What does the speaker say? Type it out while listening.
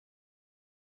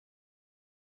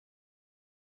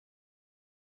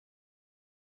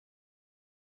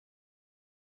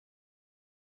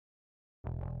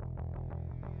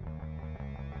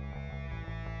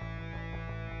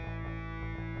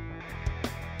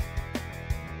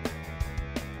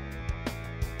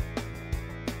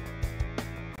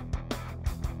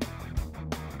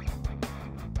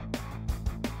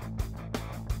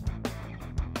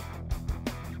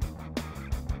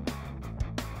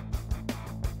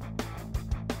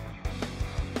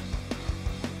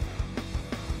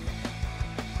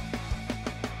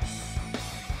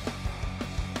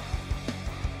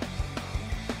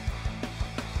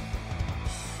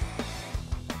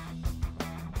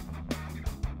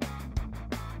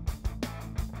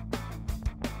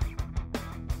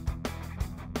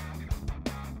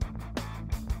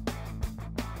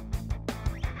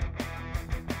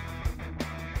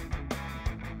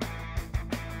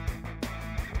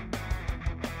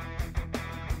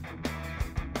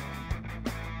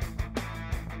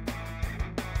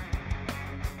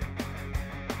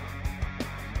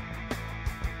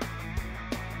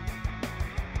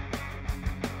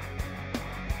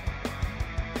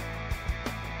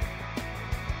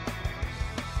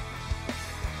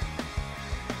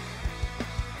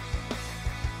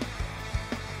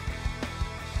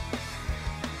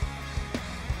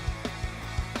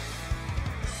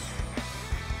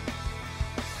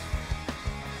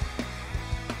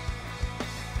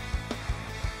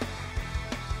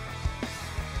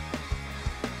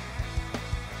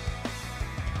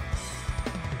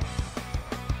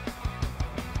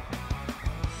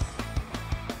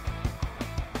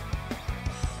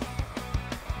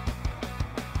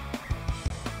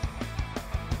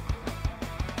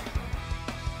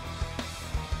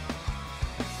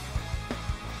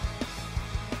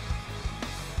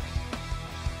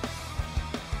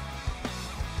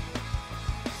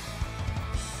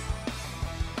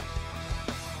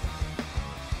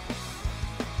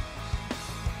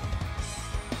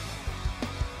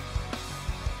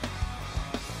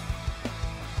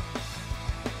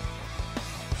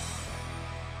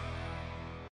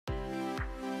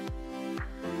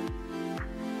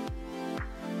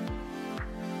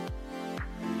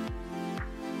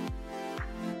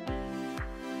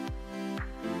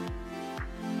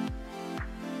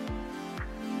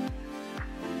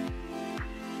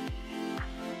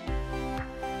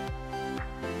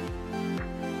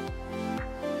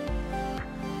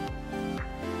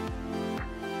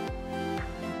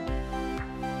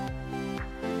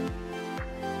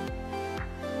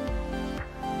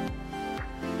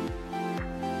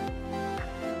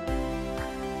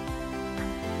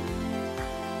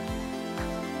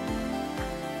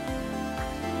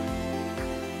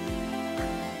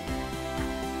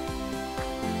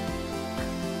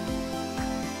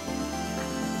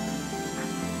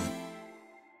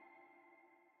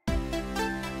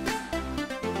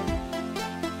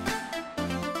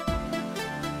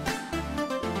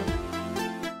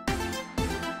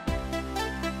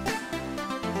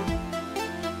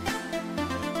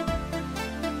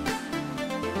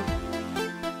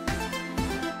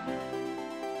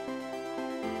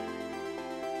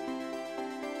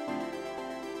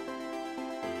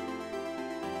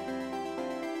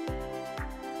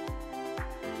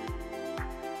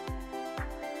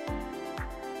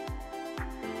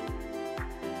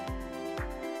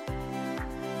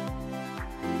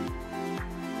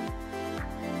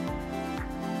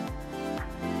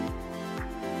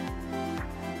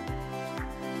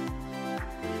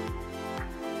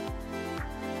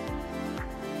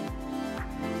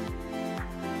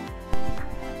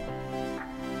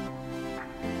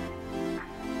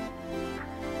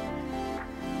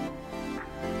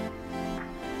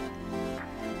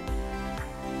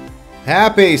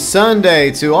Happy Sunday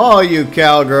to all you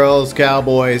cowgirls,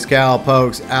 cowboys,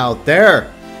 cowpokes out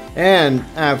there. And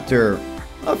after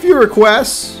a few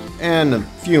requests and a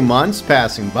few months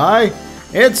passing by,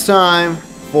 it's time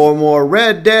for more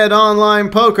Red Dead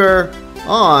Online Poker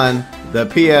on the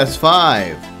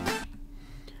PS5.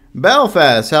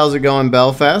 Belfast, how's it going,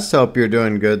 Belfast? Hope you're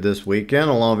doing good this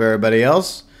weekend along with everybody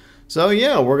else. So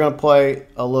yeah, we're going to play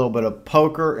a little bit of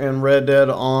poker in Red Dead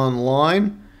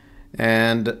Online.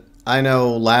 And I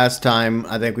know last time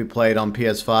I think we played on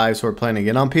PS5, so we're playing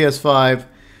again on PS5.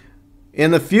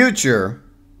 In the future,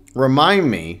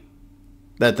 remind me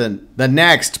that the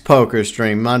next poker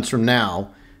stream, months from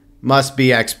now, must be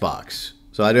Xbox.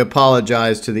 So I do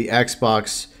apologize to the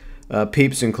Xbox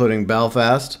peeps, including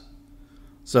Belfast.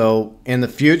 So in the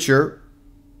future,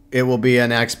 it will be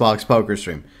an Xbox poker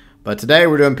stream. But today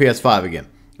we're doing PS5 again.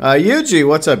 Yuji,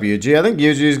 what's up, Yuji? I think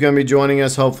Yuji is going to be joining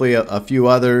us, hopefully a few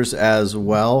others as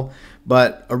well.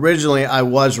 But originally I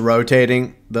was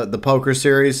rotating the poker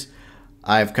series.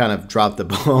 I've kind of dropped the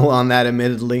ball on that,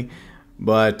 admittedly.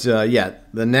 But yeah,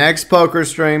 the next poker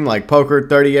stream, like Poker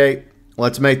 38,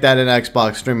 let's make that an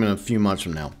Xbox stream in a few months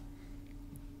from now.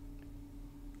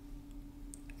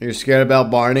 You're scared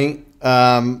about Barney?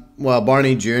 Well,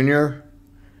 Barney Jr.?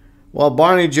 Well,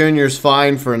 Barney Jr. is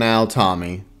fine for now,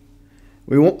 Tommy.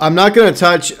 I'm not going to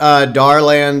touch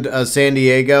Darland San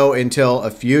Diego until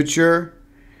a future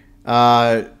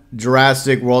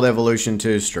Jurassic World Evolution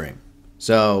 2 stream.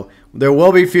 So there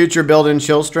will be future build and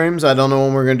chill streams. I don't know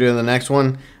when we're going to do the next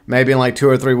one. Maybe in like 2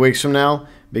 or 3 weeks from now.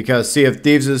 Because Sea of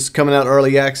Thieves is coming out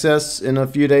early access in a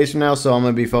few days from now. So I'm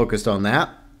going to be focused on that.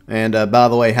 And by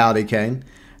the way, howdy, Kane.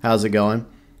 How's it going?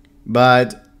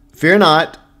 But fear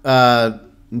not.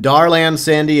 Darland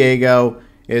San Diego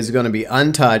is going to be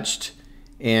untouched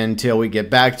until we get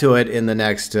back to it in the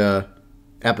next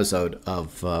episode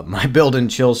of my build and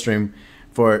chill stream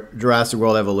for Jurassic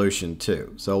World Evolution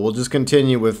 2. So we'll just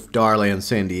continue with Darland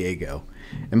San Diego.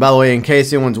 And by the way, in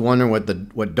case anyone's wondering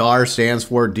what DAR stands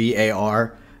for,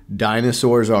 D-A-R,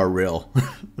 dinosaurs are real.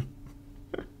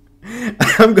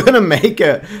 I'm gonna make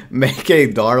a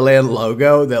Darland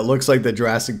logo that looks like the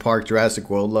Jurassic Park, Jurassic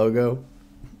World logo.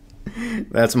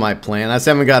 That's my plan. I just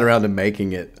haven't got around to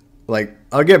making it. Like,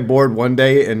 I'll get bored one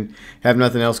day and have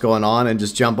nothing else going on and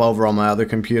just jump over on my other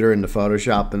computer into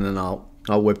Photoshop, and then I'll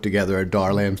whip together a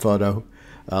Darland photo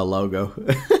logo.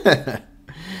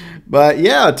 But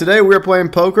yeah, today we're playing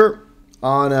poker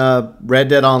on Red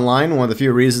Dead Online. One of the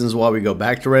few reasons why we go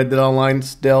back to Red Dead Online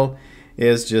still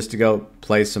is just to go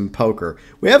play some poker.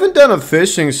 We haven't done a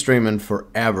fishing stream in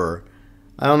forever.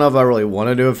 I don't know if I really want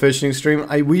to do a fishing stream.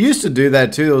 We used to do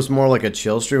that too. It was more like a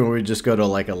chill stream where we just go to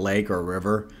like a lake or a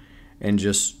river and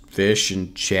just fish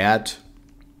and chat.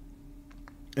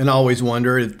 And I always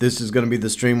wonder if this is going to be the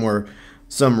stream where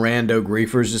some rando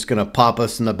griefer is just going to pop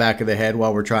us in the back of the head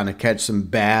while we're trying to catch some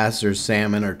bass or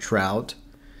salmon or trout.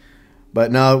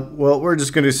 But no, well, we're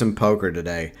just going to do some poker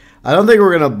today. I don't think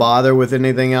we're going to bother with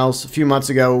anything else. A few months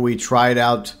ago, we tried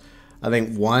out, I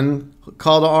think, one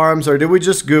call to arms. Or did we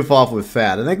just goof off with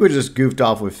Fat? I think we just goofed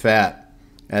off with Fat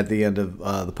at the end of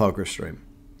the poker stream.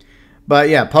 But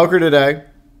yeah, poker today.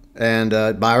 And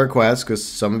by request, because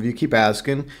some of you keep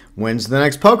asking, when's the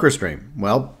next poker stream?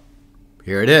 Well,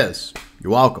 here it is.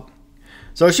 You're welcome.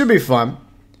 So it should be fun.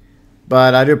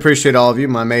 But I do appreciate all of you,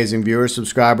 my amazing viewers,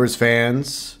 subscribers,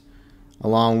 fans,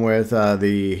 along with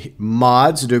the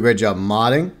mods who do a great job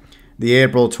modding. The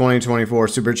April 2024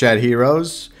 Super Chat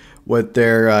Heroes with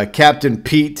their Captain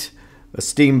Pete,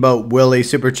 Steamboat Willie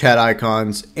Super Chat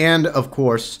icons, and of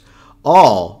course,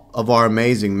 all of our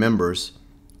amazing members.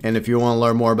 And if you want to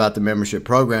learn more about the membership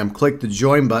program, click the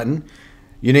join button.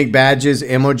 Unique badges,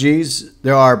 emojis.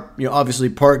 There are obviously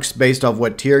perks based off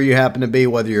what tier you happen to be,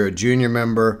 whether you're a junior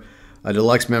member, a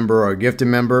deluxe member, or a gifted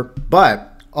member.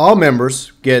 But all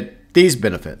members get these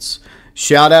benefits.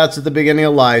 Shout outs at the beginning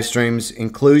of live streams,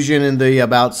 inclusion in the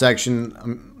about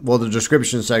section, well, the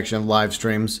description section of live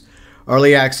streams,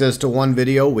 early access to one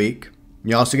video a week.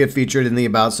 You also get featured in the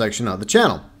about section of the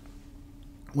channel,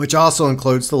 which also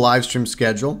includes the live stream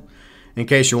schedule. In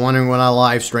case you're wondering when I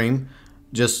live stream,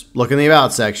 just look in the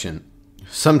about section.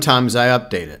 Sometimes I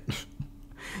update it.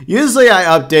 Usually I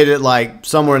update it like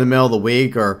somewhere in the middle of the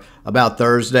week or about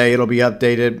Thursday it'll be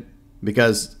updated,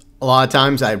 because a lot of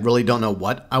times I really don't know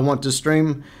what I want to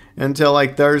stream until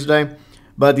like Thursday.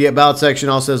 But the about section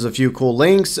also has a few cool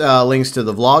links. Links to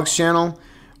the vlogs channel,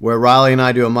 where Riley and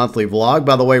I do a monthly vlog.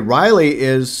 By the way, Riley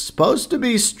is supposed to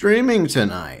be streaming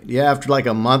tonight. Yeah, after like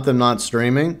a month of not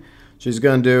streaming. She's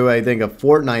going to do, I think, a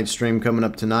Fortnite stream coming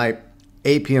up tonight,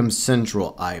 8 p.m.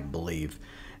 Central, I believe.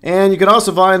 And you can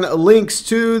also find links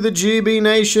to the GB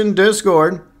Nation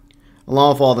Discord,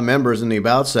 along with all the members in the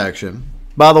About section.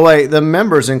 By the way, the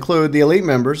members include the Elite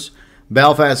members,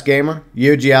 Belfast Gamer,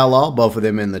 UG Outlaw, both of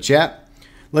them in the chat,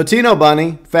 Latino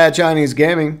Bunny, Fat Chinese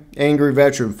Gaming, Angry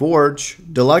Veteran Forge,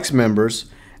 Deluxe Members,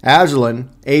 Azralynn,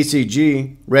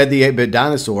 ACG, Red the 8-Bit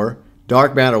Dinosaur,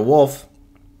 Dark Matter Wolf,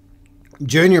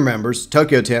 Junior Members,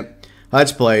 TokyoTent,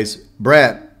 Huttch Plays,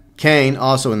 Brett, Kane,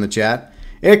 also in the chat,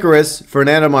 Icarus,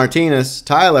 Fernando Martinez,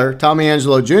 Tyler,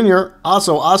 TommyAngeloJR,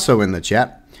 also in the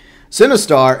chat,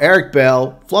 SYNNASTARR, Eric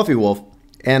Bell, Fluffy Wolf,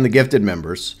 and the gifted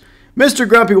members. Mr.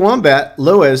 Grumpy Wombat,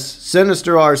 Lewis,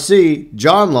 Sinister Rc,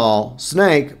 John Law,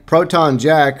 Snake, Proton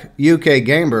Jack, UK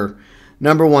Gamer,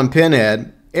 Number 1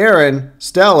 Pinhead, Aaron,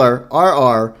 Stellar,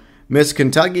 RR,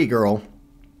 MsKyGirl,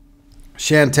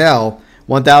 Chantel,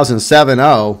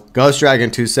 1070, Ghost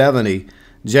Dragon 270,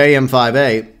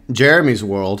 JM58, Jeremy's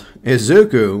World,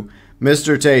 Izuku,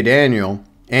 MrTaeDaniel,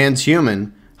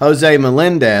 Anshuman, Jose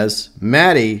Melendez,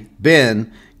 Matty,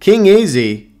 Ben, King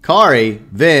Eazy, Kari,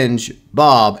 Venge,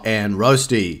 Bob, and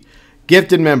Roastie.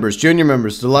 Gifted members, junior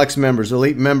members, deluxe members,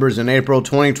 elite members in April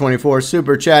 2024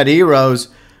 Super Chat heroes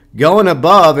going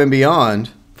above and beyond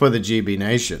for the GB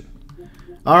Nation.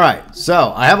 All right,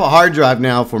 so I have a hard drive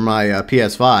now for my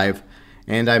PS5,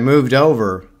 and I moved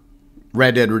over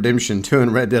Red Dead Redemption 2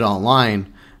 and Red Dead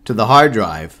Online to the hard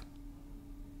drive.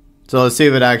 So let's see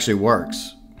if it actually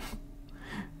works.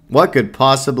 What could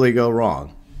possibly go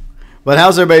wrong? But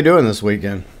how's everybody doing this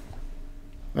weekend?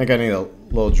 I think I need a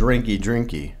little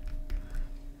drinky.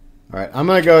 All right, I'm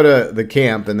going to go to the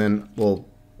camp, and then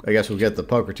I guess we'll get the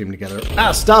poker team together.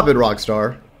 Ah, stop it,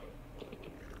 Rockstar.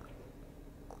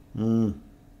 All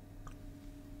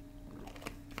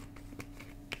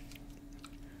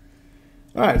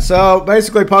right, so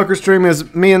basically poker stream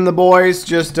is me and the boys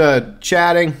just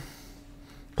chatting,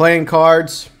 playing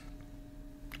cards.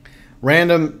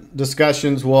 Random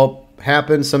discussions will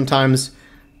happen. Sometimes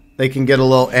they can get a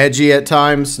little edgy at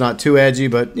times. Not too edgy,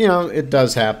 but, you know, it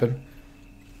does happen.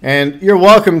 And you're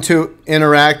welcome to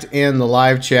interact in the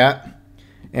live chat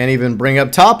and even bring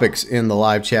up topics in the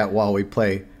live chat while we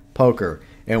play poker.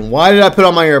 And why did I put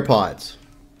on my AirPods?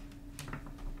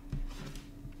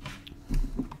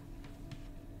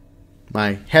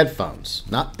 My headphones,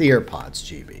 not the AirPods,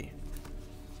 GB.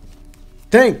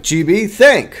 Think, GB,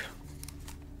 think.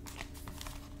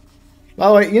 By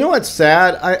the way, you know what's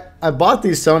sad? I bought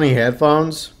these Sony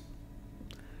headphones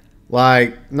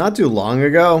like not too long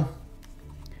ago,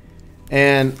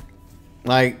 and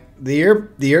like the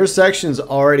ear section's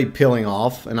already peeling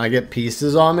off, and I get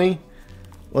pieces on me.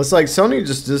 Well, it's like Sony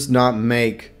just does not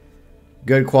make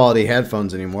good quality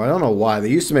headphones anymore. I don't know why. They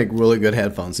used to make really good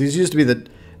headphones. These used to be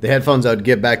the headphones I would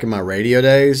get back in my radio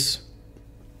days.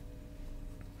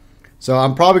 So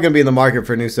I'm probably going to be in the market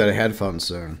for a new set of headphones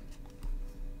soon.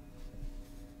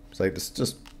 It's like, it's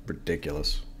just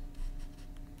ridiculous.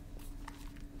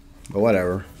 But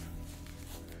whatever.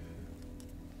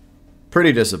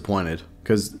 Pretty disappointed.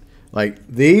 Because, like,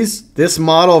 this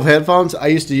model of headphones, I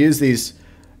used to use these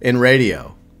in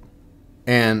radio.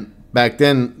 And back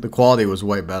then, the quality was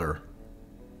way better.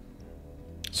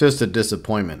 It's just a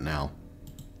disappointment now.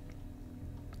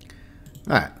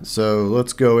 Alright, so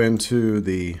let's go into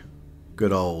the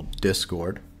good old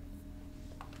Discord.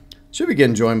 Should be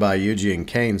getting joined by Yuji and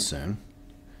Kane soon.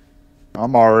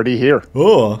 I'm already here.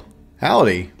 Oh,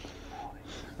 howdy.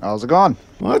 How's it going?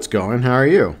 Well, it's going. How are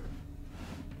you?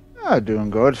 Doing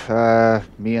good.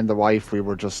 Me and the wife, we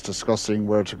were just discussing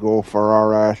where to go for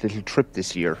our little trip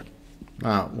this year.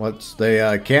 What's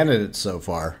the candidates so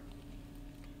far?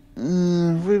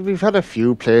 We've had a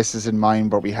few places in mind,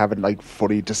 but we haven't like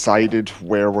fully decided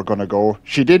where we're going to go.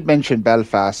 She did mention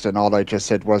Belfast, and all I just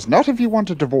said was, not if you want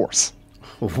a divorce.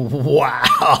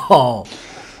 Wow.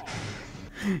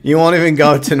 You won't even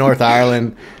go to North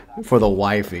Ireland for the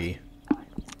wifey.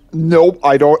 Nope,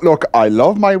 I don't. Look, I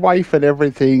love my wife and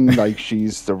everything. Like,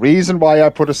 she's the reason why I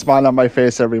put a smile on my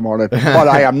face every morning. But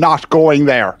I am not going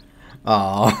there.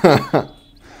 Oh.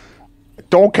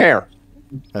 Don't care.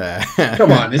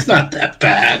 Come on, it's not that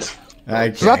bad.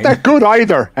 It's not that good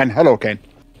either. And hello, Ken.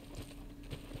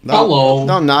 Hello.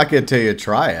 Don't knock it till you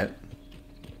try it.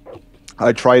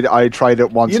 I tried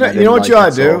it once. You know what you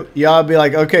ought to do? You ought to be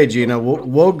like, okay, Gina,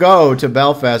 we'll go to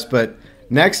Belfast, but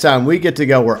next time we get to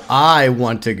go where I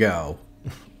want to go.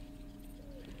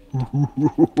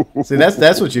 See,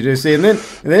 that's what you do. See, and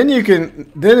then you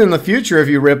can in the future, if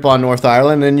you rip on North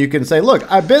Ireland, then you can say, look,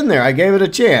 I've been there. I gave it a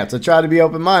chance. I tried to be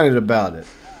open-minded about it.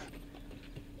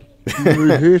 We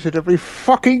hated every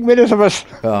fucking minute of it.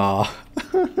 Oh.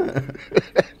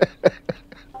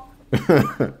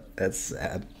 That's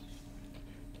sad.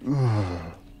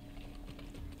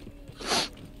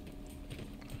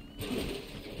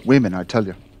 Women, I tell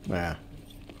you. Yeah.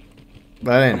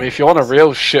 But anyway. I mean, if you want a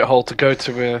real shithole to go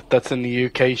to that's in the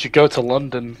UK, you should go to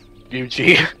London, UG.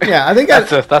 Yeah, I think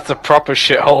that's a proper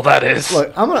shithole. That is.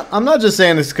 Look, I'm not just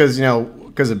saying this because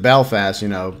because of Belfast,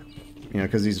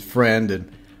 because he's a friend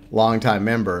and longtime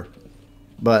member.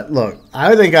 But look,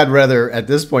 I think I'd rather at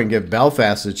this point give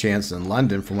Belfast a chance than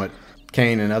London, from what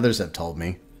Kane and others have told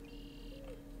me.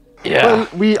 Yeah.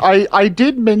 Well, I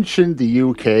did mention the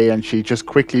UK, and she just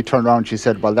quickly turned around. She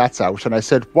said, "Well, that's out." And I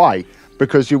said, "Why?"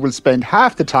 Because you will spend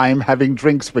half the time having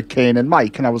drinks with Kane and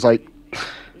Mike. And I was like,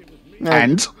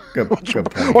 "And Good point.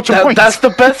 what's your point?" That's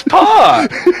the best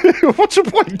part. What's your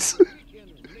point?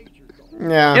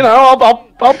 Yeah.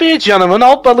 I'll be a gentleman.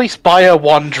 I'll at least buy her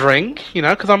one drink,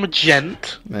 because I'm a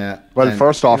gent. Yeah. Well,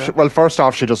 first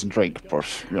off, she doesn't drink. But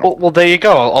Well, there you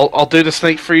go. I'll do the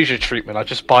Snake Friesia treatment. I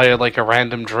just buy her like a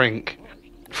random drink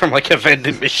from like a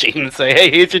vending machine and say, "Hey,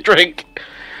 here's your drink."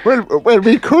 Well,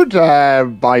 we could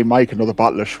buy Mike another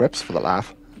bottle of Schweppes for the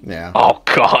laugh. Yeah. Oh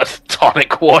God,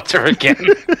 tonic water again.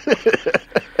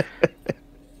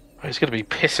 He's gonna be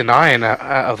pissing iron out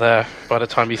of there by the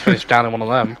time he's finished down in one of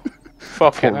them.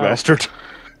 Fucking Poor bastard.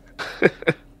 I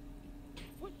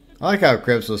like how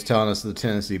Cripps was telling us the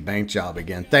Tennessee bank job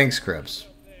again. Thanks, Cripps.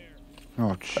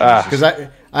 Oh, Jesus. Because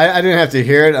I didn't have to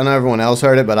hear it. I know everyone else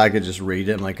heard it, but I could just read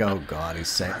it. I'm like, oh God,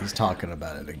 he's talking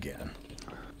about it again.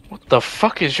 What the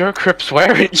fuck is your Crips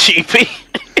wearing, GP?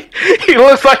 He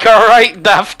looks like a right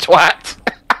daft twat.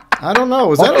 I don't know.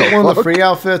 Was that one of the free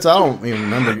outfits? I don't even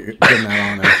remember getting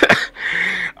that on there.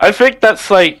 I think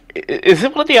that's like... Is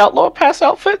it one of the Outlaw Pass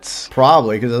outfits?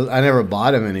 Probably, because I never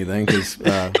bought him anything, because,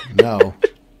 no.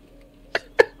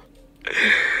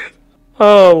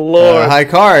 Oh, Lord.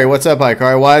 Ikari, what's up,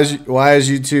 Ikari? Why is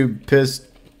YouTube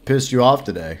pissed you off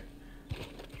today?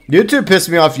 YouTube pissed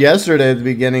me off yesterday at the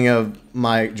beginning of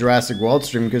my Jurassic World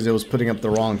stream because it was putting up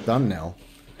the wrong thumbnail.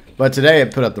 But today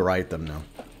it put up the right thumbnail.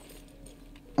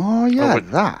 Oh, yeah,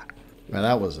 that. Yeah,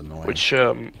 that was annoying.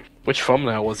 Which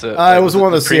thumbnail was it? It was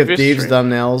one of the Sea of Thieves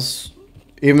thumbnails.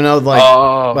 Even though,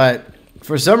 but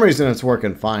for some reason it's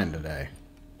working fine today.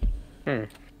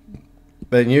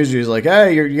 But usually it's like,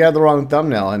 hey, you have the wrong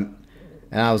thumbnail. And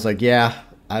I was like, yeah,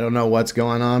 I don't know what's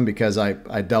going on because I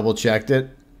double checked it.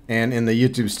 And in the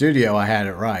YouTube studio, I had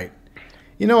it right.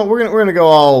 You know what? We're gonna go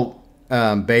all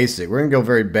basic. We're gonna go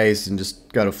very base and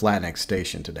just go to Flatneck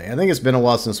Station today. I think it's been a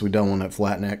while since we've done one at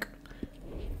Flatneck.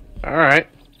 All right.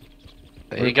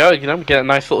 There you go. Get a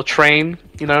nice little train.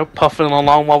 Puffing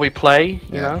along while we play.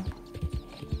 You know.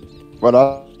 What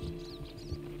up?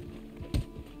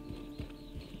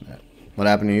 What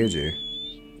happened to you, G?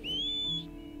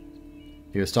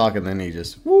 He was talking, then he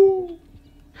just woo.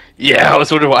 Yeah, I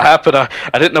was wondering what happened. I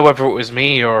didn't know whether it was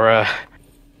me or UG.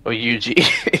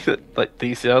 Like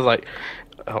DC, I was like,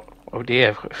 oh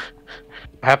dear, what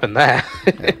happened there?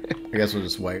 Yeah, I guess we'll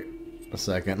just wait a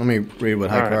second. Let me read what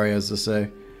Hikari has to say.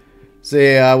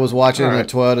 See, I was watching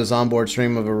Toyota's onboard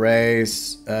stream of a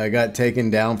race. Got taken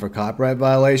down for copyright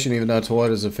violation, even though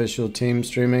Toyota's official team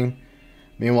streaming.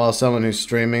 Meanwhile, someone who's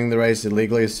streaming the race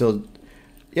illegally is still.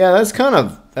 Yeah, that's kind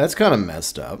of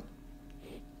messed up.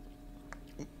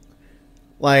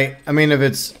 Like, I mean, if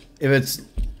it's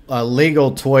a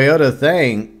legal Toyota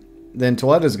thing, then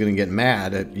Toyota's gonna get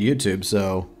mad at YouTube.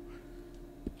 So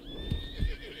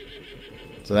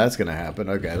that's gonna happen.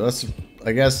 Okay, let's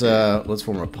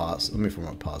form a posse. Let me form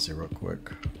a posse real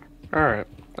quick. All right,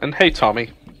 and hey, Tommy.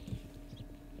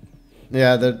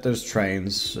 Yeah, there's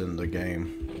trains in the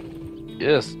game.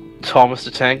 Yes, Thomas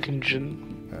the Tank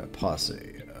Engine. Posse.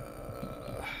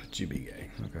 GB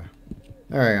gang. Okay.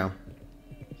 There we go.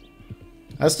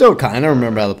 I still kind of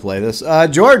remember how to play this.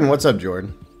 Jordan, what's up,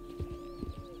 Jordan?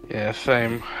 Yeah,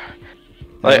 same.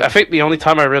 Like, I think the only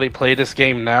time I really play this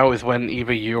game now is when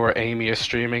either you or Amy are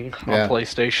streaming on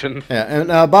PlayStation. Yeah,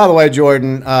 and by the way,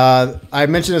 Jordan, I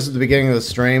mentioned this at the beginning of the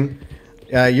stream.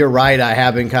 You're right, I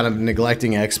have been kind of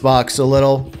neglecting Xbox a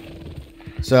little.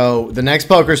 So the next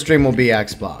poker stream will be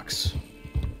Xbox.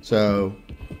 So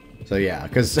yeah,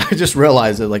 because I just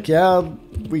realized that, like, yeah,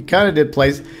 we kind of did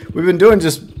we've been doing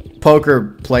just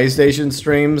poker PlayStation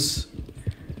streams,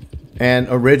 and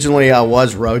originally I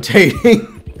was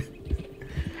rotating.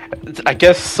 I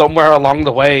guess somewhere along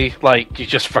the way, like, you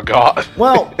just forgot.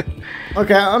 Well,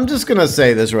 okay, I'm just gonna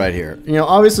say this right here.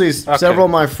 Obviously, several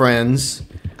of my friends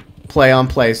play on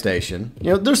PlayStation.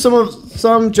 There's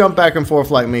some jump back and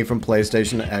forth like me from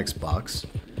PlayStation to Xbox.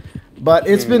 But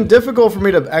it's been difficult for me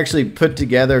to actually put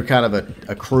together kind of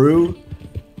a crew,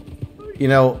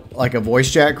 like a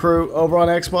voice chat crew over on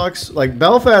Xbox. Like,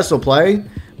 Belfast will play,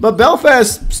 But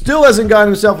Belfast still hasn't got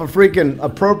himself a freaking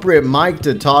appropriate mic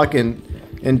to talk in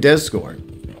Discord.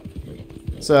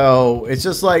 So it's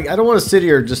just like I don't want to sit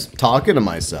here just talking to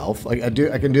myself. Like I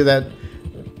can do that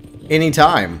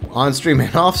anytime, on stream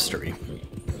and off stream.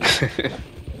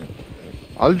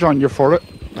 I'll join you for it.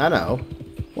 I know.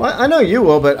 Well, I know you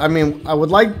will, but I mean, I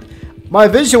would like. My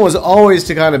vision was always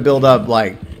to kind of build up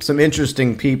like some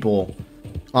interesting people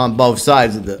on both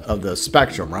sides of the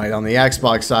spectrum, right? On the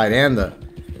Xbox side and the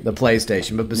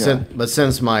PlayStation. But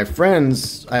since my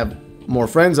friends, I have more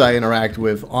friends I interact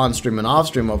with on stream and off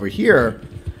stream over here,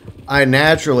 I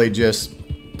naturally just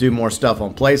do more stuff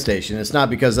on PlayStation. It's not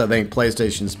because I think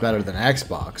PlayStation's better than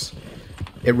Xbox.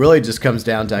 It really just comes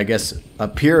down to, I guess, a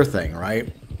peer thing,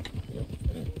 right?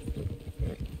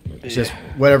 It's just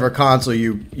whatever console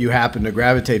you happen to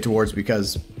gravitate towards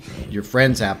because your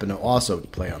friends happen to also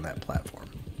play on that platform.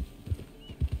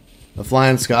 The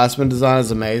Flying Scotsman design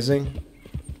is amazing.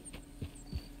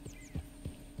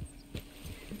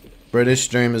 British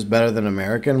stream is better than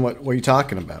American? What are you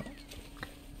talking about?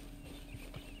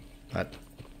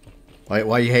 Why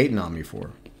are you hating on me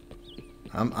for?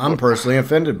 I'm personally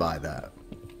offended by that.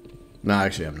 No,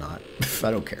 actually I'm not.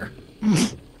 I don't care.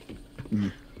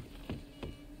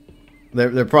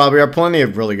 There probably are plenty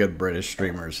of really good British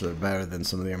streamers that are better than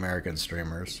some of the American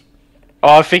streamers.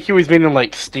 Oh, I think he was meaning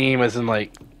like Steam, as in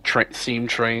like Steam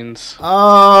trains.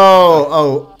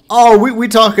 Oh, we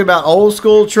talking about old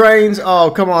school trains?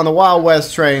 Oh, come on, the Wild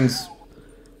West trains.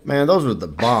 Man, those were the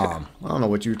bomb. I don't know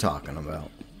what you're talking about.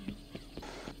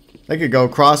 They could go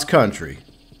cross country.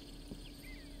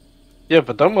 Yeah,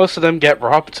 but don't most of them get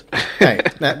robbed? Hey,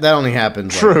 that only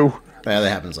happens. True. Yeah, that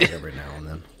happens like every now and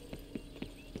then.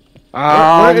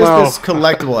 Where is this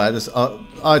collectible at?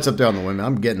 Oh, it's up there on the window.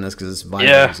 I'm getting this because this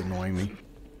vinyl is annoying me.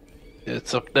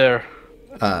 It's up there.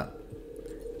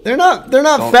 They're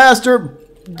not faster.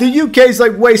 The UK's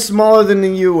like way smaller than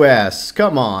the US.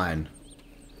 Come on.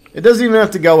 It doesn't even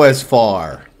have to go as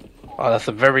far. Oh, that's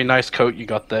a very nice coat you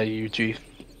got there, UG.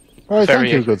 Oh,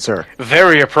 thank you, good sir.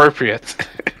 Very appropriate.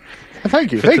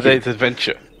 Thank you. For today's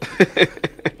adventure.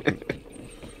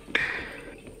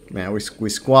 Man, we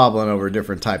squabbling over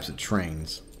different types of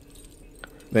trains.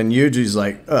 Then Yuji's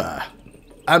like,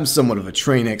 I'm somewhat of a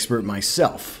train expert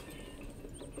myself.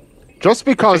 Just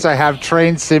because I have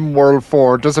trained Sim World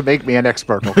 4 doesn't make me an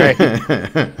expert, okay?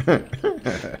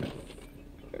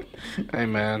 Hey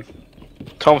man,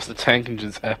 Thomas the Tank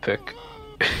Engine's epic.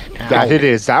 That it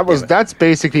is. That's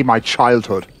basically my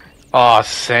childhood. Oh,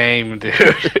 same, dude.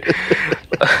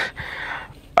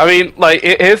 I mean, like,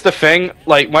 here's the thing.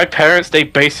 Like, my parents, they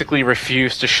basically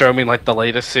refused to show me, like, the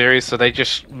latest series, so they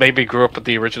just maybe grew up with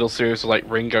the original series of, like,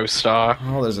 Ringo Starr.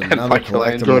 Oh, there's another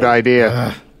collectible. Good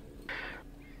idea.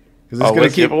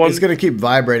 Because it's gonna keep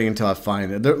vibrating until I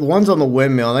find it. The one's on the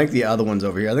windmill. I think the other one's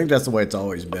over here. I think that's the way it's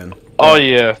always been. Oh,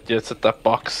 yeah. Yeah, it's at that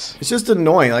box. It's just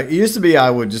annoying. Like, it used to be I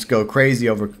would just go crazy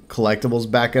over collectibles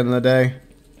back in the day.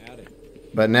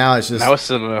 But now it's just... Now it's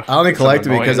I only collect it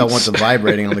because I want the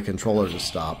vibrating on the controller to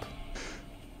stop.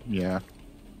 Yeah.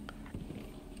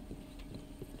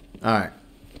 Alright.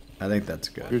 I think that's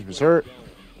good. Excuse me, sir.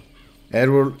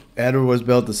 Edward was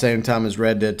built the same time as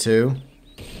Red Dead 2.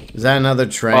 Is that another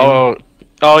train?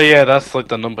 Oh yeah, that's like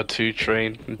the number 2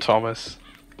 train in Thomas.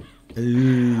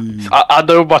 I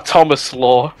know my Thomas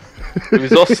lore.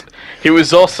 He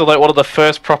was also like one of the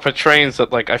first proper trains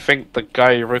that, like, I think the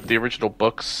guy who wrote the original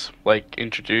books like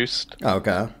introduced.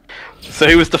 Okay. So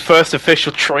he was the first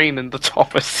official train in the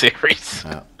Thomas series.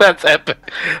 Oh. That's epic.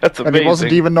 That's amazing. And he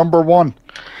wasn't even number 1.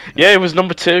 Yeah, he was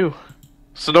number 2.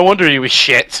 So no wonder he was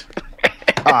shit.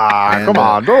 Come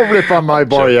on, don't rip on my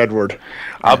boy Edward.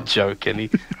 I'm joking.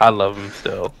 I love him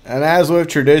still. And as with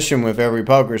tradition with every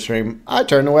poker stream, I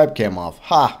turn the webcam off.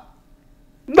 Ha!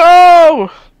 No!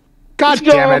 God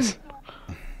damn it!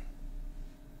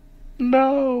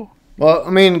 No. Well,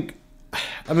 I mean,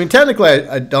 technically,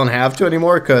 I don't have to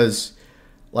anymore because,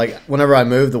 like, whenever I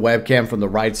moved the webcam from the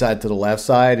right side to the left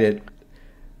side,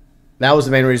 that was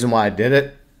the main reason why I did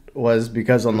it, was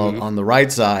because on the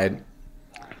right side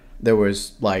there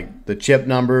was like the chip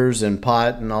numbers and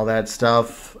pot and all that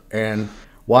stuff. And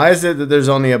why is it that there's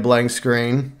only a blank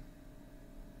screen?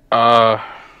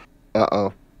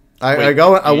 Uh-oh.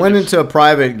 I went into a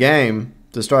private game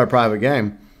to start a private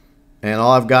game, and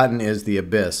all I've gotten is the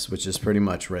Abyss, which is pretty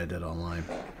much Red Dead Online.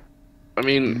 I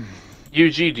mean,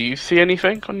 UG, do you see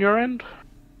anything on your end?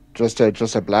 Just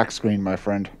a black screen, my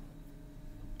friend.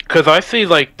 Because I see,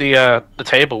 like, the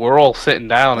table. We're all sitting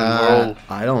down, and we're all...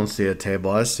 I don't see a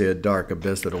table. I see a dark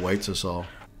abyss that awaits us all.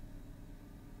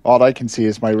 All I can see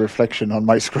is my reflection on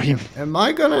my screen. Am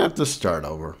I going to have to start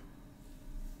over?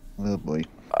 Oh, boy.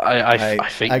 I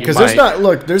think because there's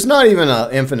not there's not even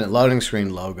an infinite loading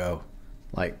screen logo.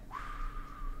 Like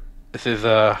this is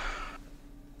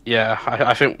yeah.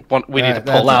 I think we need to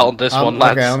pull out on this one,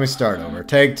 lads. Okay, let me start over.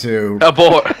 Take 2.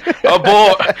 Abort!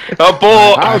 Abort!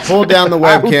 I pulled down the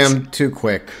webcam too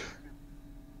quick.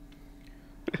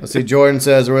 Let's see. Jordan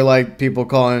says we're like people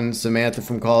calling Samantha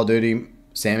from Call of Duty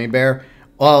Sammy Bear.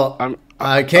 Well,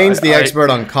 Kane's the expert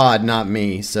on COD, not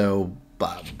me. So.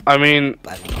 I mean,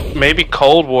 maybe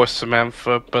Cold War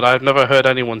Samantha, but I've never heard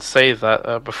anyone say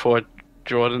that before,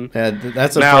 Jordan. Yeah,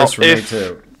 that's a first for me,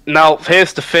 too. Now,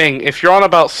 here's the thing. If you're on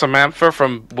about Samantha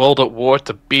from World at War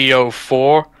to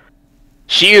BO4,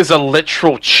 she is a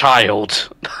literal child.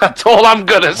 That's all I'm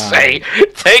gonna say.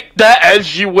 Take that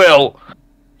as you will.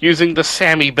 Using the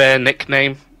Sammy Bear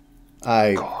nickname.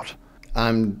 God.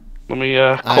 Let me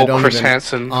call Chris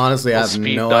Hansen. Honestly, I have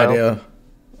no idea.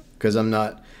 Because I'm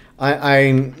not...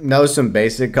 I know some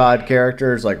basic COD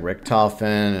characters like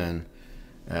Richtofen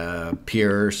and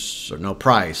Pierce, or no,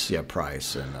 Price. Yeah,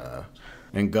 Price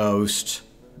and Ghost.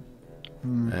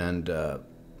 And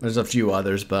there's a few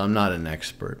others, but I'm not an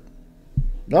expert.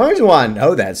 The only reason why I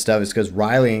know that stuff is because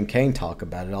Riley and Kane talk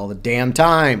about it all the damn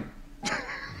time.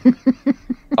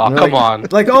 Oh, come on.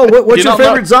 Like, oh, what's your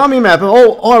favorite zombie map?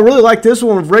 Oh, I really like this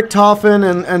one with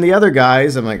Richtofen and the other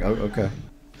guys. I'm like, oh, okay.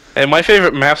 And my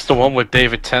favorite map's the one with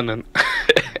David Tennant.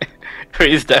 Where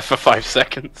he's there for 5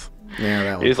 seconds. Yeah,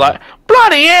 that one. He's like,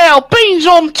 bloody hell, beans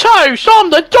on toast, I'm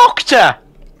the doctor!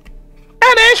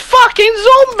 And there's fucking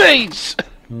zombies!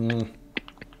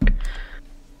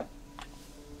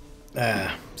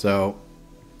 So,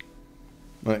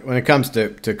 when it comes to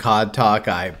COD talk,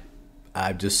 I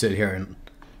just sit here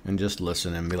and just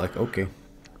listen and be like, okay.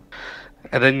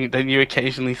 And then you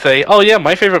occasionally say, "Oh yeah,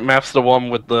 my favorite map's the one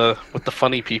with the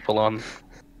funny people on."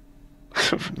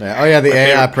 Yeah. Oh yeah, the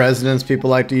AI presidents people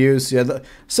like to use. Yeah,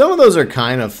 some of those are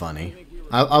kind of funny.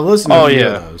 I've listened to a few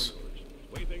of those.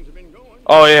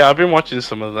 Oh yeah, I've been watching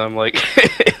some of them, like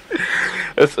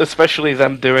especially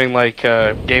them doing like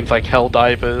games like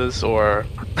Helldivers or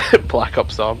Black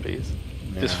Ops Zombies.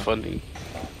 Yeah. Just funny.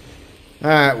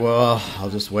 Alright, well,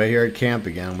 I'll just wait here at camp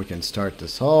again. We can start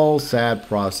this whole sad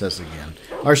process again.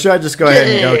 Or should I just go ahead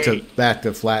and go back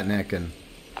to Flatneck and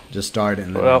just start it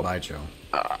and then invite you?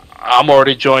 I'm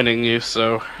already joining you,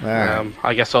 so right.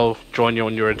 I guess I'll join you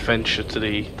on your adventure to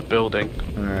the building.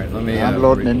 Alright, let me... I'm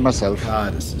loading in myself.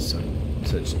 God, this is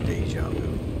such deja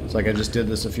vu. It's like I just did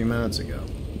this a few minutes ago.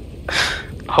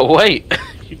 Oh, wait.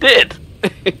 You did.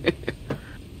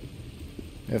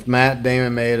 If Matt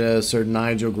Damon made a Sir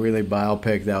Nigel Greeley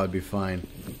biopic, that would be fine.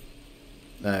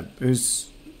 Who's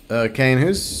Kane?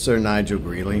 Who's Sir Nigel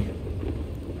Greeley?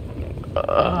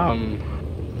 I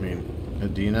mean,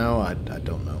 do you know? I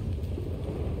don't know.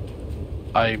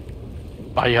 I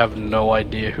have no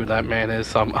idea who that man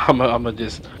is. I'm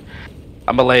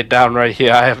gonna lay it down right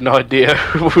here. I have no idea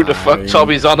who the fuck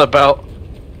Tommy's on about.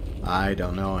 I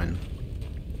don't know, and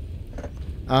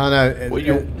I don't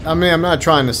know. I mean, I'm not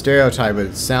trying to stereotype, but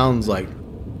it sounds like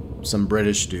some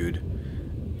British dude.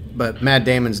 But Matt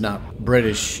Damon's not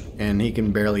British, and he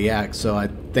can barely act. So I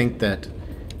think that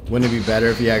wouldn't it be better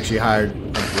if he actually hired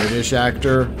a British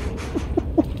actor?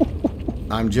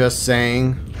 I'm just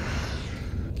saying.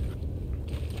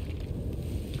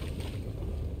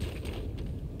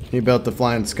 He built the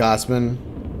Flying Scotsman,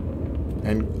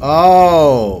 and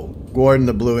Gordon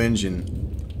the Blue Engine.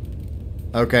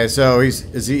 Okay, so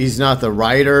he's not the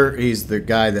writer, he's the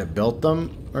guy that built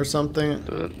them or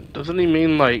something? Doesn't he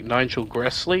mean like Nigel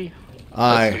Gressley?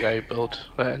 That's the guy who built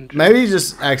that engine. Maybe he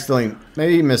just accidentally,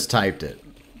 maybe he mistyped it.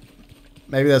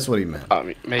 Maybe that's what he meant. I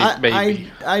mean,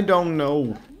 maybe. I don't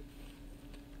know.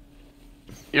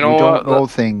 You know what? Don't know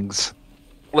things.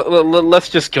 Let's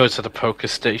just go to the poker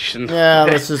station. Yeah,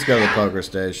 let's just go to the poker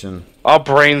station. Our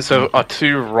brains are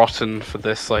too rotten for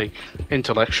this, like,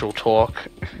 intellectual talk.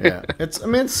 Yeah, it's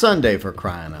Sunday, for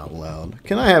crying out loud.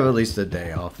 Can I have at least a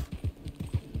day off?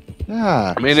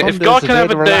 Yeah. I mean, if God can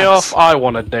have a day off, I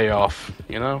want a day off,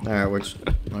 you know? Alright,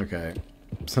 okay.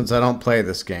 Since I don't play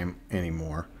this game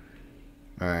anymore.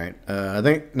 Alright, I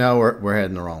think, no, we're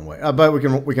heading the wrong way. But we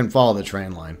can follow the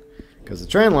train line. Because the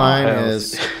train line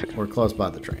is... we're close by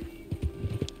the train.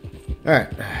 Alright.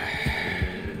 I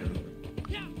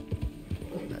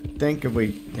think if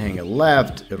we hang a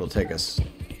left, it'll take us...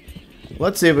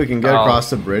 Let's see if we can get across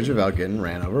the bridge without getting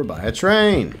ran over by a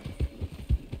train.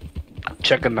 I'm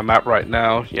checking the map right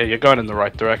now. Yeah, you're going in the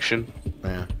right direction.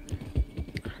 Yeah.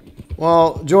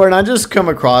 Well, Jordan, I just come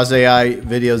across AI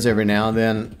videos every now and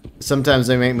then. Sometimes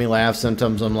they make me laugh.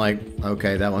 Sometimes I'm like,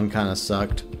 okay, that one kind of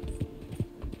sucked.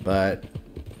 But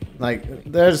Like,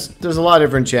 there's a lot of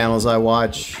different channels I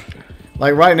watch.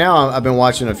 Like, right now, I've been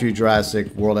watching a few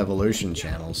Jurassic World Evolution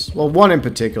channels. Well, one in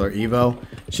particular, Evo.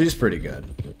 She's pretty good.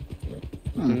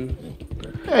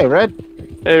 Hey, Red.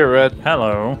 Hey, Red.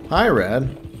 Hello. Hi,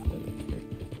 Red.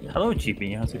 Hello,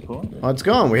 GP. How's it going? Well, it's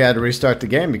going. We had to restart the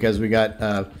game because we got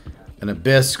an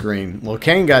Abyss screen. Well,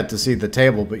 Kane got to see the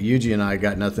table, but Yuji and I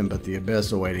got nothing but the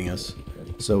Abyss awaiting us.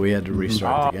 So we had to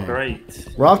restart the game. Great.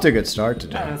 We're off to a good start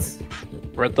today. Yes.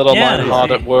 Red Dead Online hard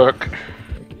at work.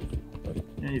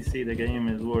 You see, the game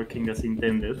is working as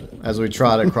intended. As we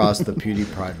trot across the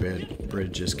PewDiePie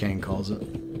bridge, as Kane calls it.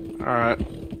 Alright.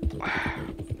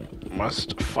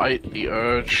 Must fight the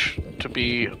urge to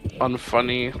be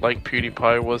unfunny like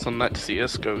PewDiePie was on that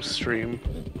CSGO stream.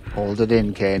 Hold it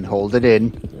in, Kane. Hold it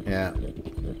in. Yeah.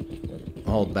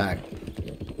 Hold back.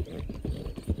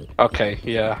 Okay,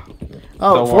 yeah.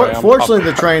 Oh, Don't worry, fortunately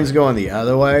the train's going the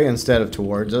other way instead of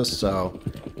towards us, so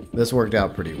this worked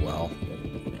out pretty well.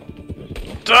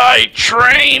 Die,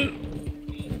 train!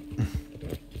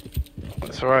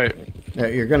 That's right. Yeah,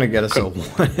 you're gonna get us a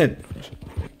one.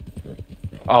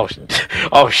 Oh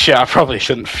shit, I probably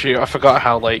shouldn't shoot. I forgot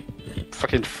how, like,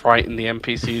 fucking frightened the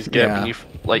NPCs get when you,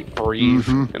 like, breathe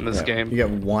in this game. You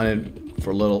get wanted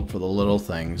for the little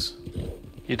things.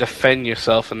 You defend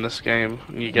yourself in this game,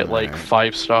 and you get, like,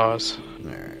 5 stars.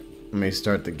 Alright. Let me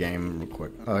start the game real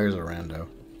quick. Oh, here's a rando.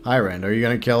 Hi, Rando. Are you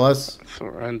gonna kill us?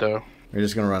 Fernando. Or you're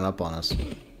just gonna run up on us?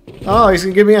 Oh, he's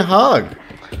gonna give me a hug.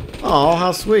 Oh,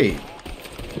 how sweet.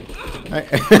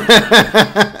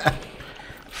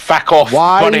 Fuck off,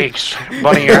 bunny.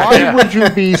 Why would you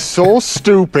be so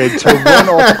stupid to run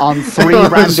up on 3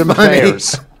 random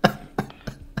players?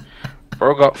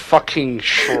 Bro got fucking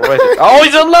shredded. Oh,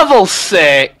 he's a level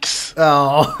 6!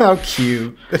 Oh, how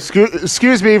cute.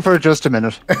 Excuse me for just a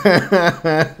minute.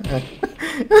 Damn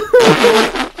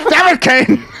it,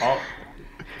 Kane!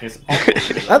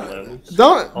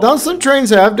 Don't some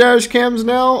trains have dash cams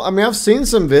now? I mean, I've seen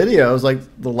some videos, like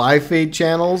the live feed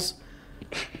channels.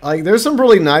 Like, there's some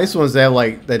really nice ones that have,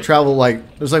 like, they travel,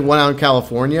 like, there's like one out in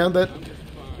California that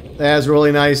has a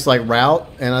really nice, like, route,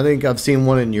 and I think I've seen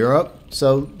one in Europe.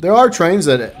 So there are trains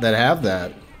that have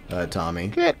that, Tommy.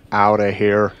 Get out of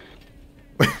here.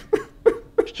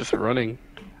 It's just running.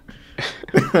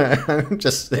 I'm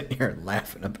just sitting here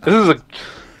laughing about it.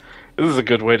 This is a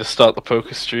good way to start the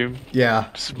poker stream. Yeah.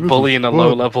 Just bullying a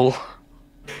low level.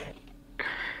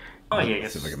 Oh yeah,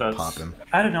 Let's see if I can pop him.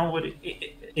 I don't know what No,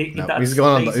 he's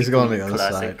going on the other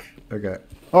side. Okay.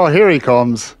 Oh, here he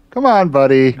comes. Come on,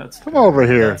 buddy. Come over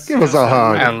here. Give us a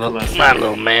hug. My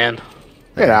little man.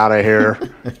 Get out of here.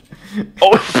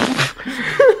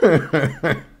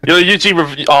 Yo, Yuji,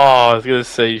 I was gonna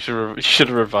say you should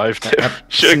have revived him.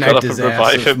 Should have got up and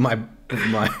revived him.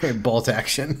 My bolt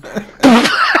action.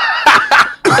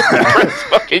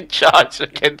 Fucking charge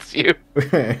against you.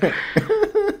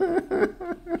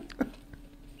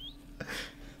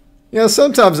 Yeah,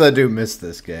 sometimes I do miss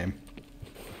this game.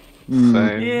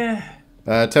 Same. Yeah.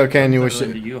 Token, you wish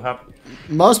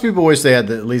most people wish they had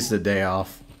at least a day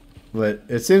off, but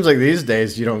it seems like these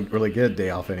days you don't really get a day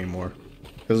off anymore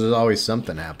because there's always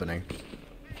something happening.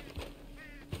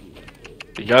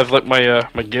 You guys like my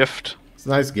my gift? It's a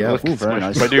nice gift. Ooh, very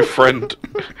nice. My new friend.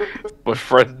 My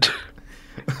friend.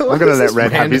 I'm gonna let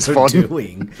Red have his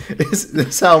fun. Is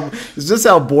this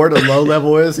how bored a low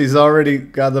level is? He's already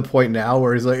got to the point now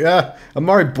where he's like, I'm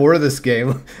already bored of this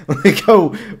game. Let me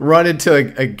go run into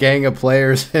a gang of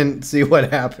players and see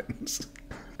what happens.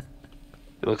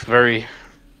 He looks very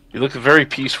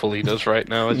peaceful. He does right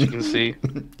now, as you can see.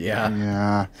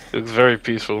 Yeah. He looks very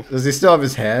peaceful. Does he still have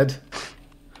his head?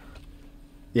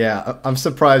 Yeah, I'm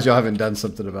surprised y'all haven't done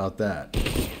something about that.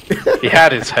 He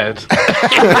had his head. He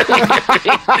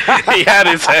had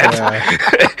his head. Yeah.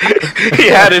 He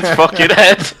had his fucking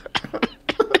head.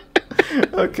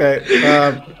 Okay,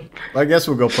 I guess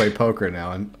we'll go play poker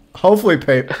now, and hopefully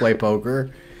play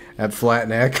poker at flat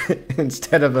neck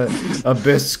instead of a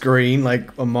big screen like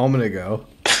a moment ago.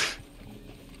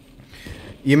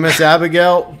 You miss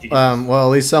Abigail? Well,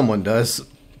 at least someone does.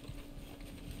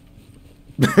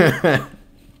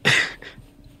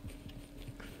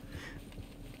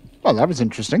 Well, that was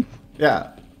interesting.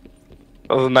 Yeah.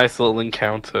 That was a nice little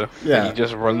encounter. Yeah. And he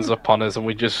just runs up on us and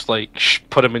we just, like,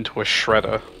 put him into a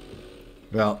shredder.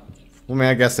 Well, I mean,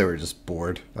 I guess they were just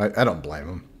bored. I don't blame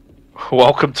them.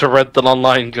 Welcome to Red Dead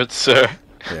Online, good sir.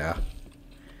 Yeah.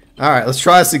 Alright, let's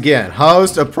try this again.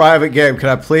 Host a private game. Could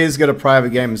I please get a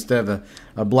private game instead of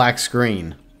a black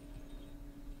screen?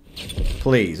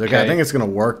 Please. Okay, I think it's going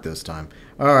to work this time.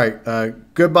 Alright,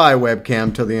 goodbye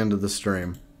webcam till the end of the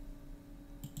stream.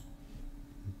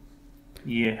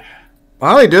 Yeah.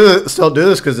 I only still do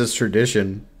this because it's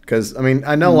tradition. Because, I mean,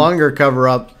 I no longer cover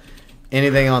up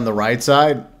anything on the right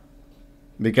side.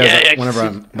 Because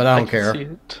but I don't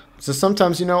care. So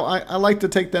sometimes, you know, I like to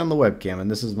take down the webcam, and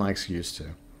this is my excuse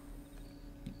too.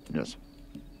 Yes.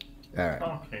 All right.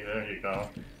 Okay, there you go.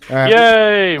 All right.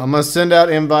 Yay! I'm going to send out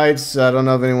invites. I don't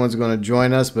know if anyone's going to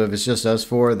join us, but if it's just us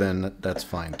four, then that's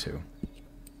fine too.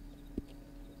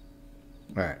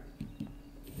 All right.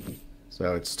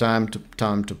 So it's time to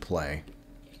play.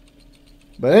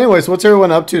 But anyways, what's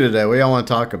everyone up to today? What do y'all want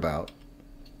to talk about?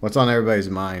 What's on everybody's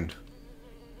mind?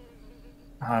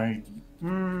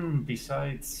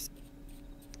 Besides,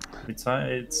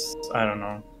 I don't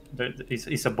know.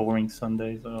 It's a boring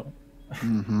Sunday, so.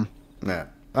 Yeah,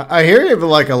 I hear you have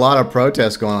like a lot of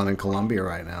protests going on in Colombia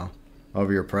right now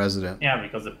over your president. Yeah,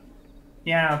 because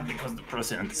the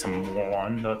president is a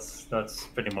moron. That's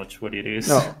pretty much what it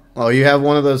is. Oh, you have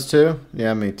one of those too?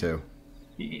 Yeah, me too.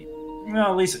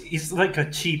 Well, he's like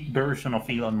a cheap version of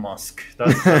Elon Musk.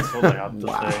 That's all I have to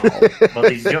say.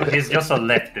 But he's just a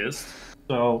leftist.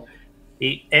 So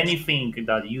anything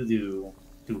that you do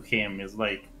to him is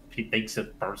like he takes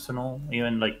it personal.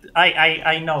 Even like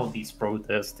I know these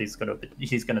protests. He's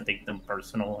gonna take them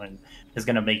personal, and he's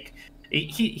gonna make.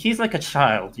 He's like a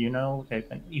child, you know.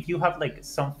 If you have like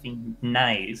something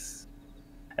nice,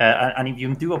 and if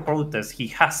you do a protest, he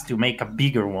has to make a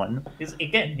bigger one.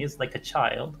 He's like a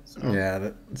child. So. Yeah,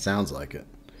 that sounds like it.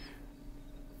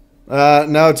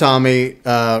 No, Tommy.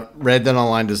 Red Dead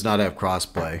Online does not have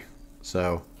crossplay.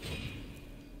 So,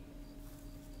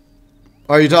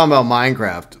 are you talking about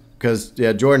Minecraft? Because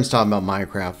yeah, Jordan's talking about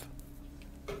Minecraft.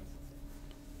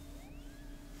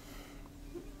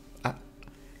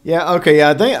 Yeah. Okay.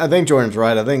 Yeah. I think Jordan's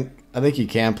right. I think you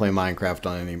can play Minecraft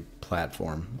on any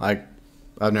platform. I've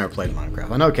never played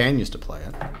Minecraft. I know Ken used to play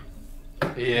it.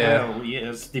 Yeah. Well,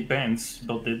 yes, depends.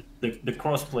 But the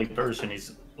crossplay version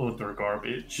is utter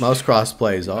garbage. Most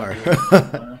crossplays are.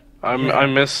 I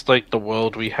missed like the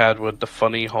world we had where the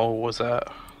funny hole was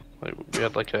at. Like, we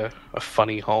had like a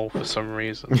funny hole for some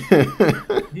reason.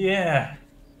 Yeah.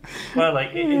 Well,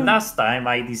 like last time,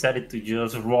 I decided to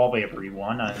just rob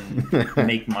everyone and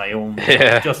make my own,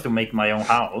 just to make my own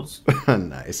house.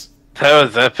 Nice. That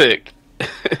was epic.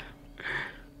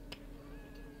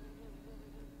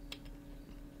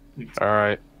 All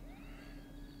right.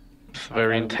 It's a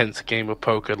very intense game of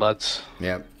poker, lads.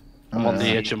 Yep. I'm on the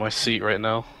edge of my seat right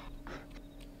now.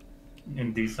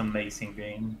 In this amazing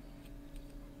game.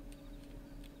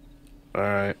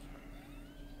 Alright.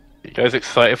 You guys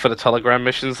excited for the Telegram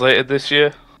missions later this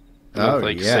year? Oh,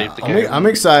 like, yeah. save the game? I'm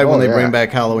excited when they bring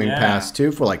back Halloween Pass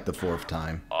 2 for like the 4th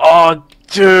time. Oh,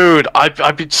 dude!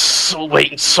 I've been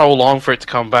waiting so long for it to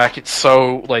come back. It's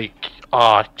so, like...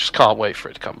 I just can't wait for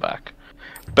it to come back.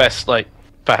 Best, like,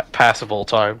 pass of all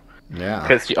time. Yeah.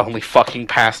 Because it's the only fucking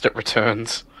pass that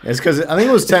returns. It's because I think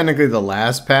it was technically the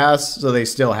last pass, so they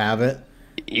still have it.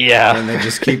 Yeah. And they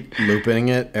just keep looping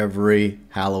it every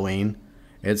Halloween.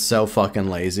 It's so fucking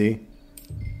lazy.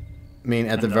 I mean,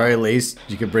 at the very least,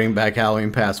 you could bring back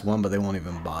Halloween Pass 1, but they won't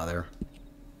even bother.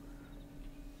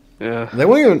 Yeah. They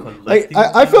won't even... Like,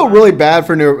 I feel really bad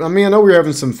for newer... I mean, I know we were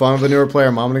having some fun with a newer player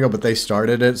a moment ago, but they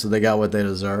started it, so they got what they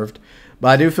deserved. But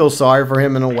I do feel sorry for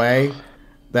him in a way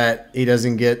that he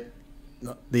doesn't get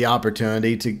the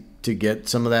opportunity to get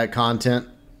some of that content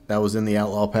that was in the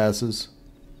Outlaw passes.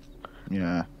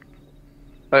 Yeah.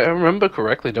 I remember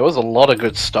correctly, there was a lot of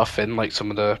good stuff in like some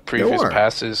of the previous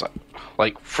passes.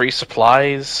 Like free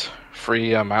supplies,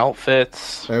 free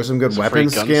outfits. There's some good weapon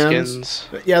skins.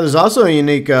 Yeah, there's also a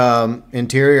unique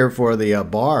interior for the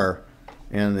bar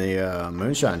and the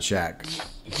Moonshine Shack.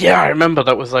 Yeah, I remember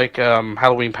that was like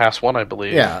Halloween Pass 1, I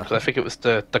believe. Yeah. 'Cause I think it was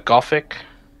the Gothic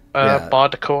bar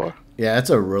decor. Yeah, it's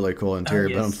a really cool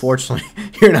interior, but unfortunately,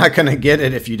 you're not going to get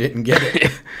it if you didn't get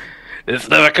it. It's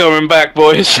never coming back,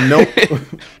 boys. Nope.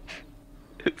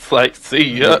 It's like,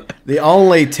 see ya. The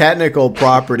only technical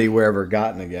property we ever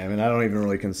got in the game, and I don't even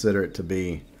really consider it to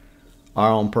be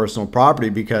our own personal property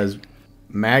because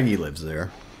Maggie lives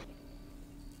there.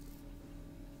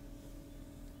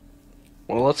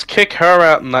 Well, let's kick her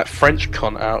out and that French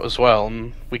cunt out as well,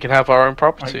 and we can have our own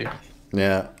property.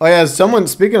 Yeah. Oh, yeah,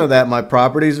 speaking of that, my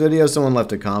properties video, someone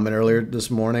left a comment earlier this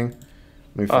morning.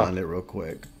 Let me find it real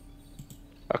quick.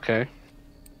 Okay.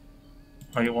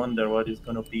 I wonder what it's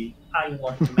gonna be. I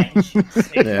want to mention.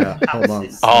 Yeah, hold on.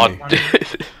 Oh,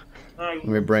 let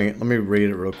me bring it. Let me read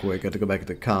it real quick. I have to go back to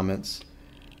the comments.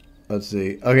 Let's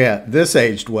see. Oh yeah, this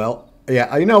aged well.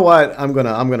 Yeah, you know what? I'm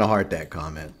gonna heart that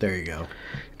comment. There you go.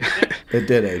 It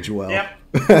did age well. Yep.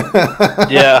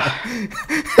 Yeah.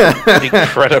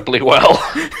 Incredibly well.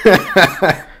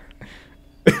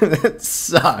 It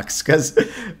sucks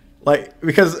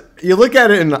because you look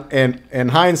at it in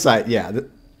hindsight, yeah, it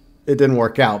didn't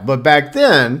work out. But back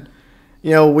then,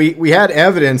 you know, we had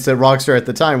evidence that Rockstar at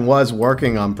the time was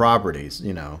working on properties.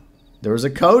 You know, there was a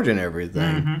code and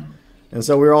everything, and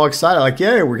so we were all excited, like,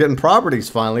 yeah, we're getting properties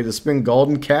finally to spend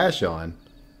golden cash on.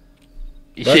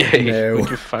 But yeah, we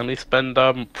could finally spend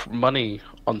money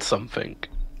on something.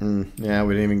 Yeah,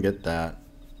 we didn't even get that.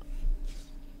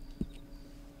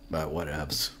 But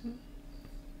whatevs.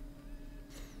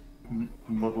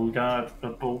 But we got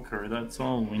a poker, that's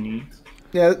all we need.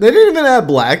 Yeah, they didn't even have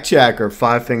blackjack or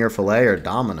five-finger fillet or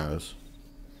dominoes.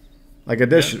 Like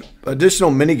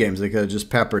additional mini games they could have just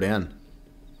peppered in.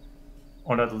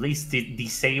 Or at least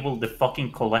disable the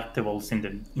fucking collectibles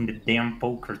in the damn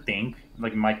poker thing.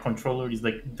 Like my controller is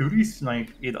like, do this,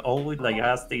 like it always like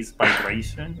has this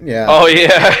vibration. Yeah. Oh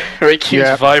yeah, it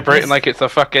keeps vibrating like it's a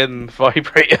fucking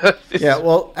vibrator. Yeah.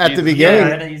 Well, at the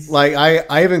beginning, like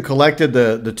I even collected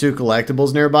the 2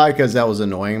 collectibles nearby because that was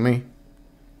annoying me.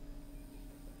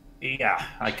 Yeah,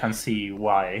 I can see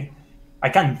why. I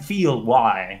can feel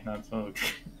why. That's all.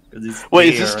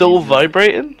 Wait, is it still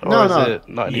vibrating? Or No, is it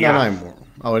not anymore.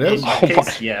 Oh, it is?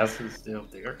 Yes, it's still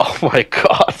there. Oh my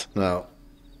god. No.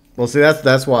 Well, see,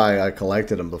 that's why I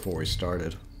collected them before we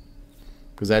started.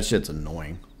 Because that shit's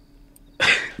annoying.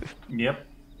 Yep.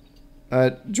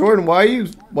 Jordan, why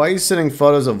are you sending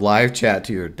photos of live chat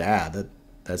to your dad?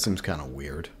 That seems kind of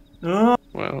weird. Well,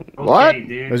 what?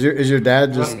 Dude. Is your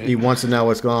dad just he wants to know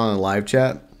what's going on in live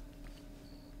chat?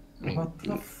 What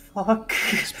the fuck?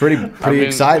 It's pretty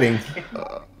exciting.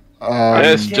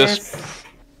 it's just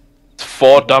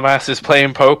 4 dumbasses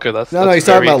playing poker. That's He's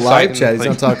talking about live chat. He's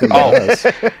not talking about us.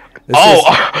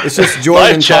 It's just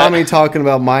Jordan and Tommy talking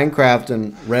about Minecraft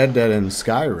and Red Dead and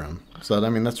Skyrim. So I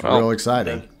mean that's real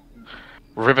exciting.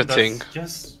 Riveting.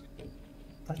 That's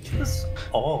just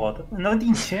odd. Not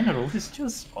in general. It's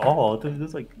just odd.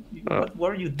 It's like,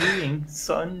 what are you doing,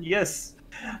 son? Yes.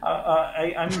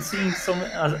 I'm seeing some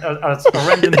a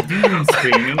random doom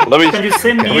streaming. Can you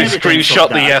send me screenshot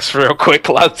the yes real quick,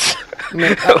 lads.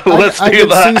 Let's do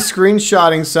that. I see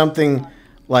screenshotting something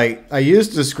like I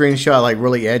used to screenshot like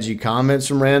really edgy comments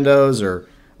from randos or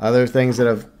other things that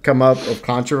have come up of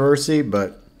controversy,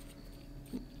 but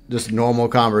just normal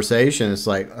conversation. It's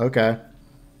like okay.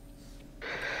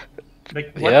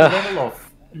 Like what level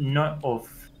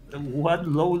what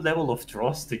low level of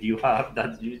trust did you have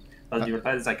that your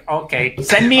dad is like, okay,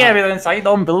 send me evidence. I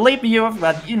don't believe you,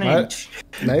 but you know.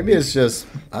 Maybe it's just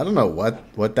I don't know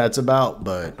what that's about,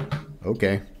 but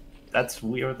okay. That's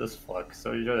weird as fuck.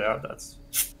 So yeah, that's.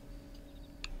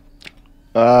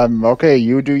 Okay,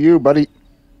 you do you, buddy.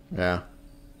 Yeah.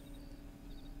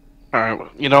 All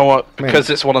right. You know what? Because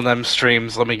it's one of them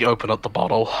streams, let me open up the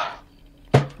bottle.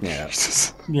 Yeah.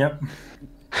 Yep.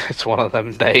 It's one of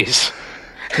them days.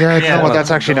 Yeah, you know what?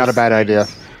 That's actually not a bad idea.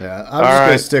 Yeah, I'm just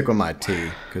gonna stick with my tea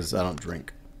because I don't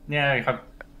drink. Yeah,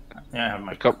 I have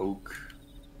my Coke.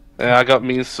 Yeah, I got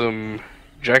me some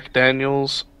Jack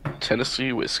Daniel's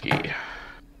Tennessee whiskey.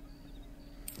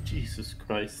 Jesus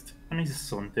Christ! And it's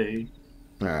Sunday.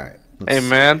 All right. Hey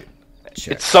man,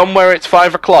 check. It's somewhere. It's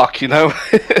 5 o'clock. You know.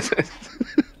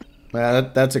 Yeah,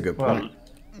 that's a good point.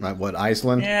 Like what,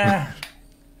 Iceland? Yeah.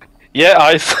 Yeah,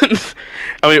 Iceland.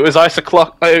 I mean, it was ice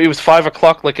o'clock. It was 5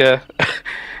 o'clock like an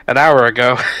hour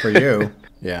ago. For you,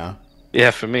 yeah.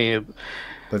 Yeah, for me.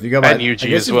 But if you go by, and UG I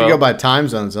guess as if well. you go by time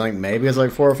zones, I think maybe it's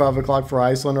like 4 or 5 o'clock for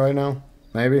Iceland right now.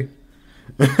 Maybe.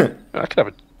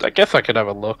 I guess I could have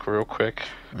a look real quick.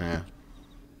 Yeah.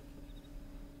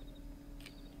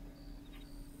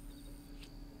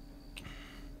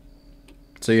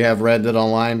 So you have Red Dead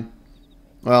Online?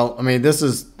 Well, I mean, this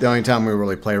is the only time we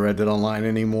really play Red Dead Online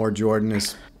anymore, Jordan,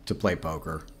 is to play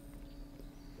poker.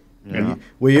 Yeah.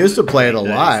 We used to play it a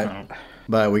lot,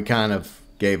 but we kind of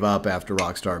gave up after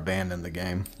Rockstar abandoned the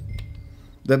game.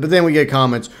 But then we get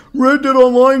comments, Red Dead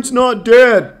Online's not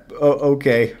dead. Oh,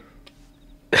 okay.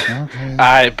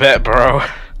 I bet, bro.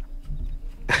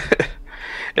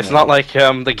 It's not like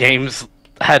the game's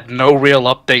had no real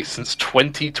updates since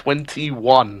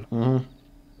 2021. Mm-hmm.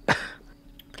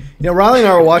 You know, Riley and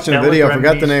I were watching a video. I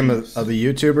forgot the name of the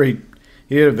YouTuber.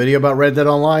 He did a video about Red Dead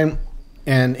Online,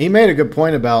 and he made a good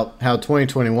point about how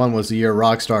 2021 was the year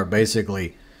Rockstar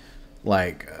basically,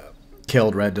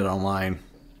 killed Red Dead Online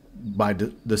by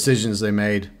decisions they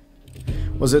made.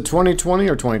 Was it 2020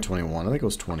 or 2021? I think it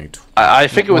was 2020. I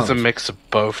think it was a mix of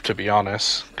both, to be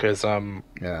honest. Because,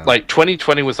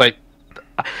 2020 was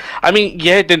I mean,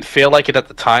 yeah, it didn't feel like it at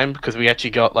the time because we actually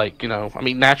got,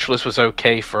 Naturalist was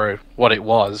okay for what it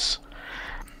was.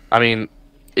 I mean,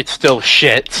 it's still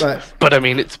shit. But I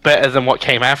mean, it's better than what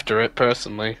came after it,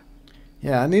 personally.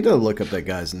 Yeah, I need to look up that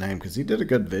guy's name because he did a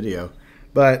good video.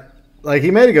 But like,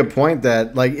 he made a good point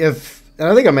that like if, and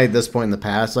I think I made this point in the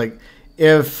past, like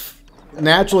if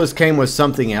Naturalist came with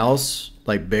something else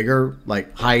like bigger,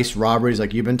 like heist robberies,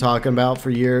 like you've been talking about for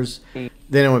years, then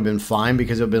it would have been fine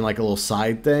because it would have been like a little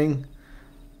side thing.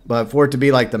 But for it to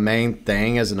be like the main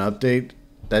thing as an update,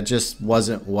 that just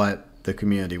wasn't what the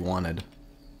community wanted.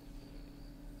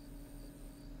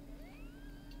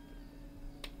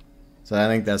 So I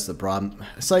think that's the problem.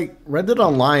 It's like Reddit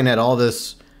Online had all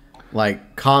this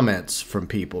like comments from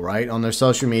people, right? On their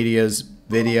social medias,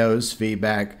 videos,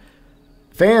 feedback.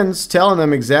 Fans telling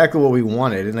them exactly what we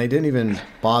wanted, and they didn't even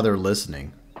bother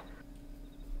listening.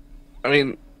 I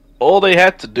mean, all they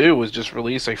had to do was just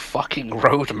release a fucking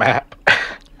roadmap.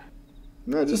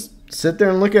 No, just sit there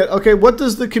and look at, okay, what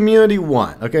does the community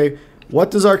want? Okay, what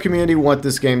does our community want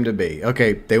this game to be?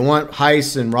 Okay, they want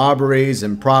heists and robberies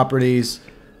and properties.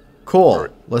 Cool,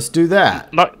 let's do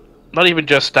that. Not even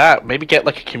just that. Maybe get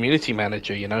like a community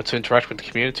manager, you know, to interact with the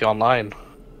community online.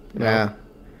 Yeah.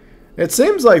 It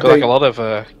seems like like a lot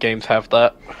of games have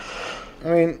that. I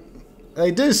mean,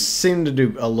 they do seem to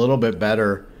do a little bit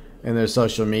better in their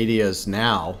social medias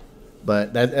now,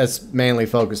 but that's mainly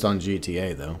focused on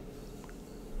GTA, though.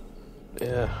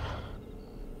 Yeah.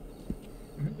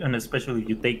 And especially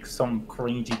you take some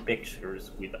cringy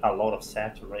pictures with a lot of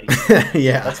saturation.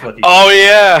 Yeah. That's what. Oh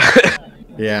yeah.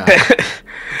 Yeah.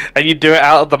 And you do it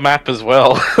out of the map as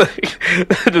well.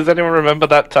 Does anyone remember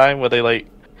that time where they like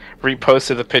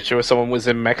reposted a picture where someone was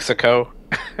in Mexico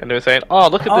and they were saying, "Oh,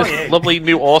 look at this lovely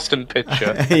New Austin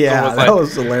picture." Yeah, that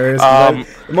was hilarious.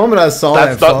 The moment I saw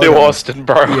that's that, not New Austin,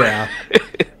 bro. Yeah.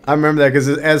 I remember that because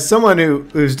as someone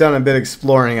who's done a bit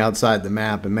exploring outside the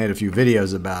map and made a few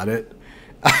videos about it,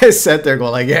 I sat there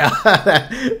going like, yeah,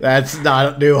 that's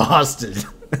not New Austin.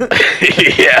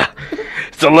 Yeah.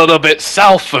 It's a little bit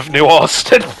south of New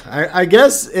Austin. I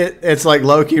guess it's like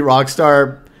low-key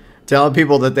Rockstar telling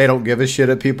people that they don't give a shit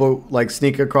if people like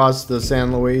sneak across the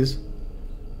San Luis.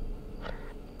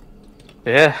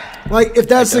 Yeah. Like, if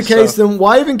that's the case, then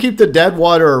why even keep the dead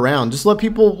water around? Just let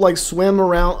people like swim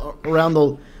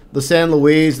around the San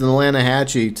Luis and the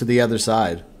Lanahatchee to the other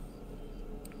side.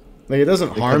 Like, it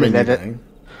doesn't harm anything.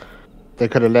 They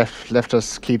could have left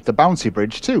us keep the bouncy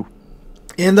bridge too.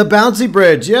 In the bouncy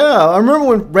bridge, yeah. I remember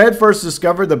when Red first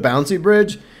discovered the bouncy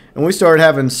bridge, and we started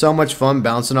having so much fun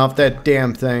bouncing off that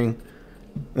damn thing.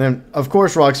 And of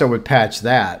course, Rockstar would patch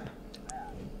that.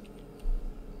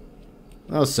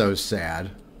 That was so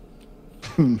sad.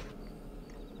 One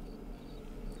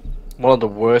of the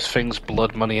worst things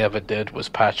Blood Money ever did was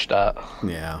patch that.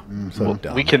 Yeah, so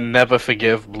dumb. We can never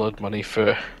forgive Blood Money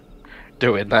for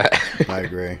doing that. I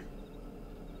agree.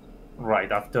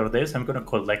 Right after this, I'm gonna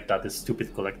collect that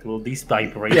stupid collectible. These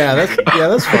vibrations. Yeah, that's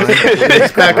fine.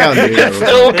 Let's back out and do that.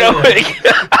 Still going.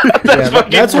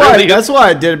 That's why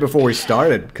I did it before we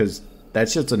started, because that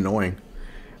shit's annoying.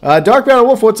 Dark Banner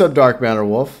Wolf, what's up, Dark Banner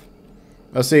Wolf?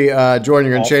 I see,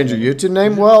 Jordan, you're gonna change your YouTube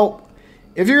name. Well,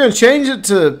 if you're gonna change it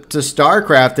to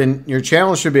StarCraft, then your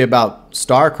channel should be about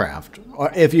StarCraft.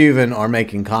 Or if you even are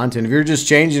making content, if you're just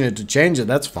changing it to change it,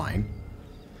 that's fine.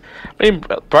 I mean,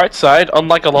 bright side,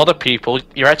 unlike a lot of people,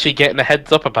 you're actually getting a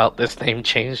heads up about this name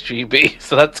change, GB,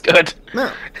 so that's good.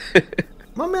 No.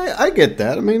 I mean, I get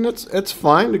that. I mean, it's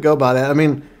fine to go by that. I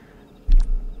mean,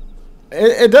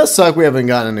 it does suck we haven't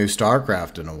gotten a new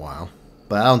StarCraft in a while,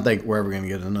 but I don't think we're ever going to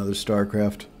get another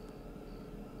StarCraft.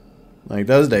 Like,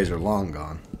 those days are long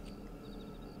gone.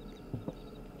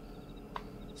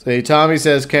 See, Tommy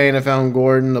says, Kane, I found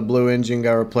Gordon. The blue engine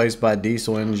got replaced by a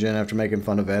diesel engine after making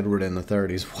fun of Edward in the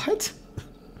 30s. What?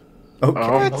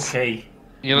 Okay. Okay.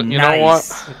 You know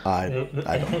what? I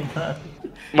don't.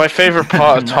 My favorite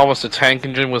part of Thomas the Tank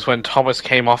Engine was when Thomas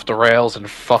came off the rails and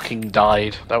fucking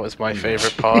died. That was my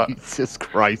favorite part. Jesus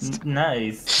Christ.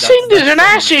 Nice. Cinders and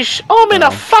ashes! I'm in a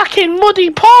fucking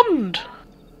muddy pond!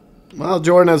 Well,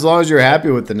 Jordan, as long as you're happy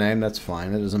with the name, that's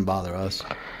fine. It doesn't bother us.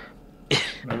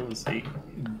 We'll see.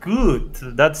 Good.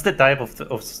 That's the type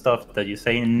of stuff that you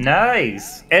say.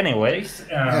 Nice. Anyways.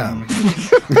 Wonky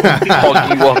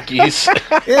wonkies.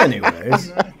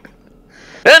 Anyways.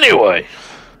 Anyway.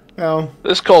 Well,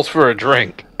 this calls for a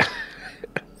drink.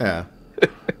 Yeah.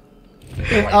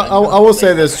 I will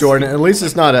say this, Jordan. At least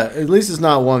it's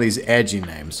not one of these edgy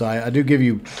names. So I do give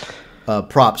you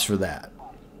props for that.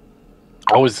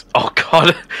 Oh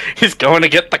God, he's going to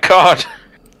get the card.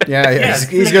 Yeah,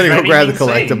 he's going to go grab the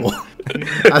collectible.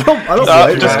 I don't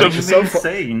blame him. It's so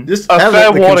insane. Just a have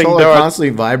fair the warning, controller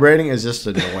constantly vibrating is just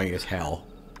annoying as hell.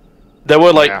 There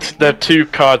were like there are 2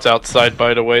 cards outside,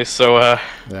 by the way. So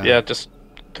yeah, just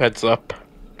heads up.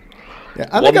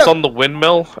 Yeah, one's on the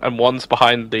windmill and one's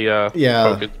behind the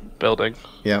building.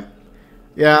 Yeah.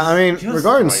 Yeah, I mean,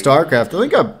 regarding StarCraft, I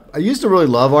think I used to really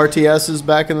love RTSs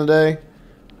back in the day.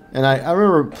 And I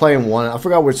remember playing one. I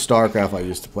forgot which StarCraft I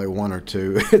used to play, 1 or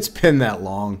 2. It's been that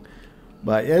long.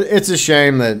 But it's a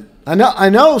shame that... I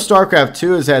know StarCraft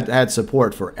 2 has had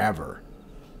support forever.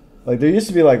 Like, there used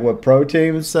to be, like, pro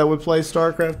teams that would play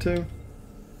StarCraft 2?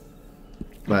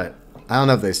 But I don't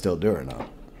know if they still do or not.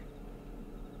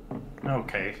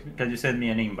 Okay, can you send me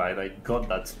an invite? I got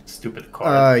that stupid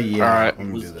card. Yeah, Alright. let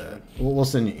me do that. We'll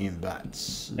send you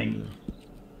invites. Thank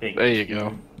There you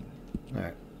go.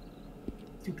 Alright.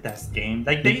 Stupid ass game.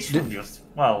 Like, they should just...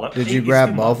 Well, did you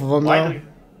grab both of them, though?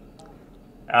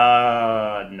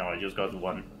 No, I just got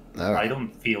one. Right. I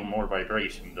don't feel more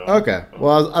vibration, though. Okay.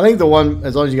 Well, I think the one,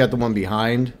 as long as you got the one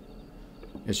behind,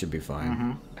 it should be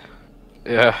fine.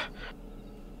 Yeah.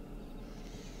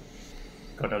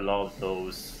 Gotta love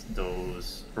those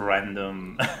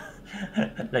random...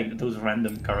 like, those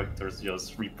random characters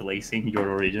just replacing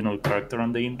your original character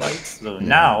on the invites. So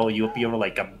now you appear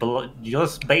like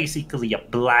just basically a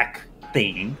black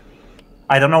thing.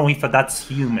 I don't know if that's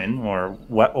human or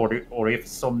what, or if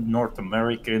some North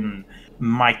American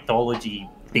mythology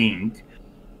thing.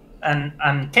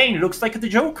 And Kane looks like the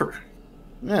Joker.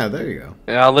 Yeah, there you go.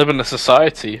 Yeah, I live in a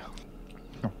society.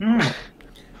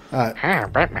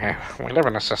 Batman, we live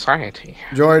in a society.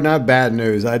 Jordan, I have bad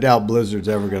news. I doubt Blizzard's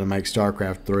ever going to make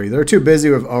StarCraft 3. They're too busy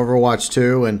with Overwatch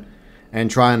 2 and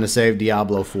trying to save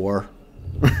Diablo 4.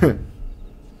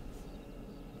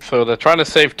 So they're trying to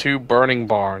save 2 burning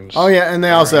barns. Oh, yeah, and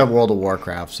they also have World of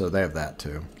Warcraft, so they have that,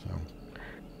 too. So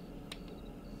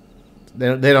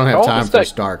they don't have time for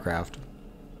StarCraft.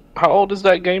 How old is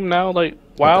that game now? Like,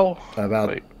 WoW?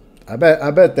 I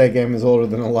bet that game is older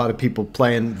than a lot of people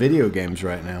playing video games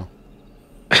right now.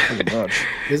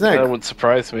 Isn't that would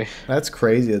surprise me. That's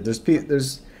crazy.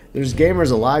 There's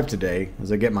gamers alive today.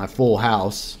 As I get my full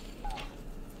house.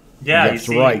 Yeah, that's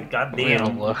right.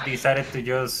 Goddamn, decided to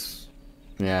just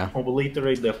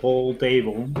obliterate the whole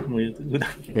table with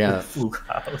a full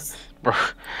house.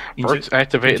 Burt's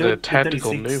activated a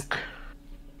tactical nuke.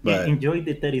 But enjoy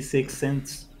the 36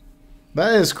 cents.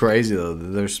 That is crazy though.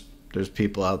 There's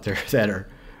people out there that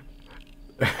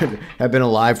have been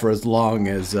alive for as long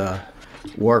as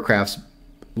Warcraft's,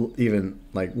 even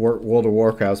like World of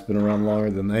Warcraft's been around longer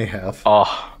than they have.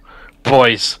 Oh,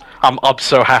 boys, I'm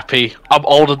so happy. I'm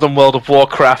older than World of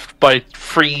Warcraft by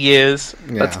 3 years.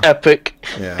 Yeah. That's epic.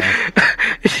 Yeah.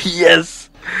 Yes.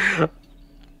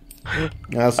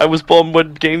 I was born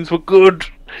when games were good.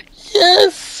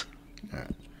 Yes.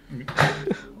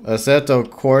 Assetto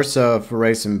Corsa for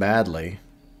racing badly.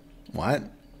 What?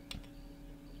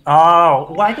 Oh,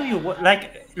 why do you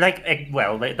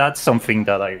well, that's something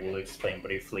that I will explain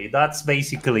briefly. That's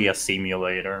basically a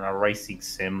simulator, a racing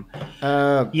sim.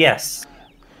 Yes.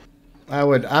 I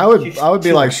would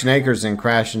be like Snakers and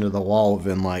crash into the wall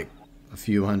within like a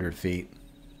few hundred feet.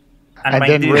 And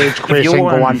then rage quit and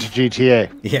go on to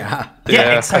GTA. Yeah.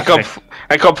 Yeah, exactly.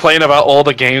 I complain about all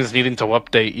the games needing to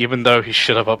update, even though he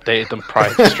should have updated them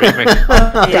prior to streaming.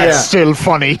 That's still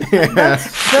funny. Why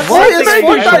is it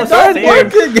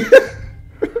working?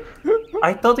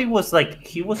 I thought it was like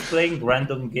he was playing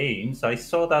random games. I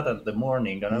saw that in the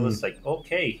morning, and I was like,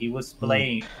 okay, he was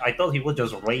playing. I thought he was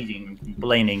just raging and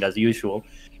complaining as usual,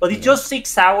 but it's just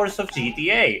 6 hours of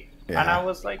GTA, and I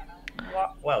was like,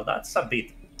 well, that's a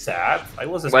bit sad. I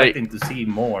was expecting to see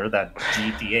more than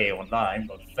GTA Online,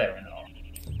 but fair enough.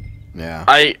 Yeah.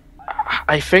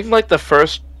 I think like the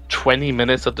first 20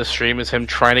 minutes of the stream is him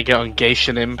trying to get on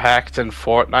Genshin Impact and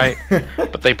Fortnite,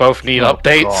 but they both need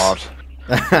updates.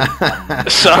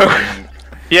 So,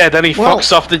 yeah, then he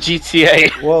fucks off the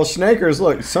GTA. Well, Snakers,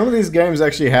 look, some of these games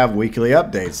actually have weekly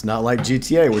updates, not like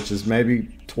GTA, which is maybe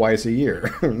twice a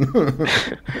year.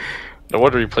 No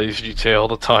wonder he plays GTA all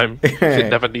the time. It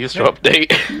never needs to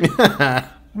update.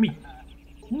 Let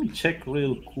me check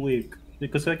real quick.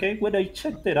 Because when I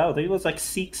checked it out, it was like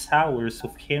 6 hours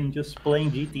of him just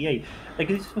playing GTA. Like,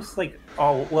 it was like,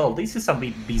 oh, well, this is a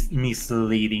bit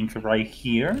misleading right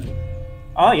here.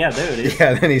 Oh, yeah, there it is.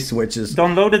 Yeah, then he switches.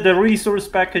 Downloaded the resource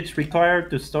package required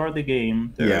to start the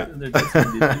game.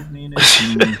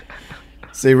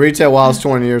 See, retail while it's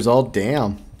 20 years old.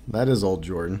 Damn, that is old,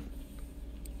 Jordan.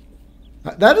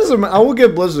 That is, I will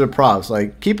give Blizzard a props.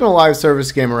 Like, keeping a live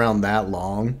service game around that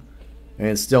long and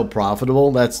it's still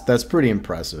profitable, that's pretty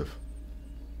impressive.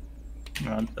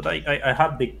 I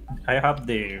have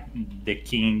the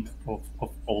king of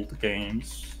old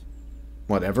games.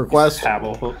 What, EverQuest?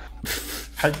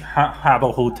 have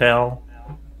a hotel.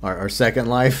 Our second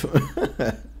life.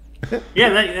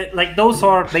 Yeah, like those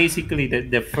are basically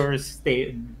the first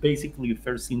basically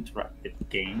first interactive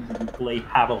game. You play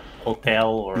Have a Hotel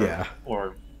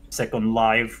or Second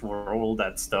Life or all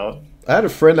that stuff. I had a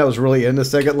friend that was really into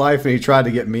Second Life, and he tried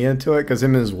to get me into it because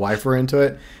him and his wife were into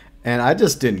it, and I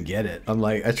just didn't get it. I'm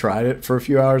like, I tried it for a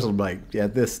few hours. I'm like, yeah,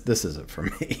 this isn't for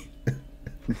me.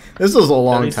 This was a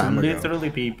long time ago.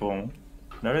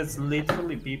 There is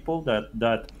literally people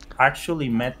that actually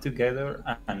met together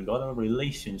and got a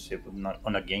relationship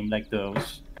on a game like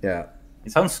those. Yeah.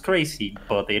 It sounds crazy,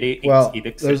 but it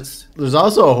exists. There's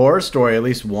also a horror story, at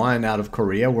least one out of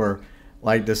Korea, where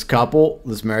like this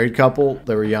married couple,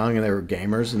 they were young and they were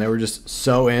gamers, and they were just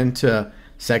so into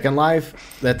Second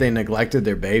Life that they neglected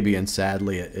their baby, and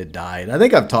sadly it died. I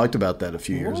think I've talked about that a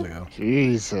few years ago.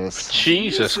 Jesus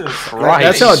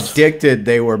Christ. That's how addicted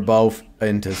they were both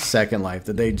into Second Life,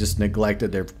 that they just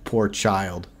neglected their poor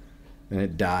child, and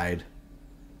it died.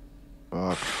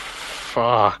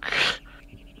 Fuck.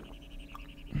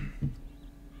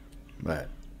 But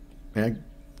yeah,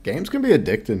 games can be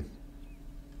addicting.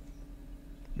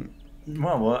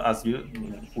 Well, as you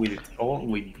with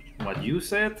what you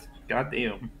said,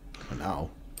 goddamn. No.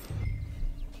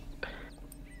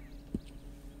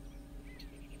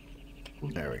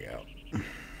 There we go.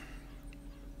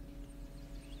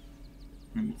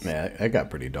 Yeah, it got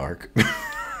pretty dark.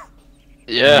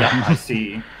 Yeah. I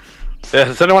see. Yeah,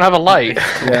 does anyone have a light?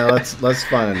 Yeah, let's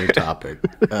find a new topic.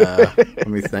 Let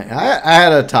me think. I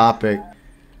had a topic.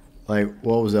 Like,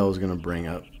 what was I was going to bring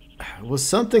up? It was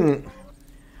something.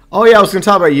 Oh yeah, I was going to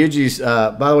talk about Yuji's.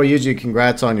 By the way, Yuji,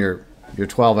 congrats on your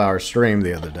 12-hour stream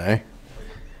the other day.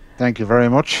 Thank you very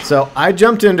much. So I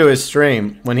jumped into his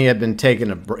stream when he had been taking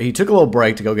he took a little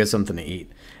break to go get something to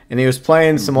eat, and he was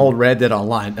playing some old Red Dead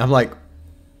Online. I'm like,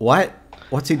 what?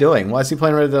 What's he doing? Why is he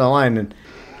playing Red Dead Online?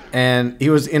 And he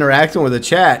was interacting with the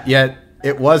chat, yet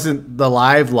it wasn't the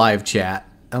live chat.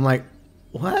 I'm like,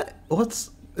 what?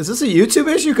 Is this a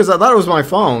YouTube issue? Because I thought it was my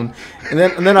phone, and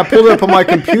then I pulled it up on my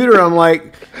computer. I'm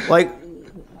like,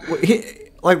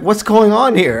 what's going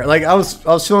on here? Like I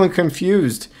was feeling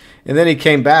confused, and then he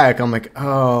came back. I'm like,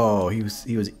 oh, he was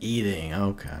eating.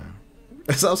 Okay,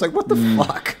 so I was like, what the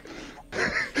fuck?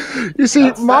 You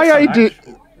see, my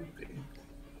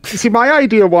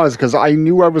idea was, because I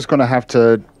knew I was going to have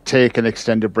to take an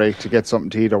extended break to get something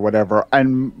to eat or whatever,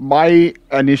 and my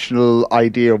initial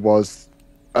idea was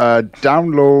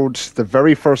download the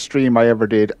very first stream I ever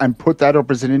did and put that up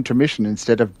as an intermission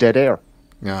instead of dead air.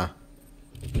 Yeah,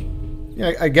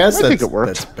 I guess I think it worked.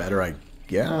 That's better.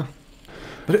 Yeah,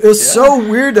 but it was so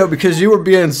weird though, because you were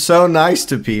being so nice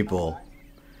to people.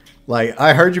 Like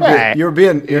I heard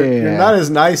you're not as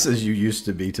nice as you used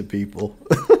to be to people.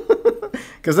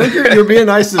 Because then you're being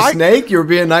nice to Snake, you're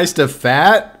being nice to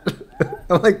Fat.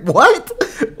 I'm like, what?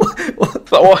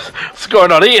 What's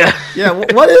going on here? Yeah,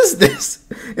 what is this?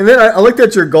 And then I looked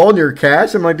at your gold and your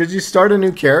cash. I'm like, did you start a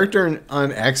new character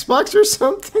on Xbox or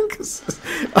something? Because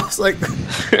I was like,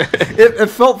 it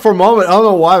felt for a moment, I don't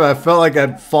know why, but I felt like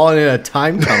I'd fallen in a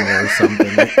time tunnel or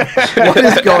something. Like, what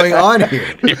is going on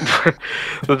here?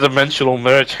 The dimensional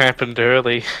merge happened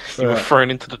early. You were thrown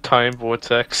into the time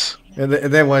vortex. And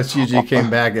then once Yuji came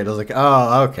back, it was like,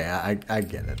 oh, okay, I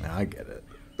get it now. I get it.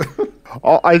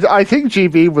 I think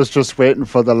GB was just waiting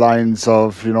for the lines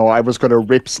of, I was going to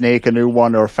rip Snake a new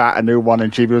one or Fat a new one,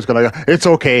 and GB was going to go, it's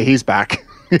okay, he's back.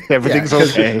 Everything's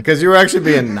okay. Because you were actually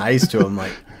being nice to him,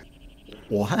 like,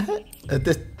 what?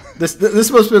 This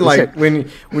must have been like when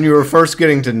you were first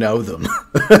getting to know them.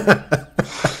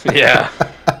 Yeah.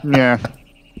 Yeah.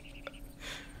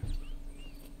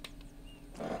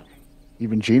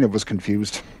 Even Gina was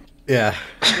confused. Yeah.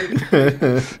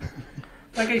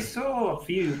 Like I saw a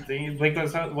few things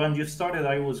because when you started,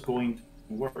 I was going to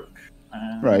work.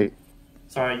 Right.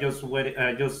 So I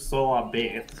just saw a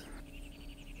bit.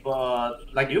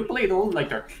 But like you played all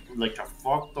like a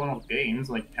fuck ton of games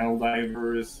like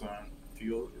Helldivers and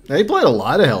few. Yeah, he played a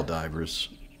lot of Helldivers.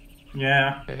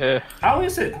 Yeah. How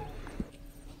is it?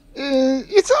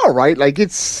 It's all right. Like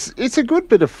it's a good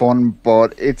bit of fun,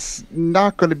 but it's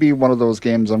not going to be one of those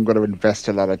games I'm going to invest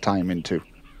a lot of time into.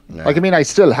 Yeah. Like, I mean, I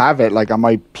still have it. Like, I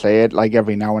might play it like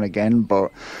every now and again,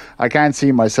 but I can't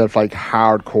see myself like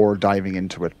hardcore diving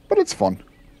into it. But it's fun.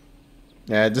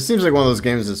 Yeah, it just seems like one of those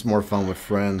games that's more fun with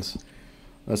friends.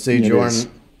 Let's see, Jordan.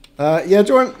 Yeah,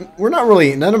 Jordan.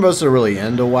 None of us are really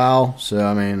into WoW, so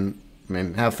I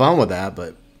mean, have fun with that,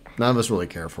 but none of us really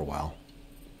care for WoW.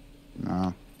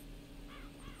 No.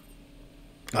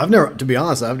 To be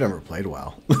honest, I've never played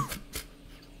WoW.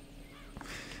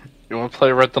 You want to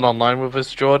play Red Dead Online with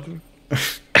us, Jordan?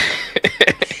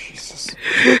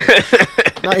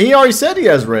 No, he already said he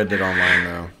has Red Dead Online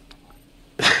though.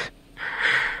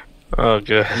 Oh,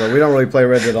 good. But we don't really play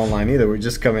Red Dead Online either. We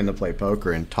just come in to play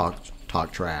poker and talk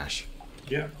trash.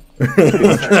 Yeah.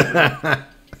 I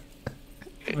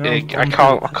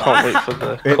can't wait for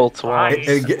the call to arms.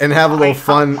 And have a little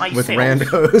fun with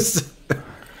randos.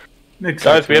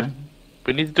 Guys,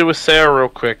 we need to do a sale real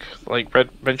quick. Like Red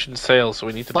mentioned sales, so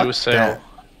we need to do a sale.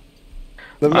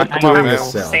 I'm not doing a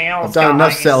sale. I've done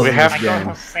enough sales in this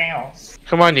game.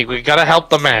 Come on, we gotta help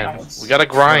the man. We gotta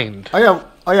grind.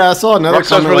 Oh yeah, I saw another Rockstar's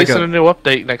comment. releasing a new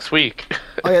update next week.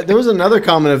 Oh yeah, there was another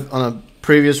comment on a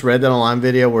previous Red Dead Online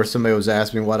video where somebody was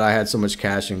asking me why I had so much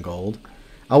cash and gold.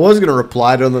 I was gonna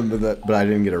reply to them, but I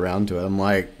didn't get around to it. I'm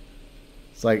like,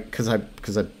 it's like because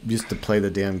I used to play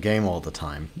the damn game all the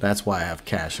time. That's why I have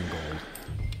cash and gold.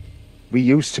 We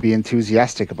used to be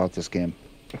enthusiastic about this game.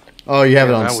 Oh, you have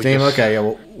it on Steam? Okay,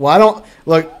 yeah. Well, I don't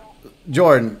look,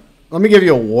 Jordan. Let me give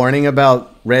you a warning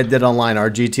about Red Dead Online or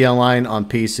GT Online on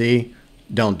PC.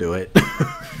 Don't do it.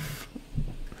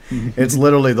 It's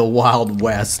literally the Wild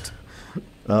West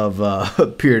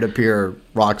of peer-to-peer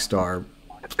Rockstar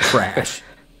trash.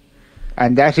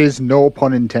 And that is no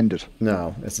pun intended.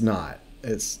 No, it's not.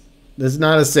 It's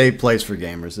not a safe place for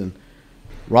gamers, and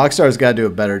Rockstar's got to do a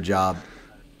better job.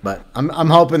 But I'm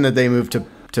hoping that they move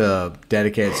to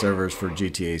dedicated servers for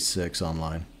GTA 6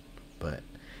 Online. But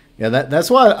yeah, that's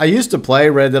why I used to play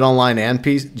Red Dead Online and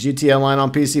GTA Online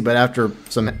on PC. But after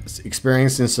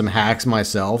experiencing some hacks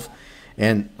myself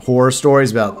and horror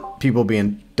stories about people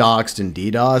being doxxed and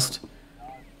DDoSed,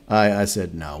 I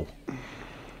said no.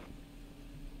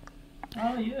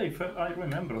 Oh yeah, I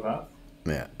remember that.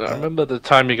 Yeah, I remember the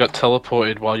time you got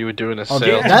teleported while you were doing a sale.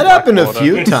 yeah. That happened a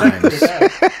few times.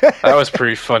 That was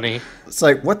pretty funny. It's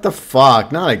like, what the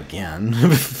fuck? Not again.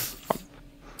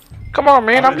 Come on,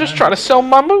 man! I'm just trying to sell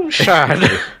my moonshine.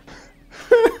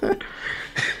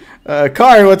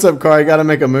 Kari, what's up, Kari? Got to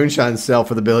make a moonshine sale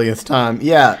for the billionth time.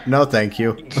 Yeah, no, thank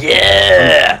you.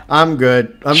 Yeah, I'm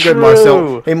good. I'm good,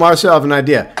 Marcel. Hey, Marcel, I have an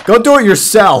idea. Go do it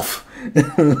yourself.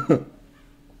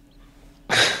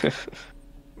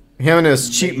 Him and his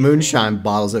cheap moonshine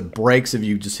bottles that breaks if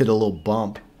you just hit a little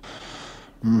bump.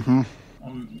 Mm-hmm.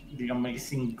 The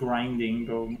amazing grinding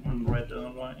on Red Dead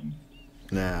Online.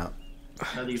 Nah.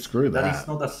 Screw that. That is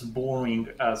not as boring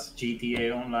as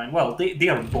GTA Online. Well, they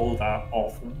are both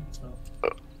awful. So.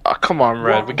 Oh, come on,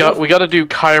 Red. We got to do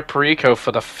Kaya Perico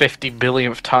for the 50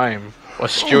 billionth time. Or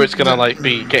Stuart's gonna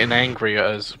be getting angry at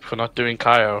us for not doing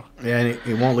Kyo. Yeah, and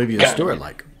he won't leave you a Stuart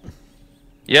like.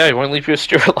 Yeah, he won't leave you a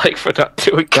Stuart like for not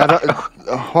doing Kyo.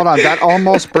 Hold on, that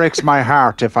almost breaks my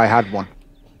heart if I had one.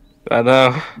 I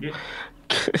know. Yeah.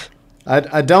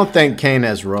 I don't think Kane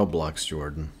has Roblox,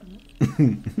 Jordan.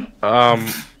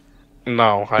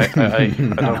 No, I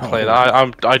don't play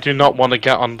that. I do not want to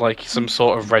get on some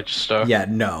sort of register. Yeah,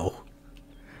 no.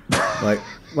 Like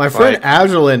my friend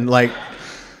Azralynn,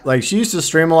 like she used to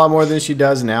stream a lot more than she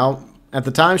does now. At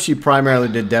the time, she primarily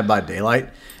did Dead by Daylight,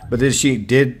 but then she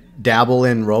did dabble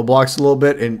in Roblox a little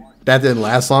bit, and that didn't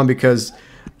last long because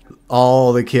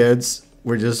all the kids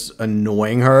were just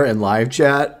annoying her in live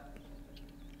chat.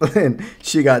 And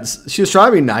she was trying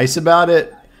to be nice about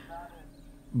it,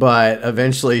 but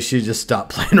eventually she just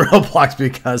stopped playing Roblox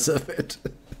because of it.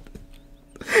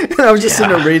 And I was just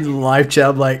sitting there reading the live chat.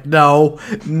 I'm like, no,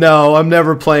 I'm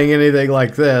never playing anything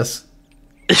like this.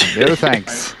 No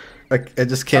thanks. I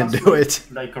just can't do it.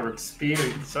 Like our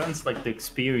experience. Sounds like the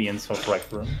experience of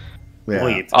Rec Room. Yeah.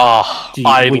 Wait. Oh,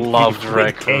 I loved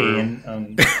Rec Room.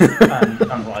 And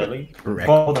Riley.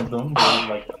 Both of them were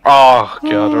like... Oh,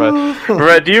 God,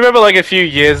 Red, do you remember a few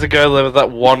years ago there was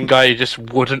that one guy who just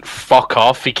wouldn't fuck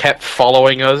off? He kept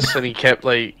following us and he kept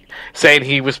saying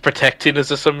he was protecting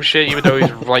us or some shit, even though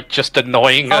he was just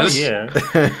annoying us. Yeah.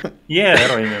 Yeah,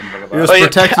 I remember that. He was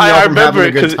protecting you from having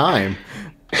a good time.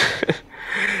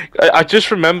 I just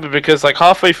remember because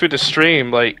halfway through the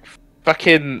stream,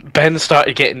 fucking Ben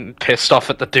started getting pissed off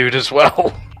at the dude as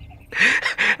well.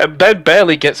 And Ben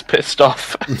barely gets pissed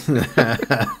off.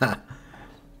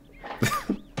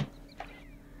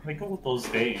 All those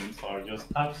games are just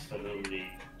absolutely...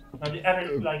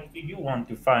 if you want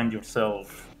to find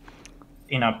yourself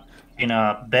in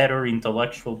a better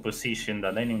intellectual position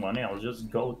than anyone else, just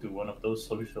go to one of those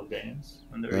social games,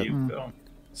 and there you go.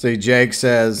 See, Jake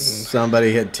says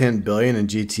somebody hit 10 billion in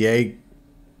GTA.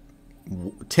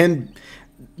 10.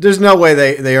 There's no way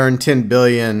they earn 10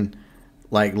 billion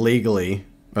legally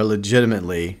or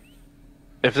legitimately.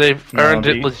 If they've earned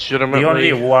it legitimately, the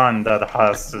only one that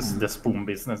has is the spoon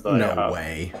business. That no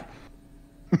way.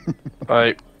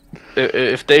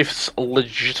 If they've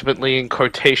legitimately, in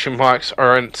quotation marks,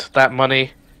 earned that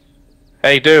money,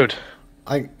 Hey, dude.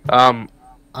 I Um,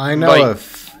 know like,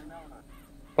 if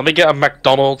let me get a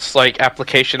McDonald's like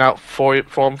application out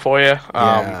form for you.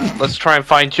 Yeah. Let's try and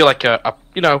find you like a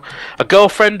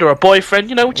girlfriend or a boyfriend,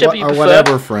 whichever you or prefer.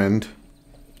 whatever, friend.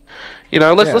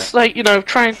 Let's like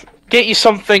try and get you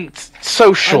something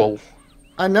social.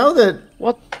 I know that.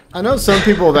 What? I know some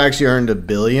people have actually earned $1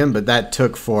 billion, but that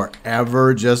took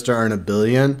forever just to earn $1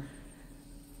 billion.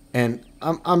 And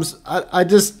I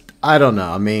don't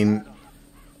know. I mean,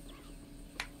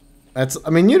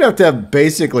 you'd have to have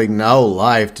basically no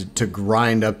life to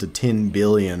grind up to 10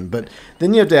 billion. But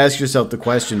then you have to ask yourself the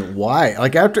question, why?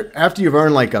 Like after you've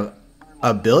earned like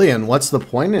a billion, what's the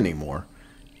point anymore?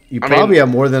 You probably have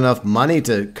more than enough money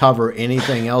to cover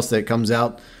anything else that comes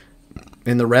out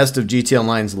in the rest of GTA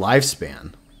Online's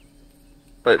lifespan.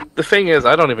 But the thing is,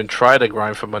 I don't even try to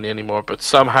grind for money anymore, but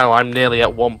somehow I'm nearly at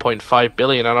 1.5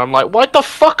 billion, and I'm like, why the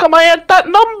fuck am I at that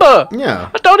number?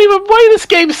 Yeah. I don't even play this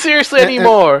game seriously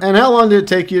anymore. And how long did it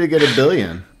take you to get $1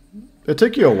 billion? It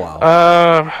took you a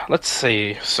while. Let's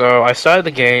see. So I started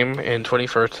the game in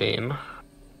 2013.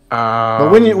 But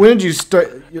when did you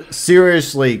start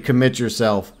seriously commit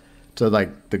yourself to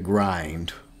like the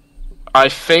grind? I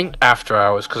think after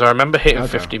hours, because I remember hitting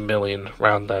 50 million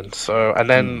around then. So, and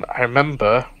then I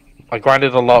remember I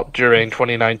grinded a lot during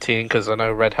 2019 because I know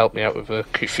Red helped me out with a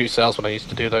few sales when I used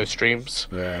to do those streams.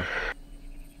 Yeah.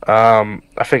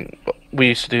 I think we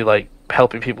used to do like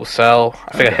helping people sell.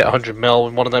 I think I hit 100 mil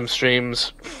in one of them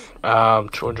streams.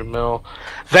 200 mil.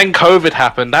 Then COVID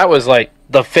happened. That was like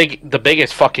the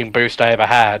biggest fucking boost I ever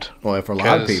had. Well, for a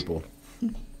lot of people.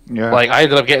 Yeah. Like I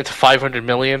ended up getting to 500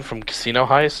 million from casino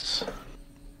heists.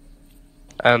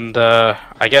 And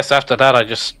I guess after that,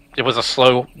 it was a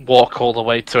slow walk all the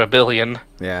way to $1 billion.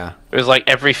 Yeah. It was like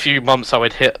every few months I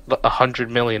would hit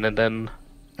 100 million, and then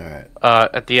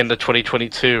at the end of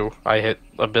 2022, I hit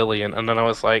 $1 billion, and then I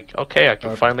was like, okay, I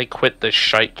can finally quit this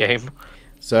shite game.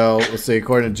 So let's see.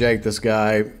 According to Jake, this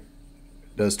guy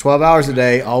does 12 hours a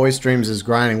day, always streams his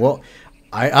grinding. Well,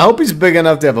 I hope he's big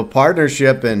enough to have a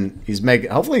partnership, and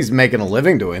hopefully he's making a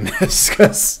living doing this,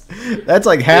 because that's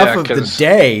like half of the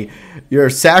day you're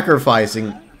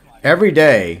sacrificing every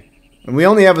day, and we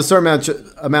only have a certain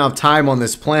amount of time on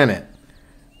this planet.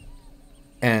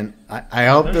 And I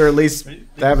hope they're at least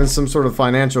having some sort of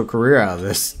financial career out of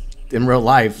this in real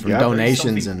life from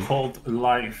donations and called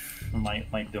life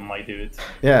might do it.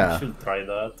 Yeah, I should try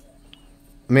that.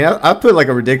 I mean, I put like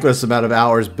a ridiculous amount of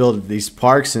hours building these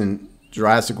parks in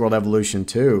Jurassic World Evolution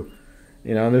 2.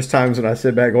 And there's times when I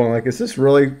sit back going like, is this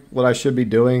really what I should be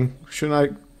doing?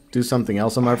 Shouldn't I do something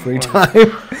else on my free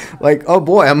time? Like, oh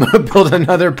boy, I'm gonna build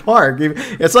another park.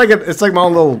 It's like my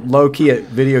own little low-key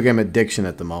video game addiction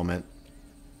at the moment.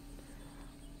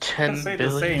 10 I say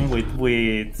billion.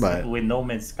 the same with No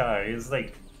Man's Sky. It's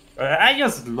like I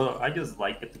just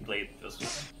like it to play it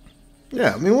just.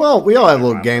 Yeah, I mean, well, we all have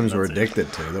little games we're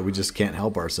addicted to that we just can't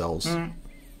help ourselves.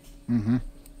 Mm-hmm.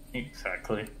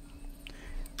 Exactly.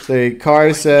 See,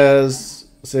 Kari says,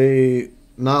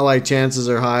 not like chances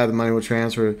are high the money will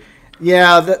transfer.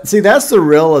 Yeah, that's the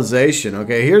realization.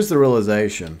 Okay, here's the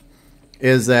realization,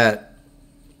 is that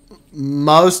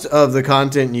most of the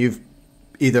content you've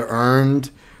either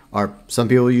earned, or some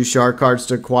people use shark cards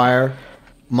to acquire,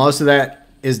 most of that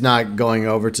is not going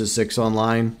over to 6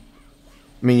 Online.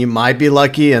 I mean, you might be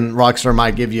lucky, and Rockstar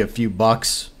might give you a few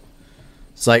bucks.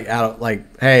 It's like,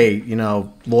 hey,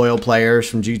 loyal players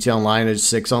from GTA Online to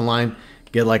 6 Online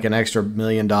get like an extra $1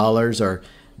 million, or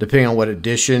depending on what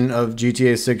edition of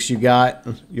GTA 6 you got,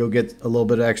 you'll get a little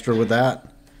bit extra with that.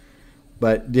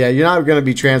 But yeah, you're not going to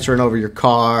be transferring over your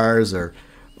cars or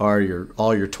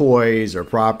all your toys or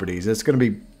properties. It's going to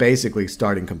be basically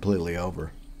starting completely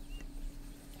over.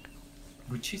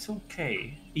 Which is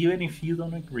okay, even if you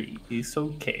don't agree. It's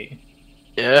okay.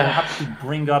 Yeah. You don't have to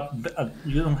bring up.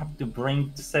 You don't have to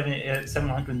bring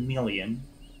 700 million.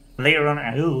 Later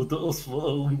on, those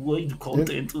wide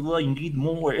content. I need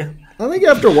more. I think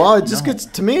after a while, it just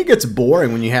it gets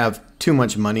boring when you have too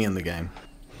much money in the game.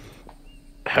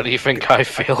 How do you think I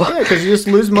feel? Yeah, because you just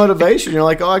lose motivation. You're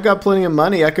like, oh, I got plenty of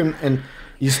money. and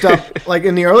you stop. Like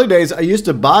in the early days, I used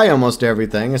to buy almost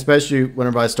everything, especially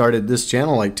whenever I started this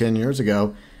channel like 10 years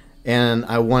ago, and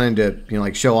I wanted to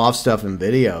like show off stuff in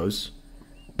videos.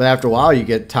 But after a while, you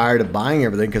get tired of buying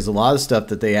everything because a lot of stuff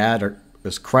that they add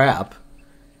is crap,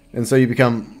 and so you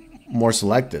become more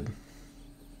selected.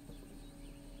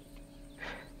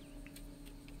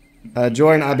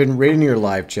 Jordan, I've been reading your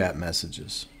live chat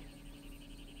messages.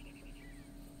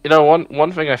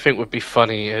 One thing I think would be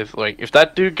funny is, like, if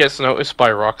that dude gets noticed by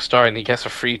Rockstar and he gets a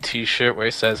free t-shirt where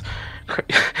it says,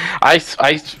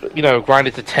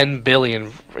 grinded to 10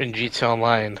 billion in GT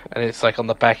Online, and it's like on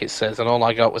the back it says, and all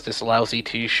I got was this lousy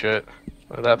T-shirt.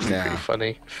 That's pretty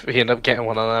funny. We end up getting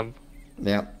one of them.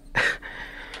 Yeah.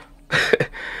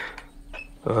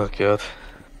 Oh god.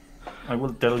 I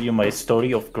will tell you my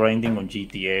story of grinding on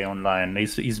GTA Online.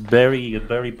 It's very,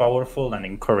 very powerful and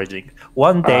encouraging.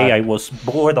 One day I was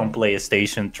bored on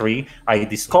PlayStation 3. I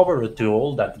discovered a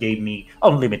tool that gave me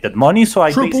unlimited money, so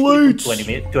I basically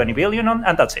put 20 billion on,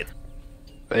 and that's it.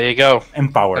 There you go.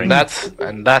 Empowering.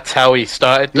 And that's how he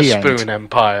started the Spoon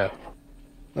Empire.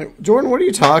 Like, Jordan, what are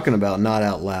you talking about? Not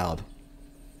out loud.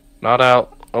 Not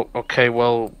out. Oh, okay,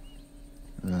 well.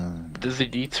 Does he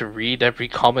need to read every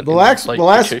comment? The last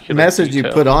message you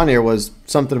put on here was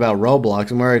something about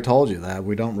Roblox, and we already told you that.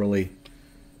 We don't really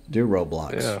do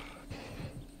Roblox. Yeah.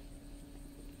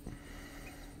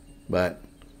 But,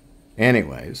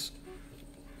 anyways.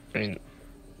 I mean.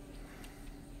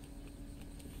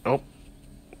 Nope.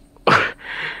 What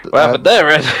happened there,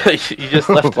 Red? You just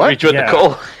left to rejoin the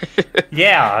call.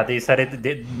 Yeah, they decided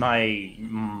that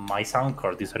my sound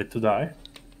card decided to die.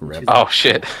 Oh,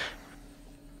 shit.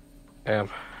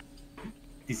 Damn.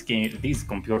 This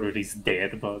computer is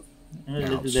dead, but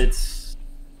that's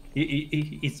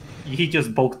he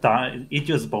just broke time. It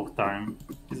just broke time.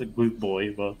 He's a good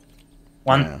boy, but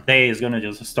one day he's gonna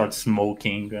just start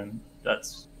smoking, and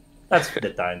that's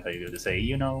the time that you're gonna say,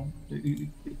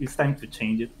 it's time to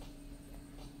change it.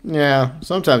 Yeah,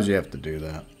 sometimes you have to do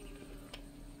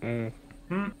that.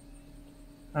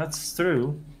 That's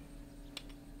true.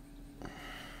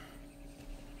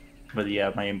 But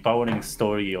yeah, my empowering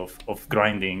story of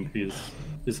grinding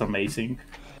is amazing.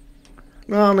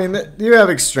 Well, I mean, you have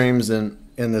extremes in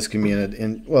this community,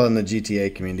 in the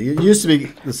GTA community. It used to be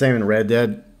the same in Red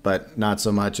Dead, but not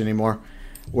so much anymore.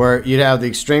 Where you'd have the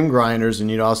extreme grinders and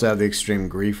you'd also have the extreme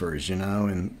griefers,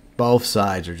 and both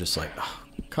sides are just like, oh,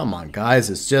 come on, guys,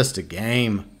 it's just a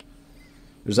game.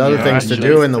 There's other things to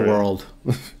do in the world.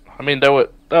 I mean, there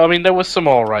were some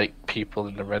alright people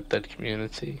in the Red Dead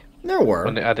community. There were.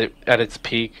 When at its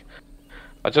peak.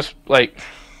 I just,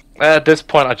 at this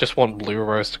point, I just want Blue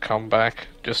Rose to come back.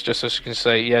 Just so you can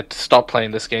say, stop playing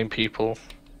this game, people.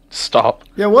 Stop.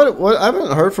 Yeah, what? I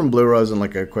haven't heard from Blue Rose in,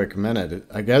 a quick minute.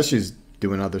 I guess she's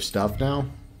doing other stuff now.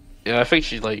 Yeah, I think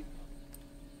she's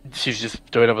just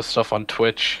doing other stuff on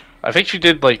Twitch. I think she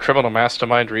did, Criminal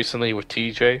Mastermind recently with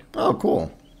TJ. Oh,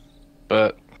 cool.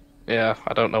 But, yeah,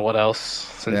 I don't know what else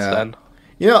since then.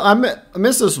 I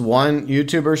miss this one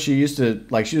YouTuber. She used to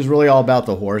she was really all about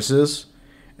the horses,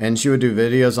 and she would do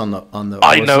videos on the.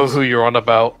 I know who you're on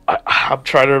about. I'm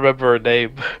trying to remember her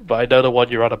name, but I know the one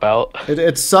you're on about.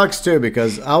 It sucks too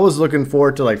because I was looking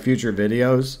forward to future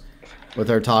videos with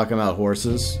her talking about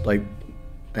horses,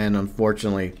 and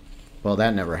unfortunately, well,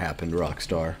 that never happened.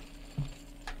 Rockstar.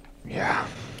 Yeah.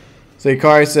 So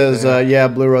Ikari says,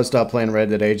 Blue Rose stopped playing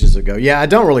Red Dead ages ago. Yeah, I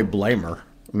don't really blame her.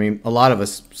 I mean, a lot of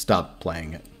us stopped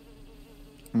playing it.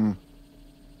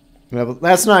 Yeah, but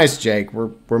that's nice, Jake.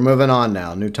 We're moving on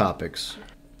now. New topics.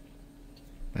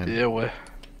 And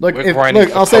look.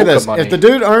 I'll say this: if the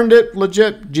dude earned it,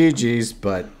 legit GG's.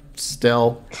 But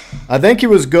still, I think he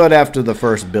was good after the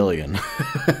first billion.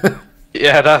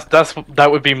 Yeah, that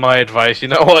would be my advice. You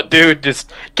know what, dude?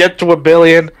 Just get to 1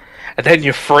 billion, and then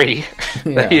you're free.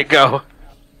 There you go.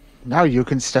 Now you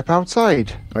can step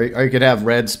outside. Or you could have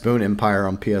Red Spoon Empire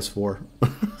on PS4.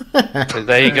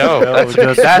 There you go.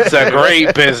 That's a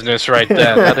great business right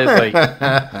there. That is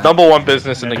 #1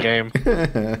 business in the game.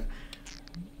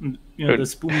 The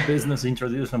Spoon business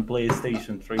introduced on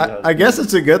PlayStation 3. I guess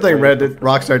it's a good thing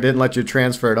Rockstar didn't let you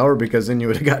transfer it over because then you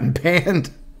would have gotten banned.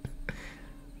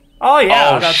 Oh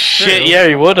yeah, that's shit. True. Yeah,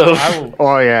 you would have.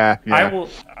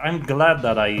 I'm glad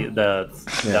that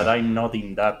that I'm not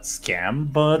in that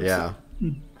scam, but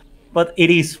it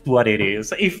is what it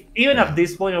is. Even at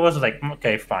this point, I was like,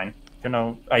 okay, fine.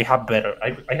 I have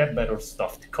better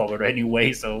stuff to cover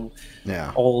anyway. So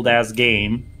old ass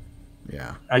game.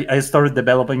 Yeah, I started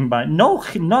developing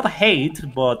not hate,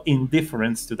 but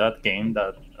indifference to that game.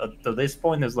 That to this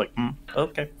point is like,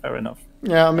 okay, fair enough.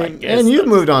 Yeah, I mean, and you've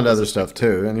moved on to other stuff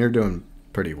too, and you're doing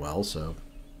pretty well. So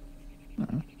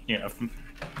yeah.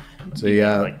 So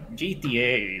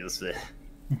GTA is.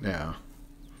 Yeah,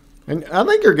 and I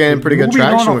think you're getting pretty good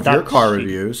traction with your car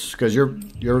reviews because you're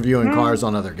reviewing cars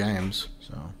on other games.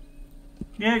 So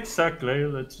yeah, exactly.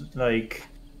 That's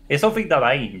it's something that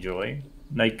I enjoy.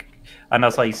 And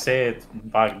as I said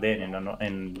back then,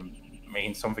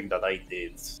 and something that I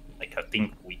did I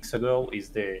think weeks ago is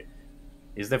the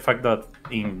fact that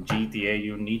in GTA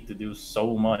you need to do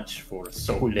so much for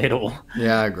so little.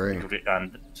 Yeah, I agree.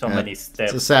 And so many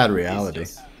steps. It's a sad reality.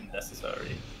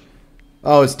 necessary.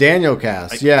 Oh, it's Daniel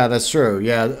Cast. Yeah, that's true.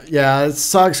 Yeah, it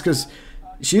sucks because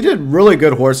she did really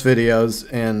good horse videos,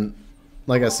 and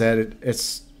like I said,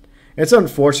 it's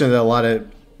unfortunate that a lot of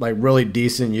like really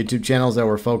decent YouTube channels that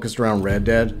were focused around Red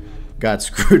Dead got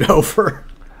screwed over.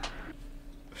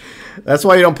 That's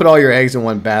why you don't put all your eggs in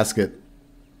one basket.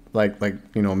 Like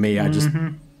you know me, I just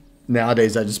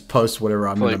nowadays I just post whatever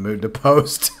I'm in the mood to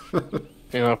post.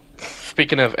 You know,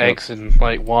 speaking of eggs in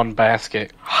like one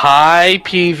basket, hi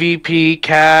PvP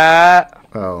cat.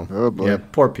 Oh boy. Yeah,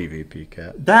 poor PvP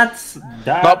cat. That's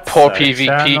not poor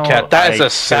PvP cat. That is a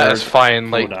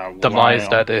satisfying like demise.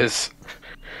 That is.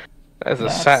 That's a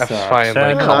satisfying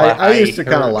like. I used to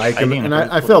kind of like him, and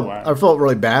I felt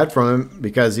really bad for him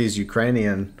because he's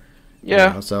Ukrainian. Yeah,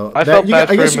 you know, so I felt bad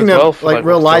for him as well. Like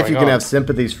real life, you can have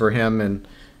sympathies for him and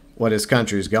what his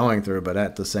country's going through, but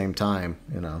at the same time,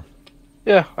 you know.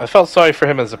 Yeah, I felt sorry for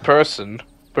him as a person,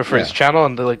 but for his channel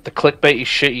and the clickbaity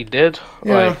shit he did.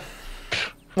 Yeah. Like,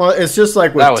 well, it's just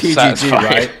like with TGG, satisfying.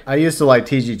 right? I used to like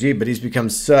TGG, but he's become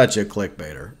such a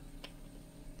clickbaiter.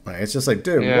 Like, it's just like,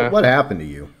 dude, what happened to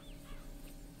you?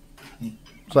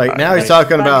 It's like now he's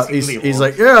talking about he's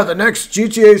like, yeah, the next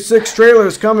GTA 6 trailer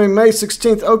is coming May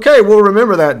 16th. Okay, we'll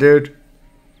remember that, dude.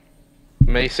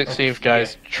 May 16th,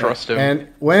 guys, trust him. And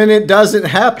when it doesn't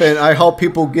happen, I hope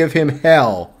people give him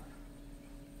hell.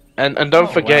 And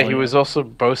don't forget, he was also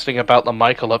boasting about the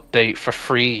Michael update for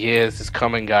 3 years is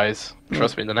coming, guys.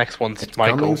 Trust me, the next one's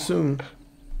Michael. Coming soon.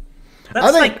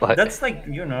 That's like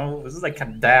you know, this is like a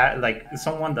dad, like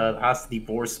someone that has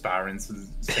divorced parents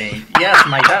saying, "Yes,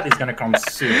 my dad is gonna come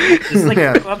soon." It's like,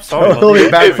 I'm sorry, he'll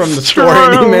be back from the store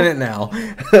any minute now.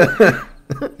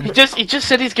 He just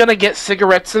said he's gonna get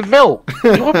cigarettes and milk.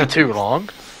 It won't be too long.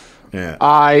 Yeah,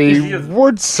 I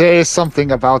would say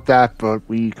something about that, but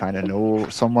we kind of know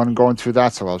someone going through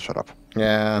that, so I'll shut up.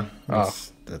 Yeah,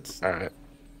 that's all right.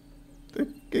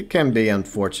 It can be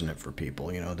unfortunate for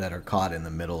people, you know, that are caught in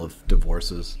the middle of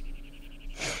divorces.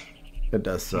 It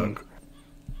does suck.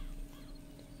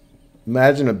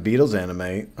 Imagine a Beatles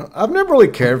anime. I've never really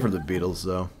cared for the Beatles,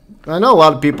 though. I know a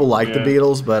lot of people like the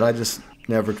Beatles, but I just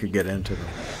never could get into them.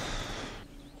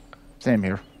 Same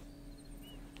here.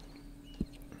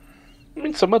 I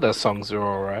mean, some of their songs are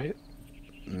alright.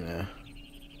 Yeah.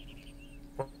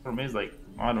 For me, it's like,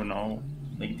 I don't know,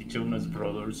 like the Jonas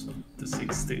Brothers of the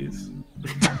 60s.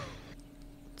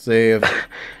 See if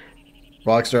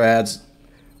Rockstar adds.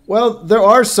 Well, there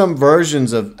are some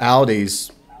versions of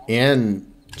Audis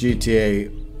in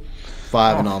GTA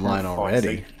 5 and online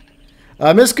already.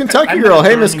 Miss Kentucky Girl.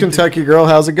 Hey, Miss Kentucky Girl,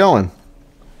 how's it going?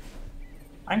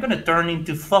 I'm gonna turn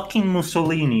into fucking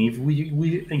Mussolini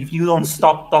if you don't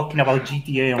stop talking about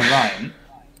GTA Online.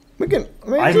 We can. I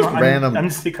mean, just random. I'm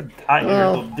sick and tired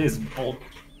of this bull.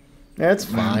 That's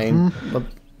fine.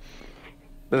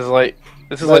 This is like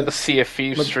the Sea of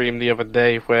Thieves stream the other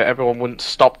day where everyone wouldn't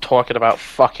stop talking about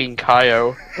fucking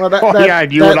Kaio. Well,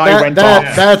 I went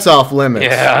off. That's off limits.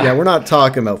 Yeah, we're not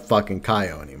talking about fucking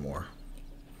Kaio anymore.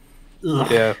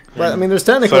 Yeah, but I mean, there's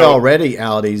technically already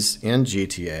Audis in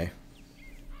GTA.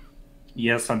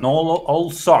 Yes, and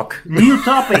all suck. New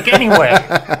topic, anyway. New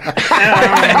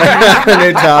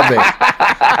topic.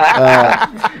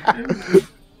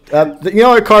 You know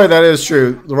what, Ikari, that is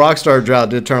true. The Rockstar drought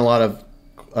did turn a lot of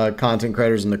content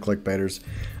creators into clickbaiters.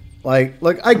 Like,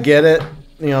 look, I get it.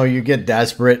 You know, you get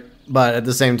desperate, but at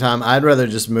the same time, I'd rather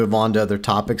just move on to other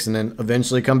topics and then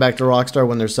eventually come back to Rockstar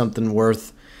when there's something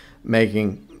worth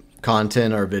making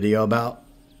content or video about.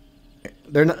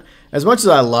 They're not as much as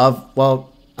I love.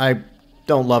 Well, I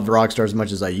don't love Rockstar as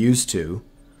much as I used to,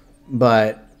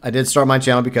 but I did start my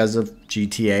channel because of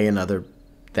GTA and other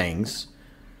things.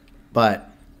 But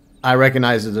I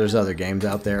recognize that there's other games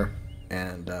out there,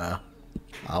 and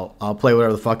I'll play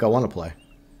whatever the fuck I want to play.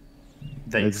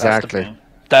 Exactly.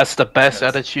 That's the best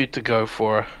attitude to go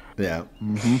for. Yeah.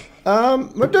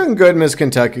 We're doing good, Miss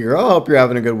Kentucky Girl. I hope you're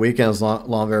having a good weekend as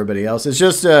long as everybody else. It's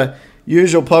just a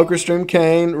usual poker stream.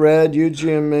 Kane, Red,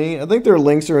 Yuji, and me. I think their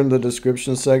links are in the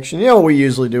description section. You know what we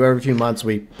usually do every few months.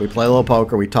 We play a little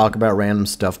poker. We talk about random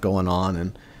stuff going on.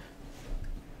 And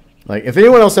like, if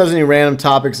anyone else has any random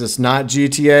topics that's not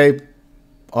GTA,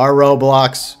 or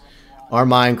Roblox, or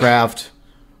Minecraft,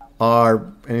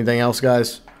 or anything else,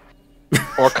 guys.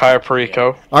 Or Cayo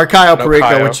Perico. Or Cayo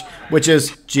Perico, which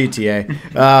is GTA.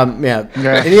 Yeah.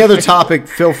 Any other topic,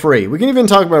 feel free. We can even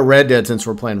talk about Red Dead since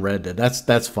we're playing Red Dead.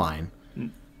 That's fine.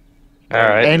 All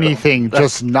right. Anything,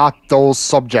 just not those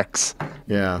subjects.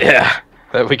 Yeah. Yeah.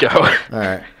 There we go. All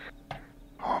right.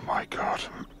 Oh my god.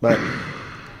 But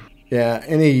yeah,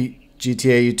 any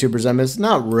GTA YouTubers I miss?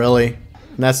 Not really.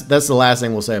 And that's the last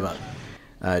thing we'll say about it.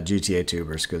 GTA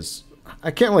tubers, because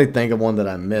I can't really think of one that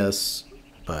I miss,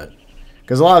 but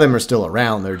because a lot of them are still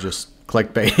around, they're just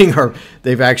clickbaiting, or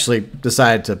they've actually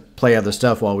decided to play other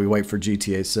stuff while we wait for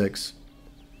GTA 6.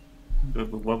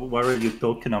 What are you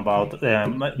talking about?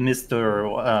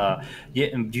 Mr.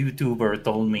 YouTuber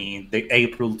told me the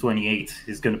April 28th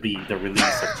is going to be the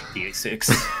release of GTA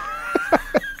 6.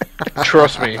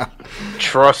 Trust me.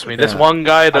 Trust me. There's one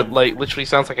guy that like literally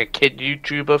sounds like a kid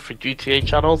YouTuber for GTA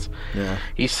channels. Yeah.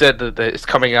 He said that it's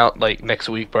coming out like next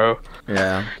week, bro.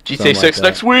 Yeah. GTA 6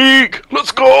 next week.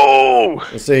 Let's go.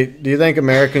 Let's see. Do you think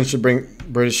Americans should bring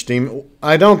British Steam?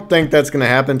 I don't think that's going to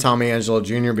happen,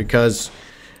 TommyAngeloJR, because,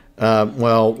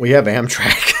 well, we have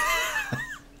Amtrak.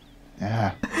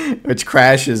 Yeah. Which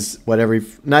crashes whatever.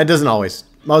 No, it doesn't always.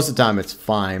 Most of the time it's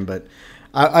fine, but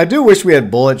I do wish we had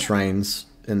bullet trains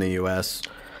in the U.S.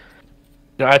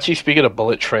 No, actually, speaking of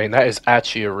Bullet Train, that is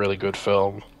actually a really good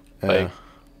film. Yeah.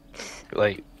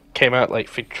 Like came out like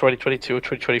 2022 or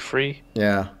 2023.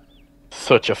 Yeah.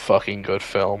 Such a fucking good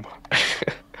film.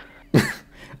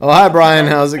 Oh, hi, Brian.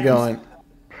 How's it going?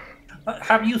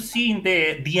 Have you seen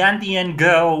the Andean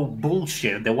Girl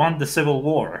bullshit? The one, the Civil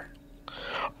War.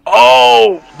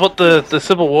 Oh, what the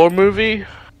Civil War movie?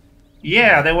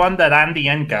 Yeah, the one that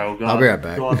Andean Girl I'll be right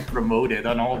back. got promoted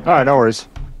and all. All right, no worries.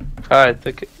 I've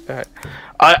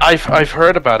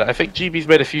heard about it. I think GB's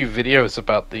made a few videos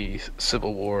about the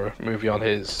Civil War movie on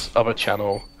his other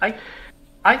channel. I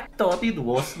thought it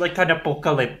was like an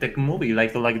apocalyptic movie,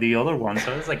 like the other ones.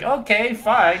 So I was like, okay,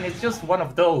 fine, it's just one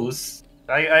of those.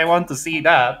 I want to see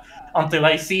that. Until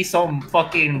I see some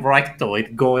fucking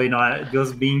rectoid going on,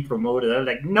 just being promoted. I'm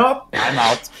like, nope, I'm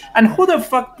out. And who the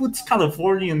fuck puts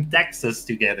California and Texas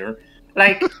together?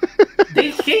 Like,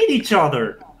 they hate each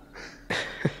other.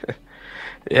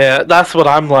 Yeah, that's what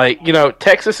I'm like. You know,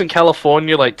 Texas and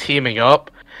California like teaming up.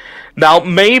 Now,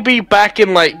 maybe back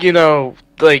in like, you know,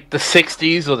 like the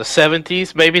 60s or the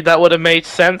 70s, maybe that would have made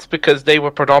sense because they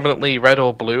were predominantly red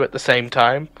or blue at the same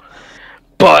time.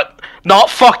 But not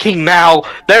fucking now.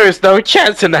 There is no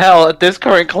chance in hell at this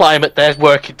current climate they're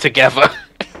working together.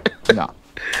 No.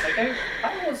 Like,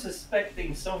 I was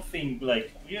expecting something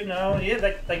like, you know,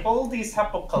 yeah, like all these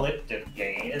apocalyptic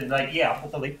games, like, yeah,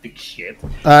 apocalyptic shit.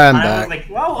 I'm I back. was like,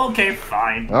 well, okay,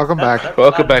 fine. Welcome back.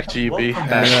 Welcome back, GB. Welcome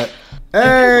back.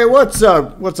 Hey, what's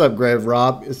up? What's up, Grave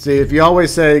Rob? See, if you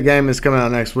always say a game is coming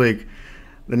out next week,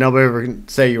 then nobody ever can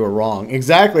say you were wrong.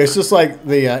 Exactly. It's just like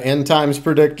the end times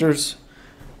predictors.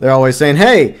 They're always saying,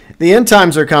 hey, the end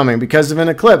times are coming because of an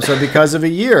eclipse or because of a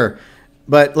year.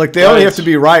 But, look, they only have to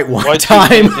be right one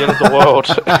time. Y2K is the end of the world.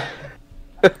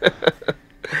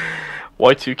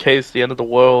 Y2K is the end of the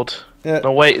world. Yeah.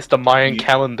 No, wait, it's the Mayan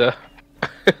calendar.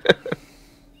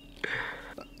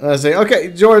 I say,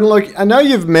 okay, Jordan, look, I know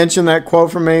you've mentioned that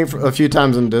quote from me a few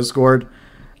times in Discord.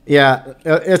 Yeah,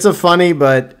 it's a funny,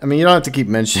 but, I mean, you don't have to keep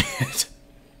mentioning it.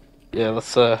 Yeah, let's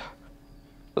slow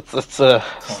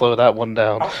that one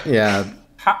down. Yeah.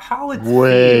 How it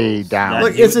Way feels down. that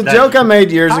Look, you- it's a that joke you- I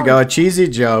made years how- ago, a cheesy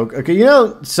joke. Okay, you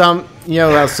know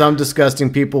how some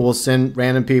disgusting people will send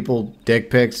random people dick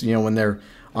pics, you know, when they're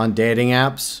on dating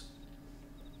apps?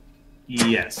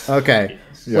 Yes. Okay.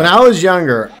 Yes. When I was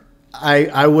younger,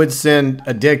 I would send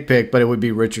a dick pic, but it would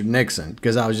be Richard Nixon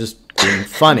because I was just being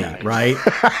funny, right?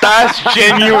 That's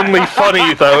genuinely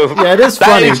funny, though. Yeah, it is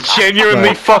funny. That is genuinely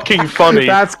but- fucking funny.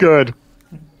 That's good.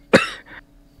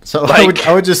 So Like-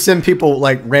 I would just send people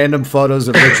like random photos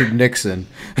of Richard Nixon,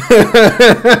 and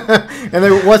they,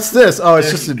 what's this? Oh,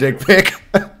 it's just a dick pic.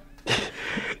 But,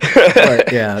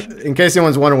 yeah, in case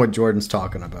anyone's wondering what Jordan's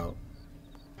talking about.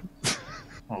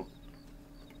 Oh.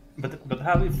 But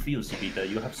how it feels to be that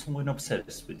you have someone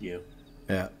obsessed with you.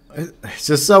 Yeah, it's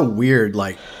just so weird.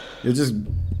 Like, you're just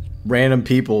random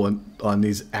people on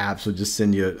these apps would just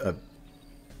send you a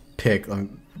pic.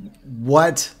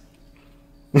 What?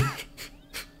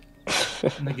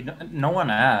 Like, no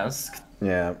one asked,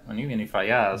 Yeah, and even if I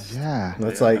asked, Yeah.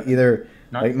 that's like either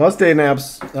like most dating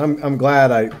apps. I'm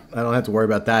glad I don't have to worry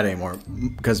about that anymore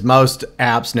because most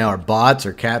apps now are bots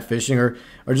or catfishing or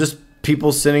just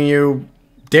people sending you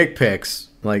dick pics.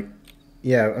 Like,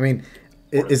 yeah, I mean,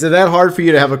 is it that hard for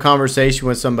you to have a conversation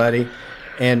with somebody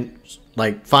and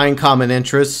like find common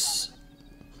interests?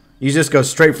 You just go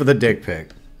straight for the dick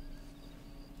pic.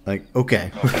 Like,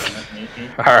 okay.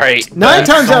 All right. 9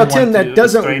 times out of 10, someone that to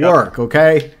doesn't straight up- work,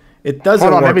 okay? It doesn't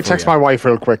Hold on, work. let me for text you. my wife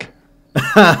real quick.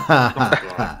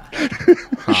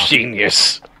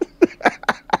 Genius.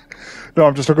 No,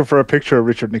 I'm just looking for a picture of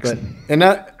Richard Nixon. And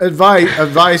that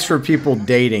advice for people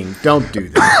dating: don't do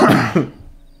that.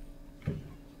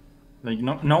 like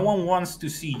no one wants to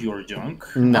see your junk.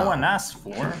 No. No one asked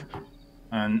for,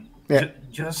 and Yeah.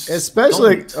 Just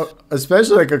especially don't.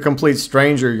 like a complete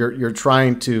stranger you're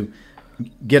trying to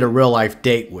get a real life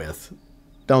date with.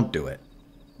 Don't do it.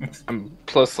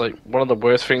 Plus, like, one of the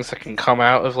worst things that can come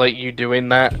out of, like, you doing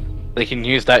that, they can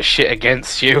use that shit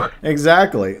against you.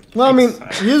 Exactly. Well, I mean,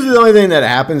 usually the only thing that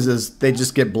happens is they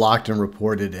just get blocked and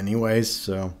reported anyways,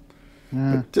 so...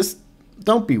 But just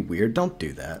don't be weird. Don't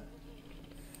do that.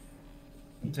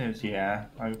 Yeah,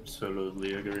 I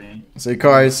absolutely agree. So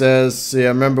Ikari says, "Yeah, I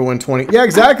remember when 20." Yeah,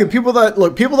 exactly. People thought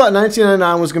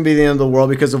 1999 was going to be the end of the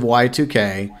world because of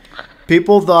Y2K.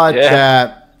 People thought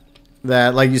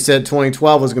that like you said,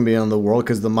 2012 was going to be the end of the world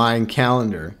because of the Mayan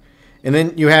calendar. And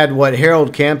then you had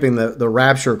Harold Camping, the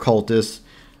Rapture cultist.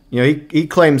 You know, he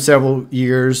claimed several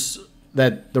years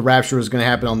that the Rapture was going to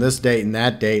happen on this date and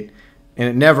that date, and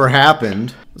it never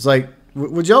happened. It's like,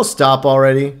 would y'all stop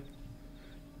already?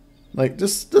 Like,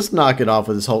 just knock it off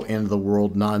with this whole end of the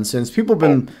world nonsense. People have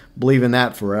been believing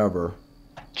that forever.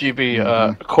 GB,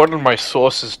 according to my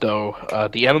sources, though,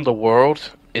 the end of the world,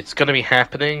 it's going to be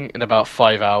happening in about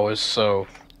 5 hours, so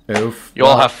Oof. you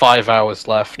all have 5 hours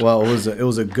left. Well, it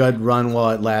was a good run while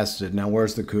it lasted. Now,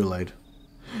 where's the Kool-Aid?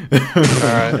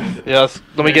 Alright, yes,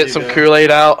 let me get some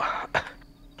Kool-Aid out.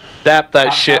 Dap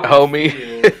that shit,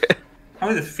 homie. How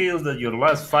does it feel that your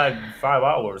last five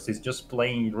hours is just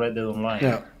playing Red Dead Online?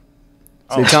 Yeah.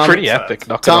 See, Tommy, pretty epic,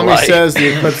 not gonna Tommy lie. says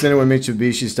the Eclipse ended when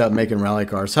Mitsubishi stopped making rally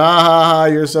cars. Ha ha ha,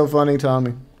 you're so funny,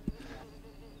 Tommy.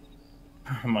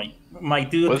 My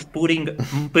dude putting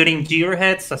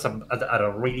gearheads at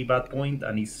a really bad point,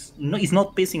 and it's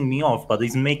not pissing me off, but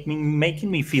it's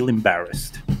making me feel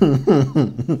embarrassed.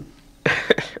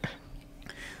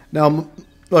 Now,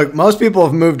 look, most people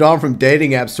have moved on from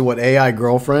dating apps to AI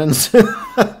girlfriends.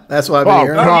 That's what I've been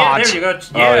hearing. Yeah, there you go.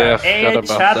 Yeah, AI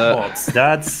chatbots. That.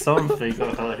 That's something. Yeah,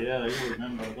 I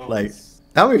remember those. Like,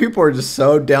 how many people are just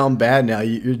so down bad now?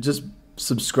 You're just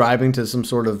subscribing to some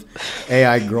sort of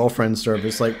AI girlfriend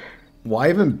service. Like, why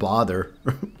even bother?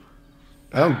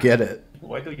 I don't get it.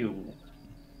 Why do you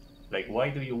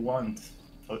want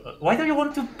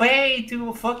to pay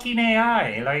to fucking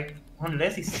AI? Like,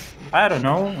 unless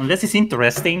it's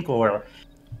interesting or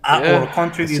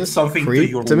contributes something to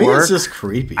your work. To me, it's just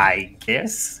creepy. I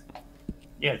guess.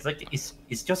 Yeah, it's like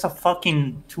it's just a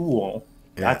fucking tool.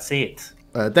 Yeah. That's it.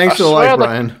 Thanks for the like,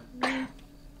 Brian.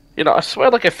 You know, I swear,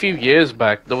 like a few years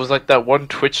back, there was like that one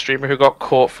Twitch streamer who got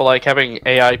caught for like having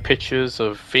AI pictures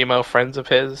of female friends of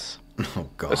his. Oh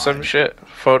god. Or some shit,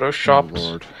 photoshopped. Oh,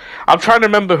 Lord. I'm trying to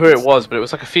remember who it was, but it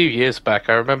was like a few years back.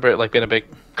 I remember it like being a big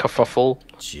kerfuffle.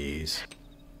 Jeez.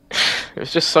 It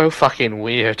was just so fucking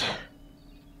weird.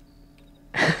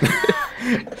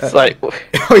 It's like, oh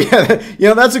yeah, you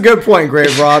know, that's a good point,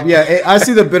 Great Rob. Yeah, I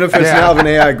see the benefits now of an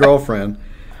AI girlfriend.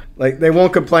 Like, they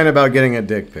won't complain about getting a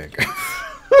dick pic.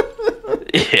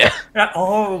 yeah.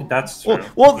 Oh, that's true.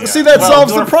 Well, yeah. see, that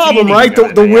solves the problem, right? The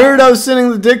weirdos sending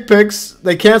the dick pics,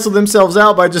 they cancel themselves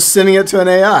out by just sending it to an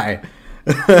AI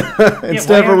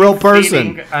instead of a real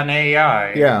person. An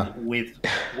AI. Yeah.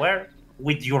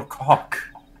 With your cock.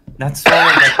 That's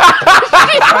all.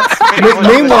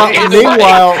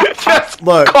 Meanwhile,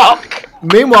 look. Cock.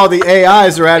 Meanwhile, the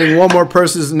AIs are adding one more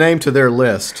person's name to their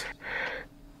list.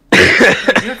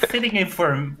 You're fitting in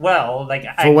for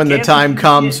when the time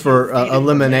comes for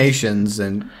eliminations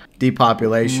and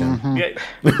depopulation.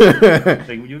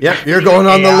 Mm-hmm. Yep, you're going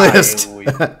on the list.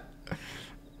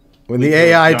 When the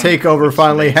AI takeover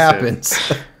finally happens.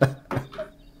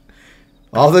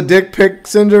 All the dick pic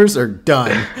senders are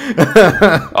done.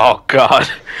 Oh god.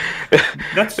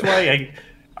 That's why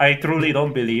I truly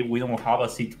don't believe we don't have a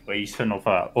situation of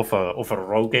a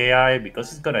rogue AI,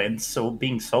 because it's gonna end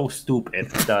being so stupid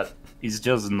that it's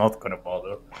just not gonna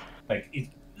bother. Like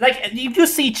if you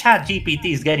see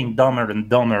ChatGPT is getting dumber and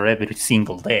dumber every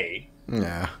single day.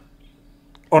 Yeah.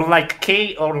 Or in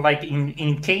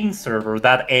Kane's server,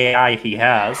 that AI he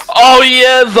has. Oh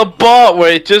yeah, the bot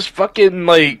where it just fucking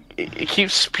it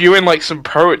keeps spewing like some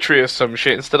poetry or some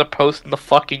shit instead of posting the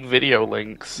fucking video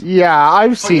links. Yeah,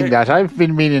 I've seen that. I've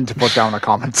been meaning to put down a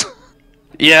comment.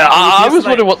 Yeah, I was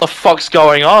wondering what the fuck's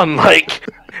going on. Like,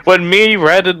 when me,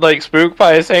 Red, and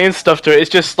Spookpie are saying stuff to it, it's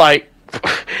just like,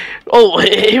 oh,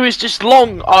 it was just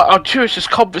our curious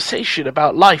conversation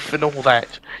about life and all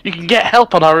that. You can get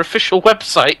help on our official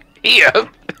website here.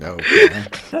 Okay.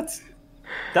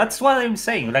 That's what I'm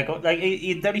saying.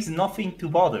 There is nothing to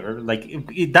bother.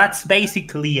 That's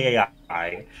basically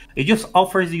AI. It just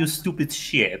offers you stupid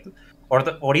shit, or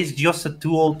it's just a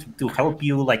tool to help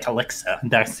you, like Alexa.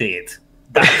 That's it.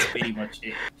 That's pretty much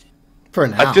it. For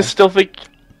now, I just still think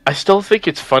I still think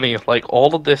it's funny, like,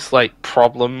 all of this, like,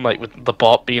 problem, like, with the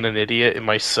bot being an idiot in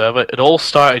my server, it all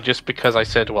started just because I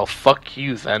said, well, fuck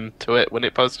you then, to it when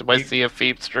it posted my Sea of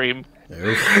Thieves stream.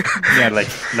 Yeah,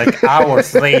 like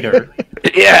hours later.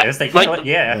 Yeah, it's like, like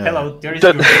hello, there is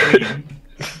your stream.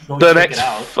 Go the check next it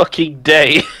out. fucking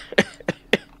day.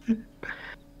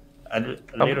 And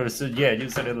later, so yeah, you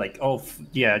said it like, oh,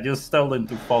 yeah, just tell them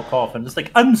to fuck off. And it's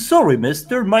like, I'm sorry,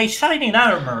 mister, my shining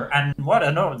armor. And what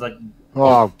I know, it's like,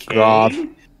 Oh, okay. God.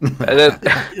 And then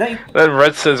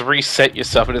Red says reset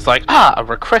yourself, and it's like, a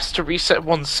request to reset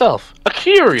oneself. A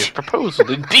curious proposal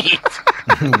indeed.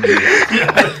 And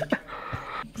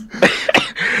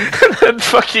then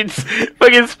fucking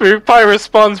Spirit Pie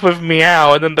responds with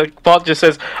meow, and then the bot just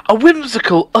says, a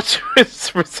whimsical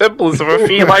utterance resemblance of a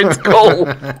feline's goal.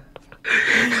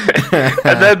 And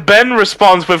then Ben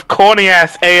responds with corny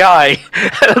ass AI,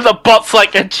 and the bot's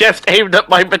like a chest aimed at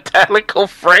my mechanical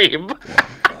frame.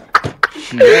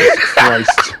 Jesus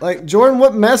Christ. Like, Jordan,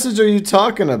 what message are you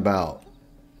talking about?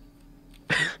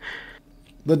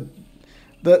 The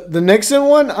Nixon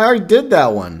one? I already did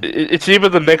that one. It's either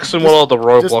the Nixon one or the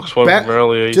Roblox one from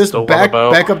earlier. Just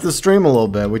back up the stream a little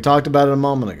bit. We talked about it a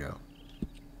moment ago.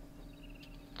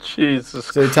 Jesus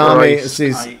So Tommy, Christ.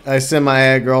 I send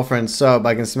my girlfriend soap.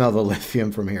 I can smell the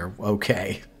lithium from here.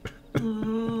 Okay.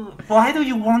 Why do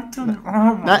you want to?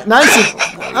 Nice.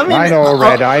 I mean, I know,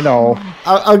 Red, I know.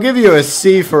 I'll give you a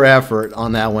C for effort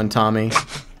on that one, Tommy.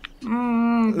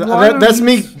 That's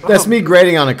me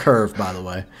grading on a curve, by the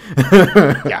way.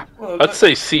 Yeah. I'd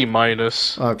say C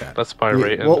minus. Okay. That's my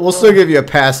rating. We'll still give you a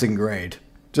passing grade,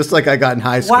 just like I got in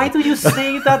high school. Why do you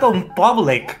say that on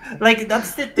public? Like,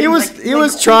 that's the thing. He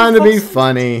was trying to be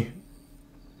funny.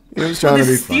 He was trying to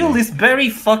be funny. Still is very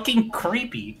fucking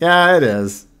creepy. Yeah, it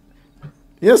is.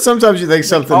 You know, sometimes you think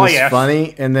something is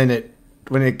funny, and then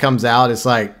when it comes out, it's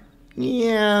like,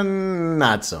 yeah,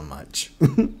 not so much.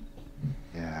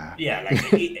 Yeah. Yeah, like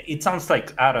it sounds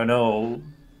like, I don't know,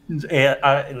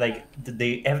 like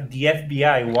the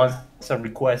FBI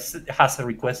has a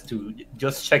request to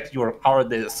just check your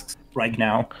hard disks right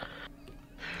now.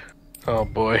 Oh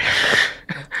boy.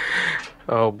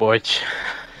 Oh boy.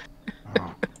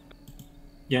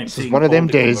 Yeah, It's one of them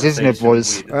days, isn't it,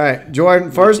 boys? All right,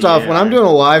 Jordan. First off, when I'm doing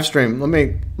a live stream, let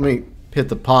me hit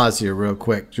the pause here real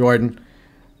quick, Jordan.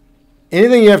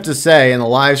 Anything you have to say in the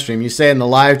live stream, you say in the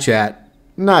live chat,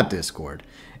 not Discord.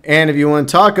 And if you want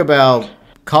to talk about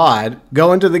COD,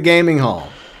 go into the gaming hall,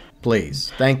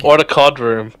 please. Thank you. Or the COD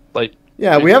room, like.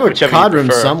 Yeah, we have a COD room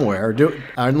prefer. somewhere.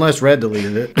 Unless Red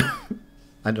deleted it.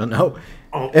 I don't know.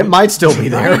 It might still be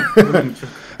there.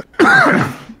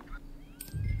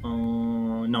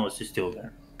 No, it's still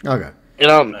there. Okay. You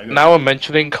know, now we're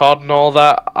mentioning COD and all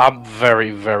that, I'm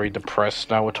very, very depressed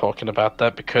now we're talking about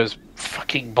that, because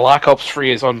fucking Black Ops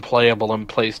 3 is unplayable on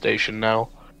PlayStation now.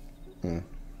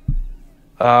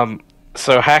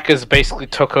 So hackers basically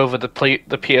took over the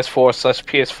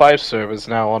PS4/PS5 servers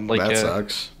now on like That a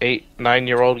sucks.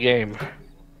 8-9-year-old game.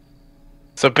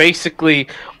 So basically,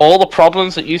 all the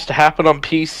problems that used to happen on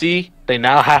PC, they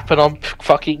now happen on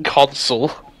fucking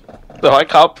console. So I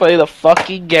can't play the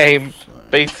fucking game,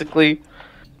 basically.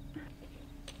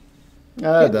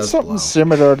 That Something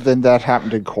similar than that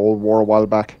happened in Cold War a while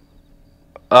back.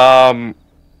 I'm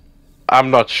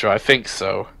not sure. I think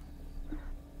so.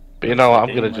 But you know, I'm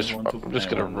just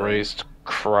gonna raise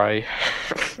cry.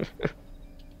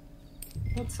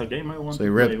 That's a game I want So you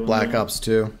to ripped play Black Ops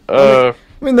 2. Uh,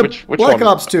 I mean, the which Black one?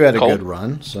 Ops 2 had a Cold? good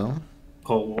run, so.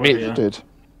 Cold War, I mean, yeah. It did.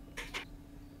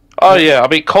 Oh yeah, I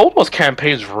mean, Cold War's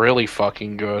campaign's really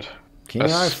fucking good. King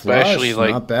Eye Especially Flush,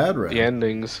 like not bad, Red. the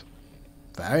endings.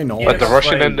 Very nice. But the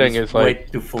Russian Right, ending it's is like way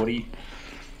too 40.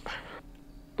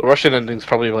 the Russian ending's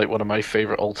probably like one of my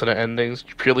favorite alternate endings,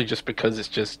 purely just because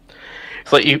it's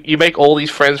like you make all these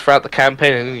friends throughout the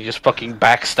campaign and then you just fucking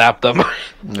backstab them.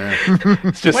 Yeah.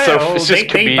 It's just it's just they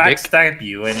comedic. backstab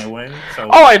you anyway. So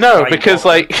Oh, I know, why because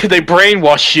bother? like they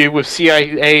brainwash you with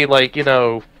CIA, like, you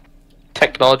know,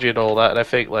 technology and all that. And I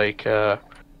think like Yeah.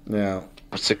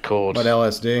 what's it called? What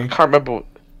LSD? I can't remember.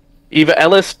 Either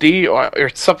LSD or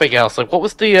something else. Like, what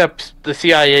was the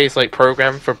CIA's like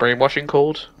program for brainwashing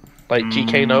called? Like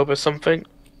GK Nova or something?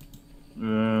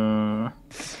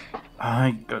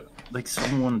 I got like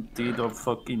someone did a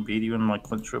fucking video in my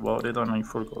country about it and I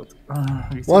forgot.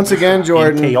 Once again,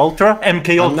 Jordan. MK Ultra.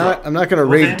 MK Ultra. I'm not going to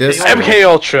Was read it this. MK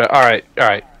Ultra. All right.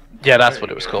 Yeah, that's what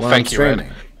it was called. when I'm Thank you, Red.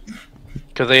 streaming.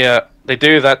 Because they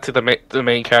do that to the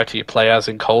main character you play as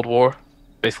in Cold War.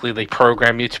 Basically, they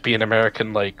program you to be an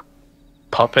American like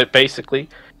puppet, basically.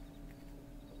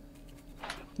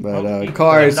 But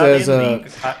Kari says,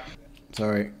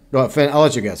 sorry. Go ahead, I'll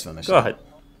let you guys finish. Go ahead.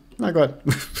 No, go ahead.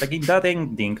 Like in that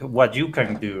ending, what you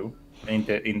can do in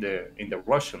the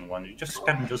Russian one, you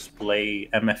can play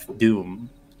MF Doom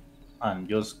and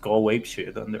just go ape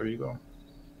shit, and there you go.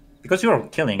 Because you're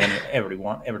killing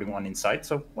everyone inside,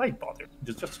 so why bother?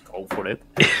 Just go for it.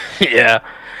 Yeah,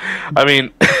 I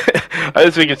mean, I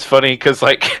just think it's funny because,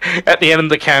 like, at the end of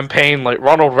the campaign, like,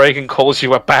 Ronald Reagan calls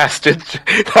you a bastard.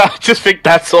 I just think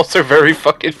that's also very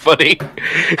fucking funny.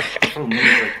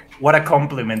 What a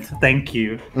compliment! Thank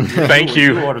you. Thank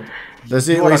you. Does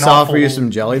he at least offer you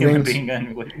some jelly beans?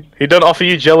 Anyway. He doesn't offer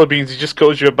you jelly beans. He just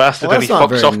calls you a bastard, Well, and he that's not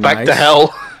fucks very off back to nice.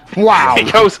 hell. Wow.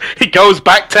 He goes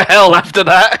back to hell after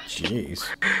that. Jeez.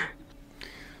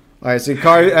 Alright, so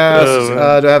Ikari asks,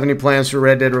 do I have any plans for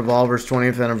Red Dead Revolver's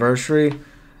 20th anniversary?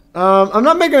 I'm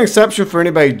not making an exception for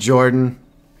anybody, Jordan.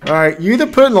 Alright, you either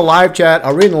put it in the live chat,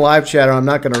 I'll read in the live chat, or I'm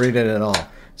not going to read it at all.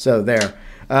 So, there.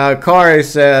 Kari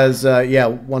says, yeah,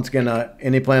 once again,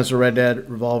 any plans for Red Dead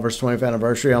Revolver's 20th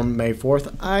anniversary on May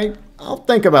 4th? I'll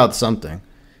think about something.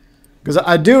 Because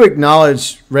I do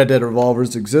acknowledge Red Dead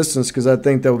Revolver's existence, because I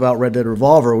think that without Red Dead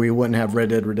Revolver, we wouldn't have Red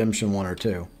Dead Redemption 1 or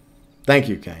 2. Thank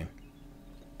you, Kane.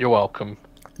 You're welcome.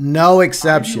 No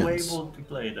exceptions. Are you able to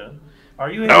play that?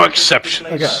 Are you No able exceptions.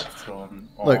 to play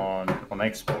Okay. that on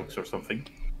Xbox or something?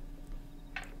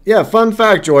 Yeah, fun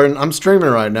fact, Jordan, I'm streaming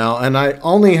right now, and I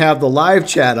only have the live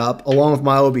chat up along with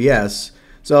my OBS.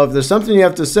 So if there's something you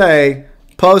have to say,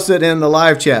 post it in the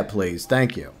live chat, please.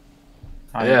 Thank you.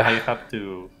 I have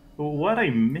to... What am I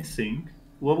missing?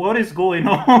 What is going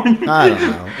on? I don't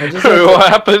know. I just have to- What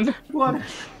happened? What?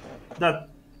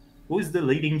 Who is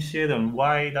deleting shit and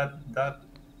why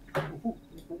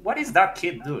what is that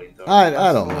kid doing? Though? I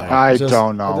don't know. I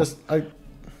don't know.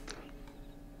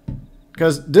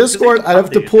 Because Discord, I'd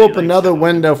have to pull up another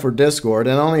window for Discord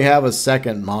and only have a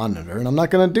second monitor, and I'm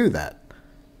not going to do that.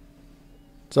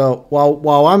 So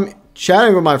while I'm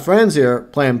chatting with my friends here,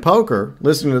 playing poker,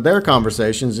 listening to their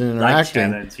conversations and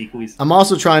interacting, I'm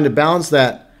also trying to balance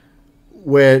that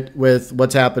with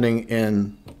what's happening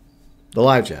in the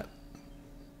live chat.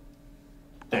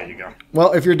 There you go.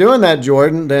 Well, if you're doing that,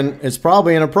 Jordan, then it's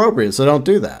probably inappropriate, so don't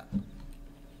do that.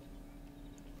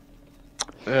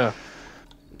 Yeah.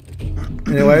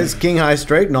 Anyways, King High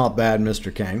Straight, not bad,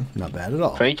 Mr. King. Not bad at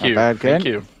all. Thank you. Not bad, Thank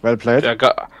Ken. you. Well played.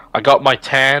 I got my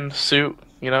tan suit.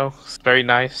 You know, it's very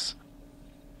nice.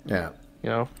 Yeah. You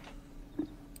know.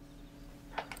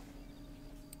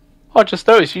 Oh, just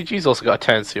noticed UG's also got a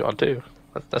tan suit on too.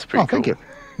 That's pretty cool. Thank you.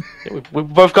 Yeah, we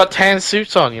both got tan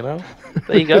suits on. You know.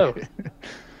 There you go.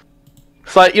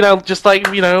 It's like, you know, just like,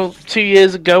 you know, 2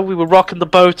 years ago we were rocking the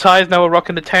bow ties. Now we're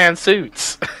rocking the tan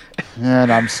suits.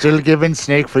 And I'm still giving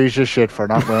Snake Friesia shit for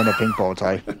not wearing a pink bow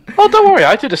tie. Oh, don't worry.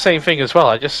 I do the same thing as well.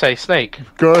 I just say, Snake,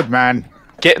 Good, man.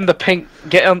 get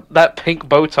that pink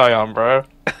bow tie on, bro.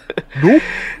 Nope.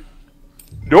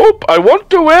 Nope, I want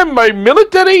to wear my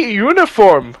military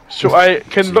uniform so I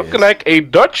can look Jeez. like a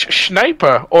Dutch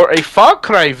sniper or a Far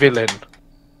Cry villain.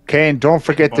 Kane, don't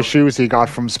forget the shoes he got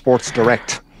from Sports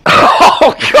Direct.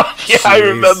 Oh god, yeah, I Jeez.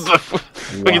 remember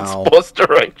fucking Wow. Sports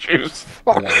Direct shoes.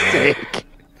 Fuck's sake.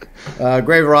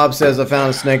 Grave Rob says, I found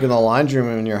a snake in the laundry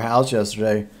room in your house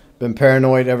yesterday. Been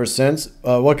paranoid ever since.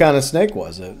 What kind of snake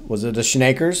was it? Was it a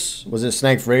Snakers? Was it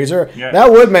Snake Freezer? Yeah.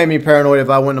 That would make me paranoid if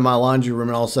I went to my laundry room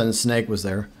and all of a sudden a snake was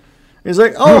there. He's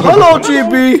like, oh, hello,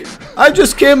 GB. I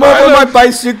just came over my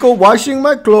bicycle washing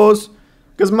my clothes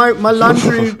because my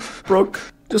laundry broke,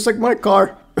 just like my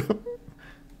car.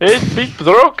 It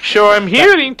broke, so I'm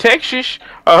here in Texas.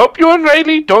 I hope you and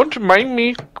Riley don't mind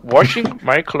me washing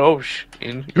my clothes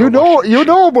in your You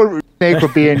know what snake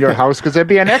would be in your house because there'd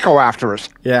be an echo after it.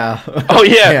 Yeah. Oh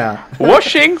yeah. Yeah.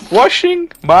 Washing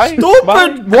my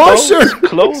Stupid washer.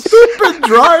 clothes. Stupid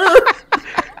dryer.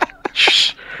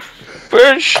 Shh.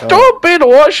 Stupid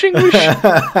washing machine.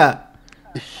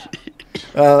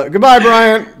 Goodbye,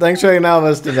 Brian. Thanks for hanging out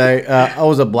with us today. I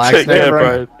was a black Take snake. care,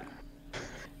 Brian. Brian.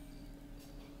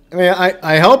 I mean,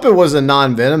 I hope it was a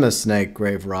non-venomous snake,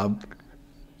 Grave Rob.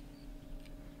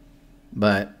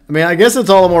 But, I mean, I guess it's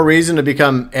all the more reason to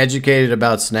become educated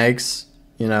about snakes,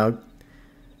 you know.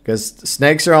 Because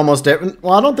snakes are almost different.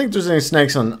 Well, I don't think there's any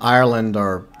snakes on Ireland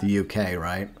or the UK,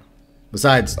 right?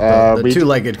 Besides the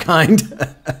two-legged kind.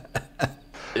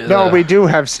 No, we do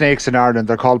have snakes in Ireland.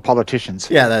 They're called politicians.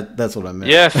 Yeah, that's what I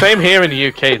meant. Yeah, same here in the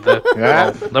UK.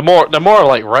 Yeah. They're more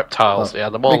like reptiles. Yeah,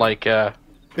 they're more like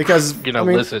Because, you know, I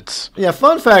mean, lizards. Yeah,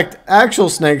 fun fact, actual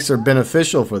snakes are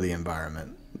beneficial for the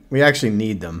environment. We actually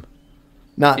need them.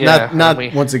 Not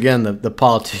once again, the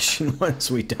politician ones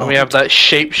we don't. And we have that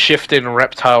shape-shifting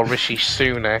reptile Rishi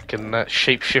Sunak and that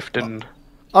shape-shifting...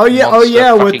 Oh yeah,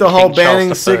 monster with fucking the whole King Charles banning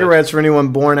III. cigarettes for anyone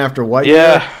born after white.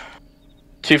 Yeah.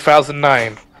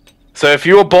 2009. So if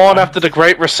you were born after the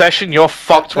Great Recession, you're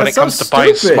fucked when it comes to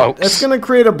buying smokes. That's going to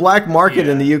create a black market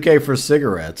in the UK for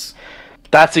cigarettes.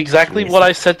 That's exactly what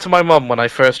I said to my mum when I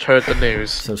first heard the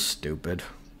news. So stupid.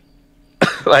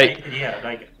 Like,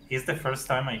 it's the first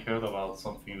time I heard about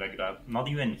something like that. Not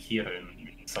even here in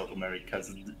South America.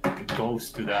 It goes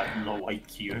to that low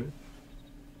IQ.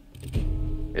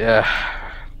 Yeah.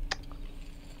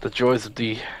 The joys of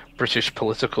the British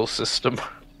political system.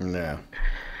 Yeah.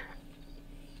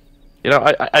 You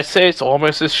know, I say it's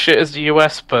almost as shit as the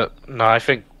US, but no, I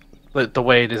think the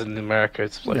way it is in America,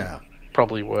 it's like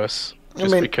probably worse.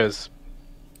 Just because...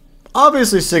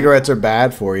 Obviously, cigarettes are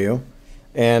bad for you,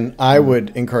 and I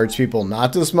would encourage people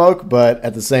not to smoke, but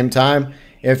at the same time,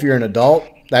 if you're an adult,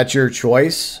 that's your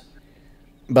choice.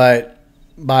 But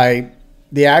by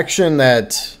the action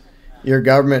that your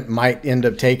government might end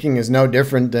up taking is no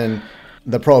different than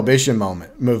the prohibition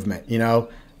movement, you know?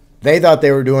 They thought they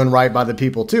were doing right by the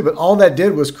people too, but all that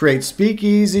did was create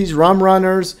speakeasies, rum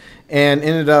runners, and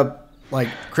ended up like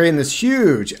creating this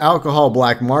huge alcohol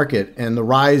black market and the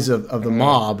rise of the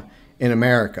mob in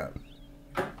America.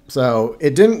 So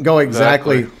it didn't go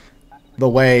exactly the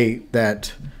way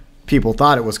that people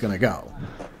thought it was going to go.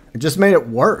 It just made it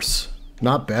worse,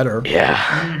 not better.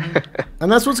 Yeah.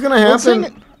 And that's what's going to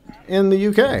happen in the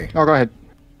UK. Oh, go ahead.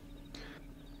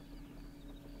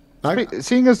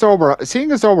 Seeing as though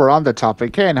we're on the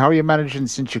topic, Ken, how are you managing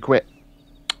since you quit?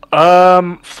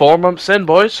 4 months in,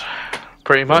 boys.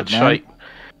 Pretty much.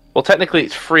 Well, technically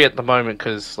it's free at the moment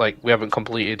because like we haven't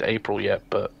completed April yet,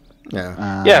 but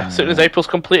yeah, as soon as April's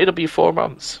completed, it'll be 4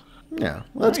 months. Yeah,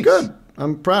 well, that's good.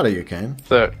 I'm proud of you, Kane.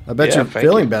 So I bet you're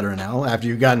feeling better now after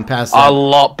you've gotten past that, a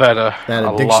lot better.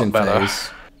 That addiction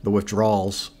phase, the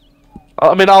withdrawals.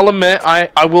 I mean, I'll admit,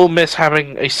 I will miss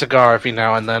having a cigar every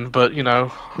now and then, but, you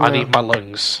know, I need my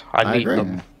lungs. I need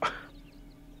them. I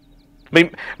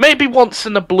mean, maybe once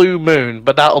in a blue moon,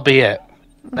 but that'll be it.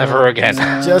 Never again.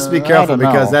 Just be careful,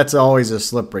 because that's always a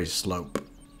slippery slope.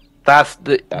 That's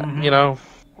the, you know,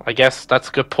 I guess that's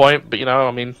a good point, but, you know,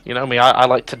 I mean, you know me, I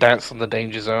like to dance on the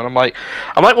danger zone. I'm like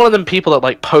one of them people that,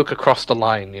 like, poke across the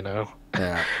line, you know?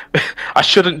 Yeah. I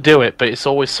shouldn't do it, but it's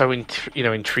always so,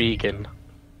 intriguing.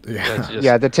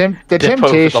 Yeah, the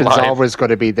temptation's always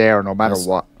going to be there no matter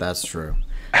what. That's true.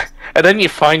 And then you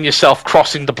find yourself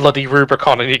crossing the bloody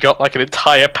Rubicon and you got like an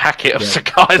entire packet of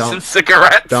cigars and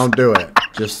cigarettes. Don't do it.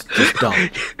 Just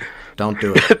don't. Don't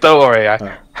do it. Don't worry.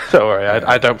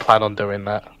 I don't plan on doing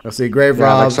that. Let's see. Grave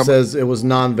Rob says it was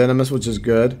non-venomous, which is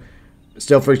good.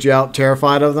 Still freaks you out,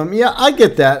 terrified of them. Yeah, I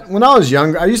get that. When I was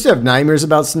younger, I used to have nightmares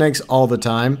about snakes all the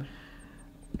time.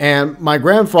 And my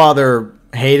grandfather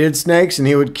hated snakes, and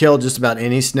he would kill just about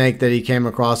any snake that he came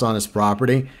across on his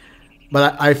property.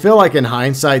 But I feel like in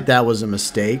hindsight that was a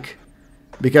mistake,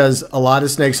 because a lot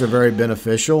of snakes are very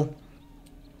beneficial.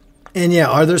 And yeah,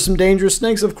 are there some dangerous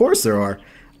snakes? Of course there are.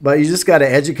 But you just got to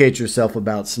educate yourself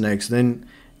about snakes. Then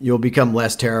you'll become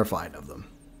less terrified of them.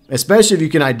 Especially if you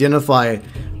can identify,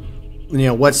 you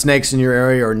know, what snakes in your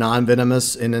area are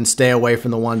non-venomous, and then stay away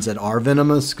from the ones that are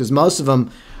venomous. Because most of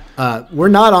them, we're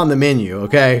not on the menu,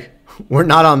 okay? We're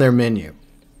not on their menu.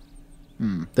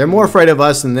 They're more afraid of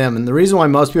us than them. And the reason why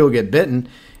most people get bitten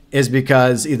is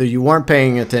because either you weren't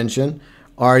paying attention,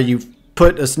 or you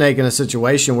put a snake in a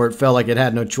situation where it felt like it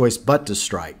had no choice but to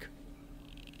strike.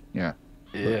 Yeah.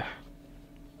 Yeah.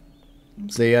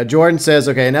 See, Jordan says,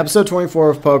 okay, in episode 24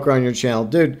 of Poker on your channel,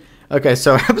 dude. Okay,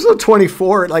 so episode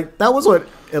 24, like that was what,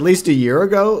 at least a year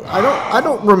ago. I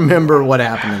don't remember what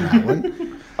happened in that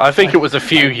one. I think it was a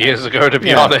few years ago, to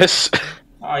be honest.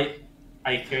 I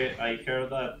heard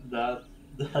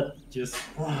that just.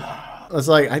 It's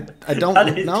like I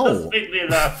don't know. Just made me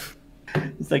laugh.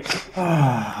 It's like.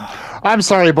 I'm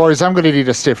sorry, boys. I'm going to need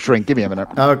a stiff drink. Give me a minute.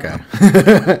 Okay.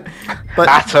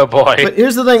 Boy. But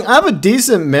here's the thing. I have a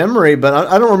decent memory, but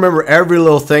I don't remember every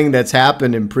little thing that's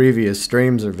happened in previous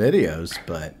streams or videos.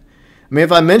 But I mean,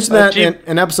 if I mention that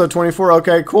in episode 24,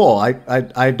 okay, cool.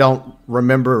 I don't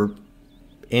remember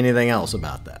anything else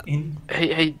about that.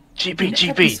 Hey,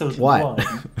 GB. What?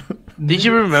 Did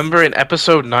you remember in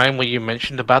episode 9 when you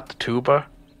mentioned about the tuba?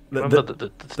 Remember the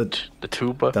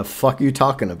tuba? The fuck are you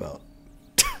talking about?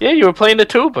 Yeah, you were playing the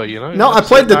tuba, you know? No, I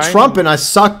played the trumpet and I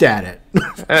sucked at it.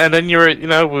 And then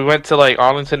we went to like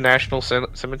Arlington National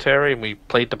Cemetery and we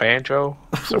played the banjo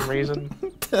for some reason.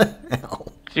 What the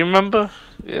hell? Do you remember?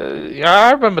 Yeah,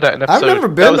 I remember that in episode. I've never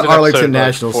been to Arlington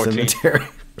National Cemetery.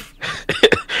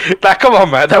 Nah, come on,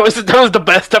 man. That was the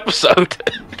best episode.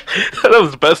 That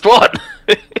was the best one.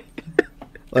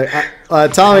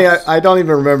 Like Tommy, I don't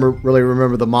even really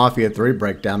remember the Mafia 3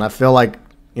 breakdown. I feel like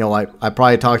You know, I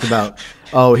probably talked about,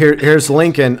 oh, here's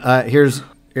Lincoln, here's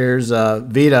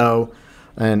Vito,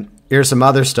 and here's some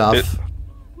other stuff.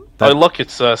 Oh, look,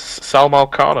 it's Sal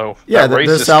Marcano. Yeah,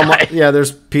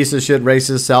 there's piece of shit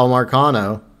racist Sal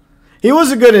Marcano. He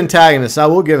was a good antagonist. I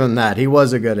will give him that. He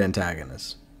was a good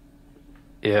antagonist.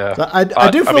 Yeah. So I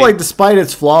do feel like, despite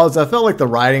its flaws, I felt like the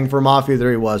writing for Mafia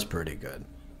 3 was pretty good.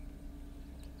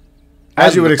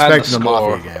 As you would expect in a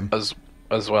Mafia game.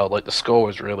 As well, like the score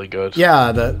was really good.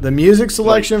 Yeah, the music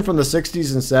selection from the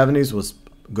 60s and 70s was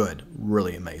good.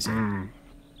 Really amazing.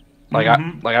 Like I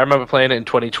remember playing it in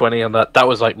 2020, and that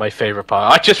was like my favorite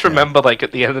part. I just remember like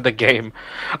at the end of the game,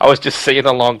 I was just singing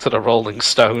along to the Rolling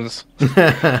Stones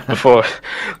before,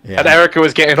 and Erica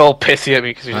was getting all pissy at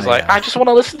me because she was like, "I just want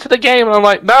to listen to the game," and I'm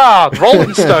like, "Nah,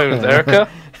 Rolling Stones, Erica.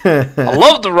 I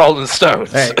love the Rolling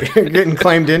Stones." Hey, you're getting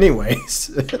claimed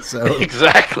anyways, so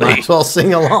exactly. Might as well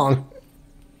sing along.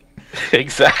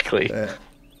 Exactly.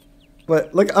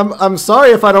 But look, I'm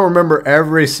sorry if I don't remember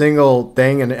every single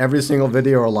thing in every single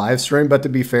video or live stream. But to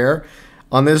be fair,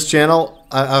 on this channel,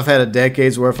 I've had a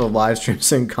decade's worth of live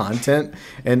streams and content,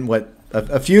 and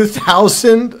a few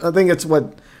thousand. I think it's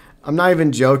what. I'm not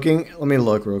even joking. Let me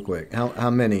look real quick. How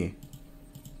many?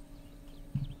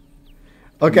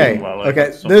 Okay,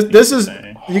 okay. This is.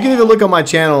 You can even look on my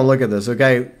channel and look at this.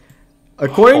 Okay,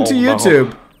 according to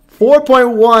YouTube.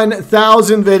 4.1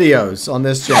 thousand videos on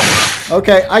this channel.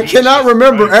 Okay, I cannot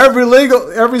remember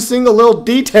every single little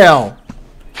detail.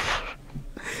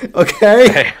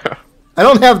 Okay, I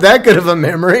don't have that good of a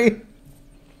memory.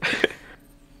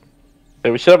 Yeah,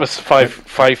 we should have a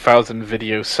 5,000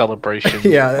 video celebration.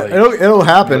 Yeah, like, it'll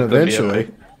happen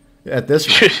eventually. At this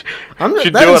rate,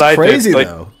 that is crazy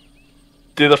though.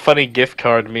 Do the funny gift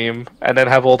card meme and then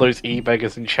have all those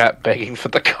e-beggars in chat begging for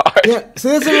the card. Yeah, see,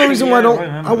 that's the reason why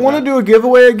I want to do a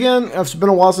giveaway again. It's been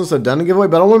a while since I've done a giveaway,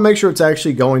 but I want to make sure it's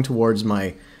actually going towards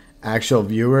my actual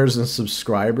viewers and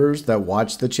subscribers that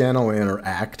watch the channel and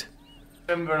interact.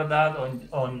 Remember that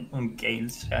on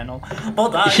Gail's channel?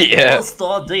 But I was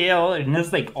thought there, and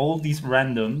it's like all these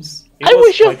randoms. I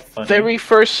was your very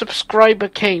first subscriber,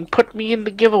 Kane. Put me in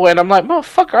the giveaway, and I'm like,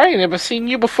 motherfucker, I ain't never seen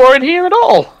you before in here at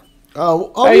all.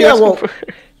 Oh yeah,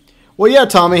 well, yeah,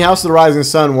 Tommy, House of the Rising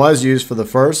Sun was used for the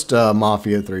first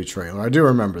Mafia 3 trailer. I do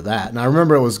remember that. And I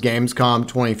remember it was Gamescom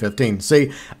 2015.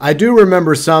 See, I do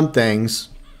remember some things,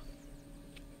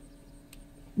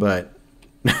 but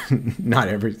not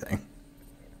everything.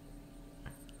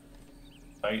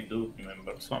 I do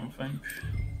remember something.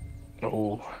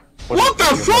 Oh. What the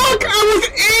fuck? I was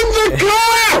in the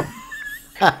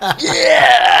car!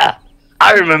 Yeah!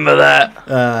 I remember that.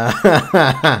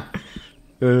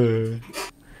 Do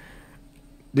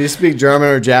you speak German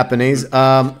or Japanese?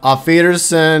 Auf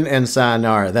Wiedersehen and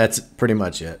sayonara. That's pretty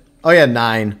much it. Oh yeah,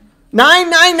 9.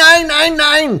 9.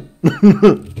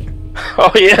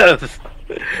 Oh yeah,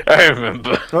 I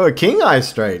remember. Oh, King Eye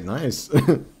Straight. Nice.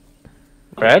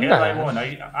 That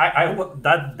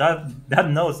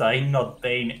knows I'm not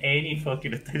paying any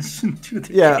fucking attention to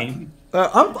the game.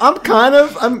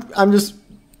 I'm just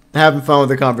having fun with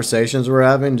the conversations we're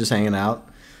having, just hanging out,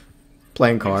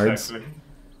 playing cards. Exactly.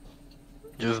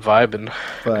 Just vibing.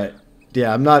 But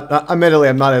yeah, admittedly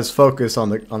I'm not as focused on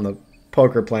the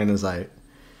poker plane as I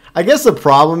guess the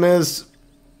problem is,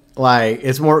 like,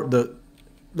 it's more the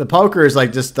poker is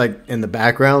like just like in the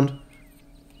background.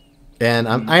 And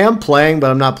I am playing, but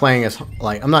I'm not playing as,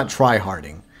 like, I'm not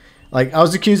try-harding. Like, I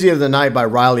was accused the other night by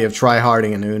Riley of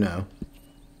try-harding in Uno.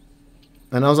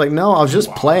 And I was like, no, I was just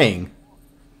playing.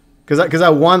 Because I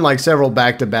won, like, several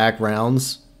back-to-back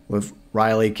rounds with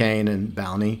Riley, Kane, and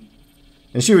Bounty.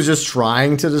 And she was just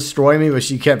trying to destroy me, but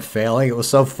she kept failing. It was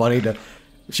so funny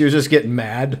she was just getting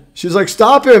mad. She was like,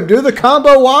 stop him, do the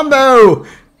combo wombo!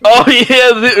 Oh,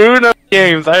 yeah, the Uno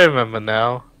games, I remember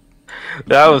now.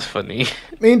 That was funny.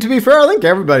 I mean, to be fair, I think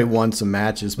everybody won some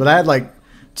matches, but I had like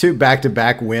 2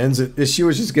 back-to-back wins. She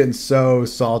was just getting so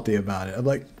salty about it. I'm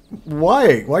like,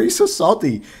 why? Why are you so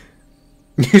salty?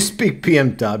 You speak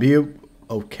PMW?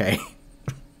 Okay.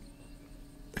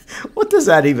 What does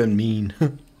that even mean?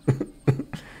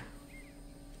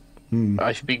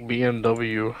 I speak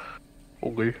BMW.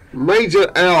 Okay.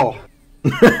 Major L.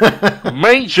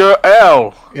 Major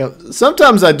L. Yeah,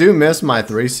 sometimes I do miss my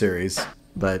 3 series,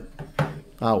 but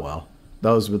oh well.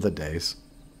 Those were the days.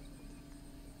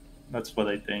 That's what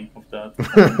I think of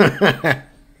that.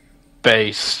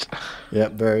 Based.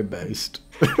 Yep, very based.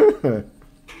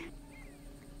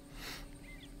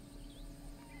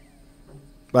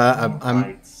 But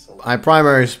I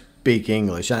primarily speak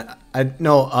English. I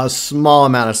know a small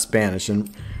amount of Spanish, and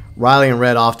Riley and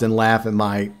Red often laugh at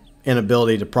my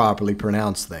inability to properly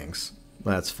pronounce things.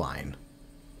 That's fine.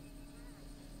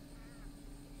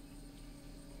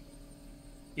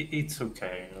 It's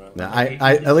okay. No, I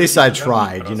at least I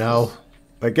tried, you know.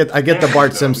 I get the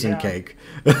Bart Simpson cake.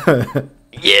 Yeah.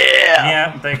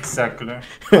 Yeah, exactly.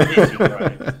 It's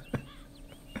right.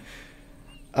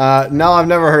 No, I've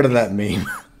never heard of that meme.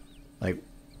 Like,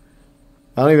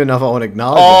 I don't even know if I want to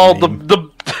acknowledge that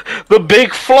meme. the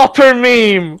big flopper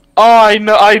meme. Oh, I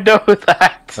know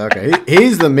that. Okay,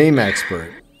 he's the meme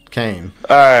expert, Kane.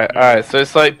 All right. So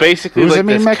it's like basically Who's like a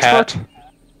meme this expert?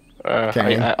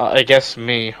 cat. I guess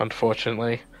me,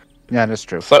 unfortunately. Yeah, that's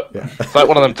true. So, it's like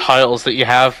one of them titles that you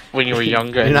have when you were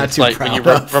younger. You're not it's too like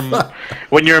proud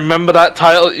when you remember that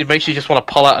title, it makes you just want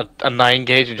to pull out a 9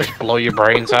 gauge and just blow your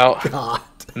brains out. God.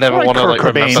 Never Like want to like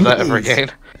Kurt remember Cobain. that ever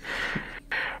again.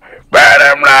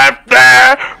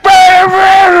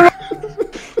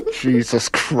 Jesus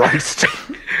Christ.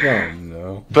 Oh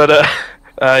no. But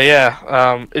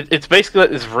yeah, it's basically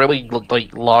like this really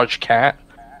like large cat.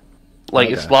 Like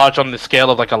it's Okay. large on the scale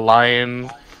of like a lion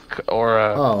or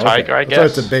a tiger, I guess. So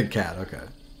it's a big cat. Okay.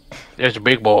 It's a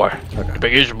big boy, the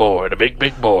biggest boy, the big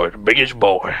boy, the biggest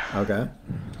boy. Okay.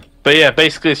 But yeah,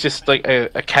 basically it's just like a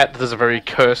cat that does a very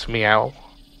cursed meow.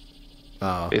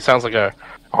 Oh. It sounds like a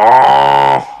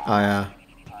Oh yeah.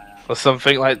 or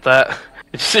something like that.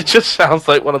 It just sounds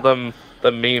like one of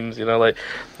the memes, you know, like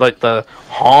the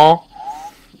huh.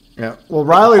 Yeah. Well,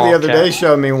 Riley the other cat. day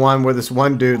showed me one where this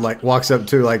one dude like walks up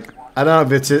to like I don't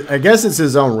know if it's I guess it's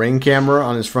his own Ring camera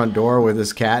on his front door with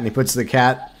his cat, and he puts the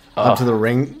cat up to the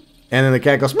Ring, and then the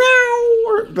cat goes meow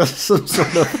or does some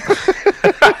sort of.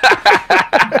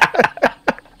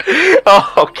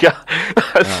 Oh god,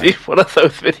 I've seen one of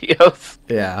those videos.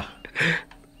 Yeah.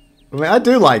 I mean, I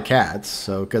do like cats,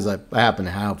 so because I happen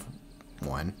to have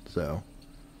one, so.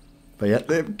 But yeah,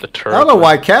 I don't know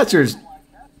why cats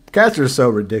are so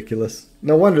ridiculous.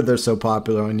 No wonder they're so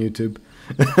popular on YouTube.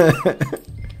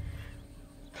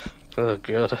 Oh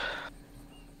god.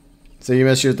 So you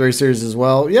missed your 3 series as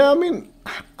well? Yeah, I mean,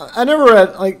 I never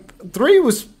had like 3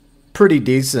 was pretty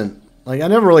decent. Like I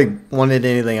never really wanted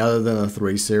anything other than a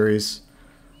 3 series.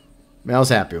 I mean, I was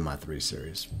happy with my 3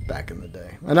 series back in the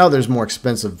day. I know there's more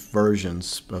expensive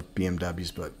versions of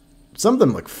BMWs, but some of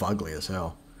them look fugly as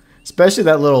hell. Especially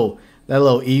that little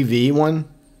EV one.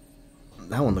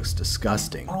 That one looks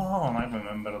disgusting. Oh, I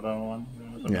remember that one.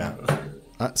 Yeah.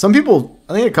 Some people,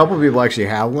 I think a couple of people actually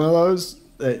have one of those,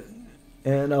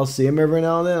 and I'll see them every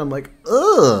now and then. I'm like,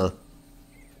 ugh.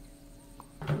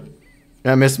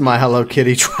 I miss my Hello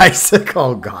Kitty tricycle.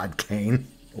 Oh, God, Kane.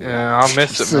 Yeah, I'll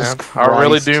miss it, Jesus man. I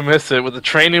really Christ. do miss it with the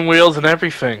training wheels and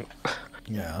everything.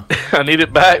 Yeah. I need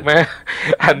it back, man.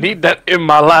 I need that in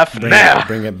my life now.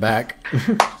 Bring it back.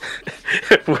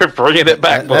 We're bringing it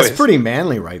back, boys. That's pretty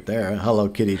manly right there. Hello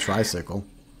Kitty tricycle.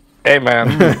 Hey,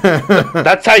 man.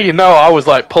 That's how you know I was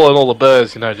like pulling all the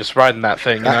birds, you know, just riding that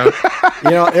thing, you know.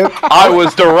 I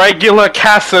was the regular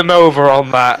Casanova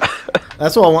on that.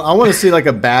 That's what I want to see, like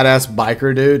a badass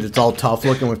biker dude. It's all tough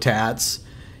looking with tats,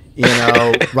 you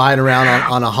know, riding around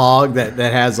on a hog that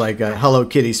has like a Hello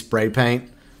Kitty spray paint.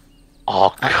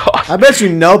 Oh god. I bet you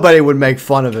nobody would make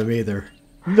fun of him either.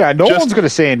 Yeah, no one's going to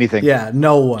say anything. Yeah,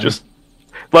 no one. Just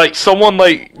like someone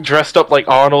like dressed up like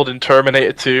Arnold in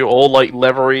Terminator 2, all like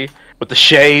livery with the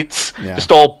shades, Yeah.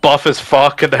 just all buff as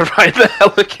fuck, and they're riding the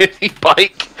Hello Kitty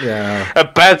bike. Yeah.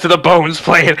 And Bad to the Bone's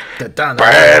playing.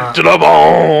 Bad to the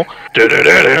bone.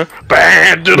 Do-do-do-do.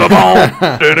 Bad to the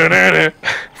bone.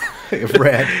 Do-do-do-do.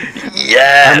 Red.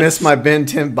 Yes. I miss my Ben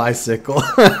 10 bicycle.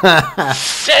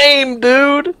 Same,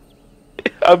 dude.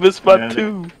 I miss my Yeah.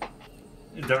 too.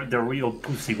 The real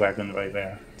pussy wagon right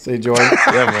there. See, Jordan?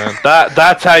 Yeah, man.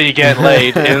 That's how you get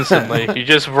laid instantly. You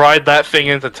just ride that thing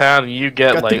into town and you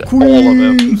get Got like the all of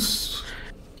them. queens.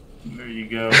 There you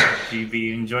go,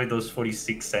 GB. Enjoy those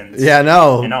 46 cents. Yeah,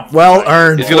 no. Enough. Well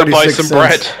earned. He's gonna buy 46 some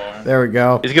bread. cents. There we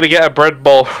go. He's gonna get a bread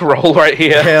bowl roll right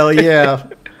here. Hell yeah.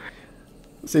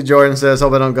 See, Jordan says,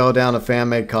 hope I don't go down a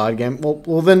fan-made COD game.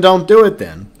 Well, then don't do it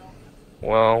then.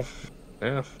 Well,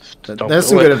 yeah. just don't There's do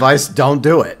some it. good advice. Don't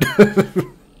do it.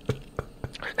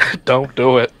 Don't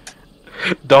do it.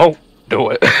 Don't do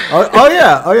it. Oh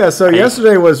yeah. So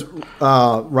yesterday was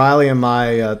Riley and my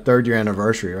 3rd year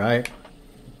anniversary, right?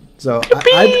 So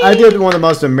I did one of the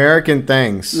most American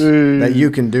things that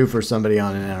you can do for somebody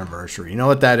on an anniversary. You know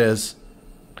what that is?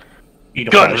 Eat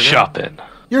a Gun burger. shopping.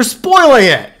 You're spoiling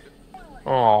it.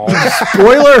 Oh.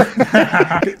 Spoiler.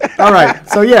 All right.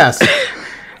 So yes,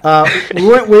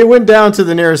 we went down to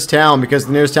the nearest town because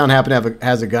the nearest town happened to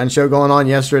has a gun show going on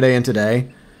yesterday and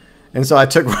today, and so I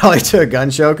took Riley to a gun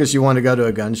show because she wanted to go to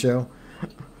a gun show.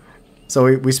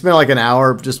 So we spent like an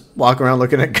hour just walking around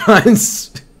looking at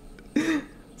guns.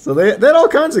 So they had all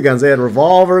kinds of guns. They had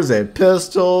revolvers, they had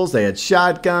pistols, they had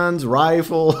shotguns,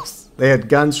 rifles. They had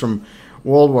guns from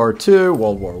World War II,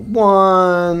 World War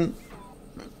One.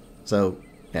 So,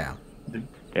 yeah.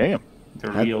 Damn.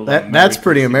 That's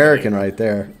pretty American right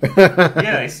there.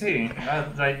 Yeah, I see.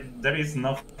 There is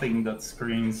nothing that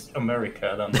screams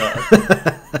America than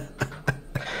that.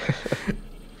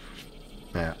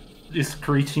 Yeah. Just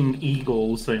screeching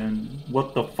eagles and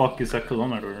what the fuck is a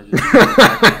kilometer?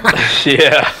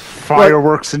 Yeah.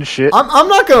 Fireworks and shit. I'm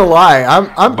not gonna lie.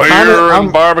 I'm Beer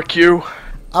and barbecue.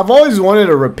 I've always wanted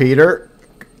a repeater,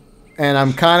 and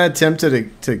I'm kind of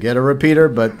tempted to get a repeater,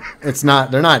 but it's not.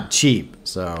 They're not cheap,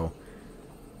 so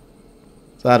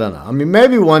I don't know. I mean,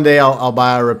 maybe one day I'll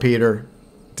buy a repeater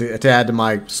to add to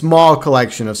my small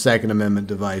collection of Second Amendment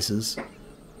devices.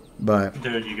 But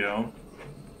There you go.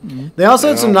 they also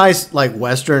had some nice, like,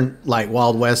 Western, like,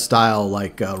 Wild West style,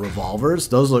 like, revolvers.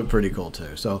 Those look pretty cool,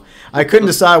 too. So I couldn't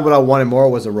decide what I wanted more,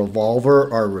 was a revolver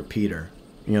or a repeater.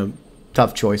 You know,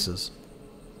 tough choices.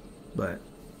 But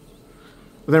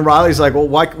then Riley's like, well,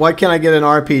 why can't I get an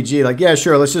RPG? Like, yeah,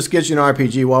 sure, let's just get you an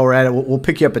RPG while we're at it. We'll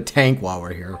pick you up a tank while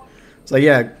we're here. It's like,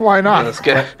 yeah. Why not? Let's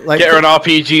get Like- her an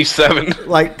RPG 7.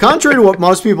 Like, contrary to what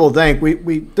most people think,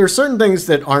 there's certain things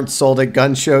that aren't sold at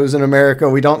gun shows in America.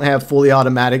 We don't have fully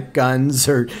automatic guns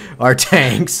or our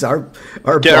tanks, our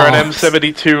Get her an bombs.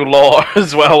 M72 law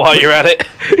as well while you're at it.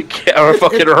 Get her a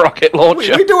fucking rocket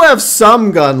launcher. We do have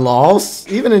some gun laws,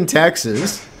 even in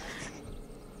Texas.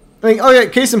 I mean, okay,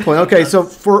 case in point. Okay, so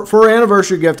for her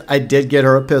anniversary gift, I did get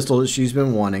her a pistol that she's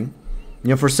been wanting.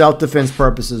 You know, for self-defense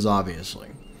purposes, obviously.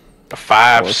 A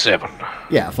 5.7.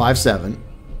 Yeah, 5.7.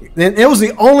 And it was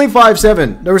the only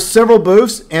 5.7. There were several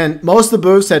booths, and most of the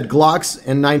booths had Glocks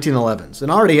and 1911s.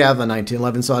 And I already have a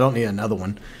 1911, so I don't need another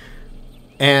one.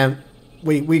 And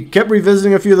we kept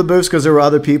revisiting a few of the booths because there were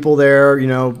other people there, you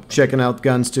know, checking out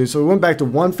guns too. So we went back to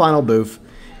one final booth.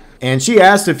 And she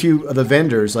asked a few of the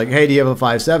vendors, like, hey, do you have a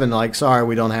 5.7? Like, sorry,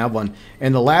 we don't have one.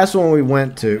 And the last one we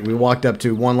walked up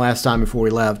to one last time before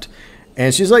we left.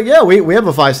 And she's like, yeah, we have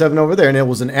a 5.7 over there. And it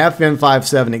was an FN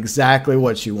 5.7, exactly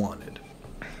what she wanted.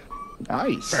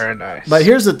 Nice. Very nice. But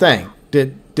here's the thing.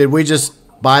 Did we just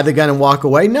buy the gun and walk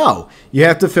away? No. You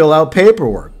have to fill out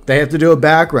paperwork. They have to do a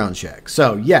background check.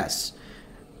 So, yes,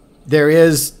 there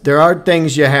are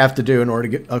things you have to do in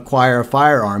order to acquire a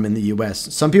firearm in the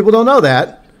U.S. Some people don't know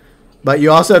that. But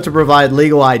you also have to provide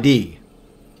legal ID.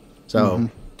 So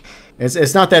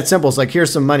it's not that simple. It's like,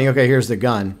 here's some money. Okay, here's the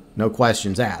gun. No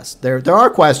questions asked. There are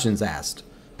questions asked.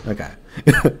 Okay.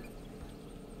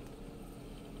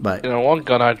 But you know, one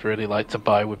gun I'd really like to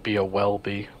buy would be a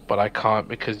Welby, but I can't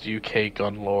because UK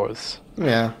gun laws.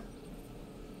 yeah.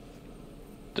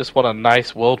 Just want a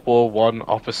nice World War One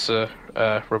officer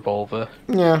revolver.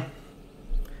 Yeah.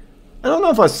 I don't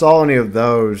know if I saw any of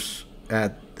those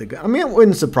at the... I mean, it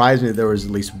wouldn't surprise me if there was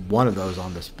at least one of those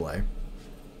on display.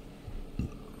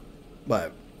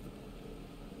 But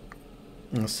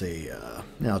let's see.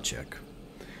 I'll check.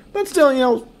 But still, you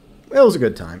know, it was a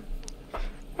good time.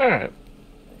 Alright.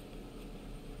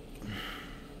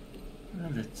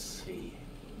 Let's see.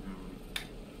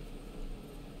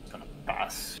 It's gonna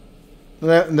pass.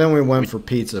 Then we went for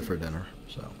pizza for dinner.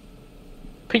 So.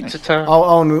 Pizza time.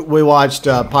 Oh, and we watched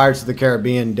Pirates of the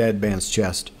Caribbean: Dead Man's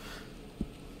Chest.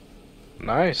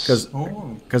 Nice.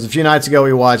 Because a few nights ago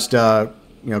we watched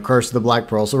Curse of the Black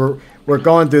Pearl. So we're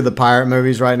going through the pirate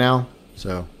movies right now.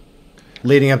 So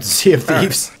leading up to Sea of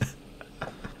Thieves.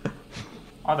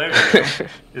 Oh, there you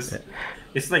go.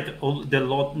 It's like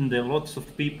lots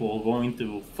of people going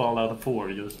to Fallout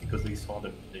 4 just because they saw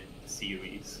the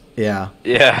series. Yeah.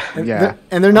 Yeah.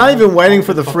 And they're not even waiting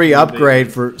for the free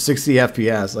upgrade for 60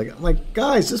 FPS. Like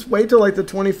guys, just wait till like the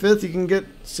 25th. You can get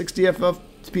 60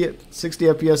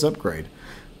 FPS upgrade.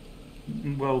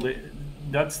 Well,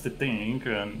 that's the thing,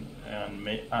 and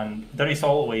there is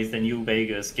always the New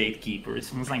Vegas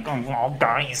gatekeepers. It's like, oh, well,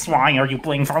 guys, why are you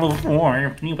playing Fallout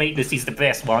 4? New Vegas is the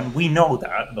best one. We know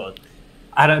that, but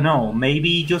I don't know.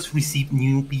 Maybe just receive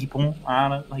new people.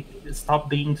 Stop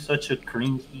being such a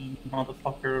cringy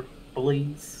motherfucker,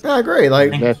 please. Yeah, I agree.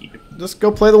 Like, Thank you. just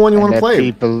go play the one you want to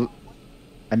play.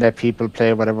 And let people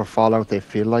play whatever Fallout they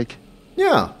feel like.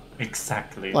 Yeah.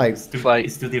 Exactly. Like-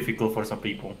 it's too difficult for some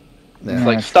people. Yeah.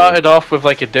 Like, started off with,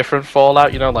 like, a different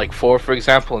Fallout, you know, like 4, for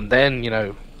example, and then, you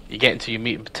know, you get into your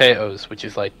meat and potatoes, which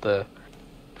is, like, the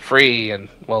free and,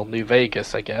 well, New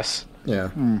Vegas, I guess.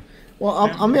 Yeah. Well,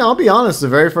 I mean, I'll be honest. The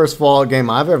very first Fallout game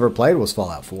I've ever played was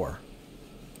Fallout 4.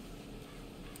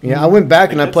 Yeah, I went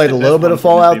back and I played a little bit of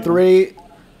Fallout 3,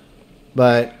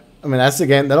 but I mean, that's the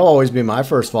game that'll always be my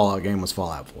first Fallout game was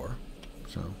Fallout 4.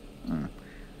 So,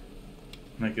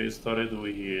 Like I started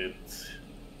with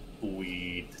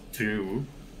 2.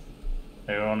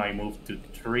 Later on, I moved to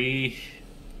 3.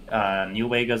 New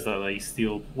Vegas that I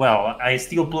still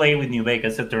play with New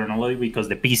Vegas eternally because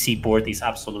the PC port is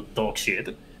absolute dog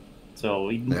shit. So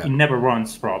it never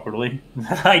runs properly.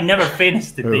 I never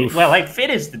finished the game. Well, I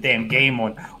finished the damn game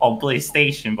on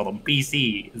PlayStation, but on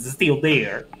PC, it's still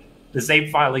there. The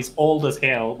save file is old as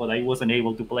hell, but I wasn't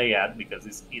able to play it because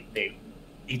it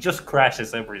just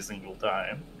crashes every single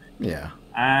time. Yeah.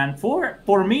 And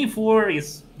for me, 4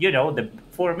 is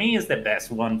for me is the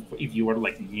best one if you were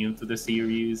like new to the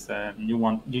series and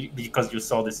because you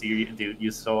saw the series,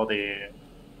 you saw the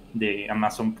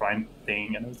Amazon Prime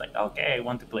thing, and it was like, okay, I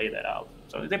want to play that out.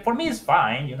 So for me, it's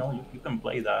fine. You can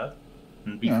play that,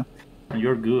 and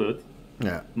you're good.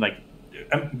 Yeah. Like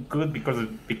I'm good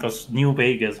because New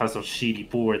Vegas has a shitty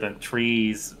port, and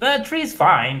 3 is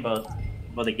fine,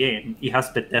 but again, it has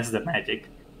Bethesda magic.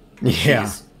 Yeah.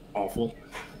 It's awful.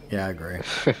 Yeah, I agree.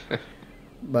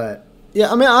 But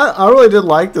yeah, I mean, I really did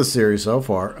like this series so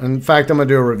far. In fact, I'm gonna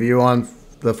do a review on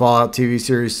the Fallout TV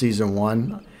series season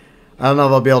 1. I don't know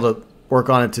if I'll be able to work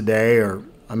on it today, or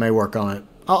I may work on it.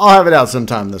 I'll have it out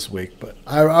sometime this week. But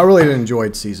I really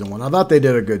enjoyed season 1. I thought they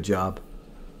did a good job.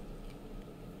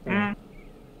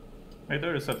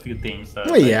 There's a few things that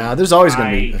there's always going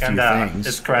to be a few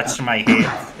things. Scratch my head,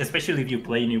 especially if you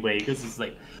play New Vegas. It's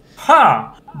like,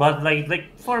 huh? But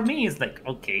like for me, it's like,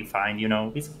 okay, fine.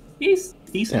 He's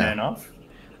decent enough.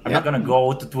 I'm not gonna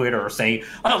go to Twitter or say,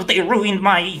 "Oh, they ruined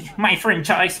my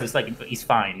franchise." It's like it's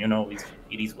fine.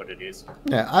 It is what it is.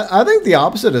 Yeah, I think the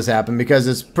opposite has happened because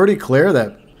it's pretty clear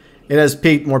that it has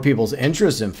piqued more people's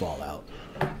interest in Fallout.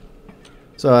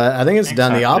 So I think it's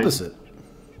done the opposite.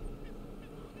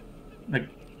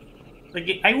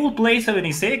 Like I will play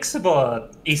 76,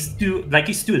 but it's too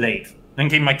late.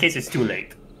 Like in my case, it's too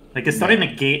late. Like starting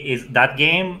that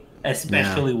game,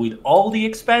 especially with all the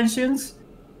expansions,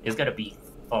 it's gonna be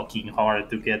fucking hard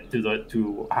to get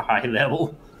to a high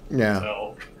level. Yeah.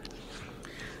 So.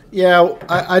 Yeah,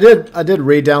 I did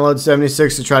re-download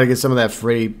 76 to try to get some of that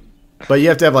free, but you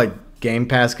have to have like Game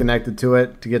Pass connected to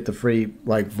it to get the free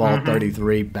like Vault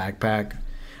 33 backpack.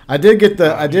 I did get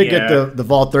the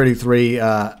Vault 33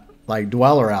 like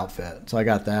Dweller outfit, so I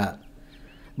got that.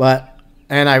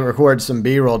 And I recorded some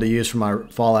B-roll to use for my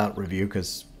Fallout review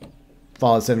because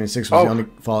Fallout 76 was the only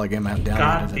Fallout game I have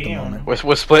downloaded at the moment.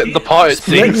 We're splitting the pot.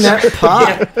 Splitting that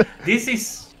pot. Yeah,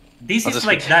 this is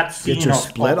like that scene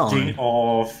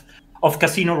of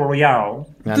Casino Royale.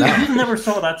 Dude, you never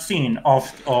saw that scene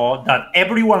of that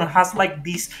everyone has like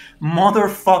these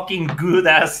motherfucking good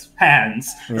ass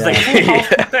hands. It's like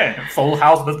Full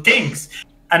House with Kings.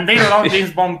 And later on,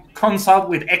 James Bond comes out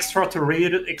with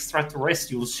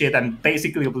extraterrestrial shit and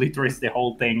basically obliterates the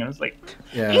whole thing. And it's like,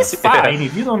 it's fine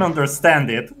if you don't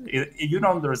understand it. If you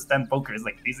don't understand poker, it's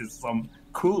like, this is some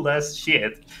cool ass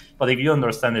shit. But if you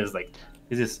understand it, it's like,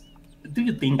 do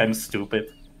you think I'm stupid?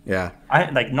 Yeah.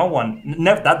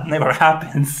 That never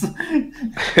happens.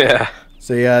 Yeah.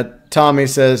 So Tommy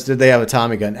says, did they have a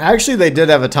Tommy gun? Actually, they did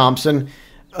have a Thompson,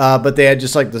 but they had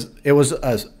just like this. It was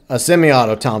a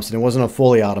semi-auto Thompson. It wasn't a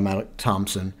fully automatic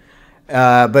Thompson,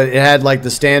 but it had like the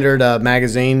standard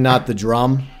magazine, not the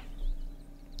drum.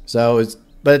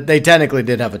 But they technically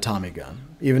did have a Tommy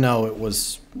gun, even though it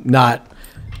was not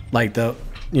like the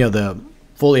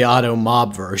fully auto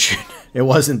mob version. It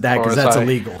wasn't that because that's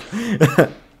illegal.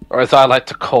 Or as I like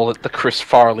to call it, the Chris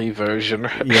Farley version.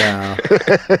 Yeah.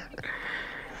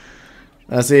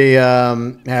 I see.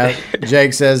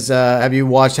 Jake says, "Have you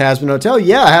watched Hazbin Hotel?"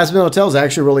 Yeah, Hazbin Hotel is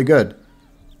actually really good.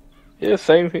 Yeah,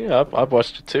 same thing. I've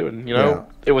watched it too, and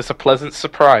it was a pleasant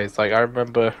surprise. Like I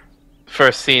remember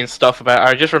first seeing stuff about.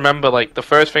 I just remember like the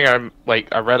first thing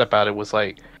I read about it was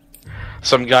like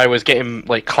some guy was getting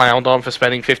like clowned on for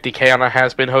spending $50K on a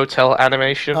Hazbin Hotel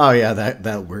animation. Oh yeah, that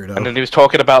weirdo. And then he was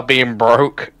talking about being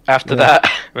broke after that,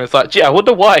 and it's like, gee, I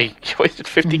wonder why he wasted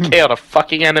 $50K on a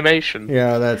fucking animation.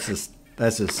 Yeah, that's just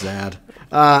sad.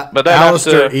 But then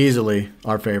Alistair, easily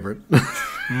our favorite.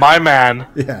 My man.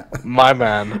 Yeah. My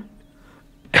man.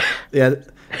 Yeah,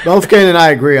 both Kane and I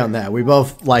agree on that. We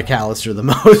both like Alistair the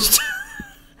most.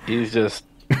 He's just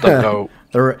the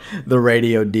goat. The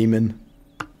radio demon.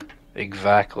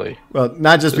 Exactly. Well,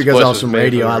 not just because I was from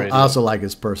radio. I also like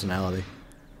his personality.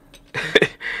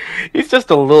 He's just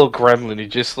a little gremlin. He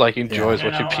just like enjoys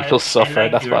watching people suffer.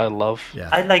 That's what I love. Yeah.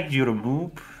 I like you to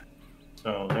move.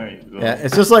 So there you go. Yeah,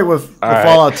 it's just like with the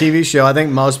Fallout TV show. I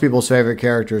think most people's favorite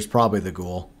character is probably the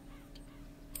Ghoul.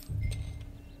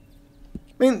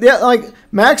 I mean, yeah, like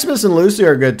Maximus and Lucy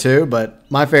are good too, but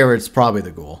my favorite's probably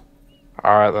the Ghoul.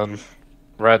 All right then,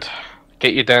 Red,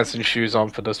 get your dancing shoes on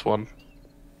for this one.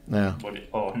 Yeah.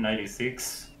 Oh,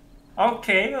 96.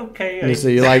 Okay. So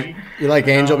you like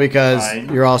Angel because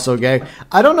fine. you're also gay.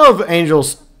 I don't know if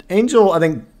Angel I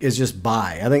think is just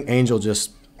bi. I think Angel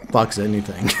just fucks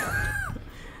anything.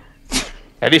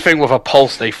 Anything with a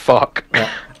pulse, they fuck.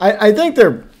 Yeah. I think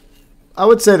I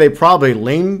would say they probably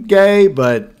lean gay,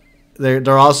 but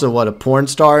they're also a porn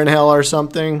star in hell or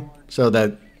something, so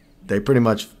that they pretty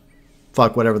much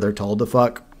fuck whatever they're told to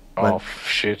fuck. But Oh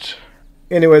shit.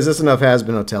 anyways, that's enough Has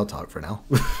Been Hotel talk for now.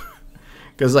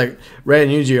 Because like Red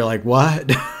and Yuji are like, what?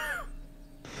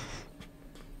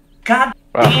 God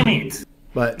damn it!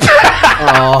 But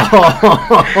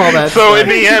that's So in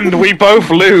the end, we both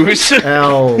lose.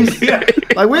 L's.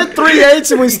 Like we had 3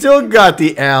 8s and we still got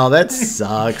the L. That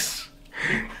sucks.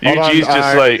 Yuji's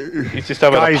just like he's just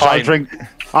having a Guys, pint.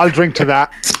 I'll drink to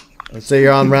that. Let's say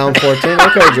you're on round 14.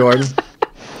 Okay, Jordan.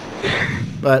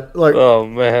 But look, Oh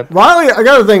man. Riley, I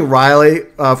gotta thank Riley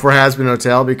for Has Been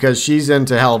Hotel because she's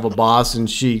into Hell of a Boss and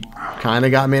she kind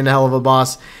of got me into Hell of a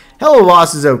Boss. Hell of a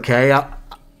Boss is okay.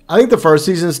 I think the first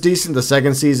season's decent. The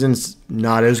second season's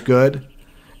not as good,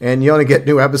 and you only get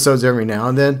new episodes every now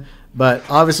and then. But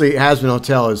obviously, Has Been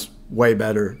Hotel is way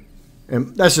better,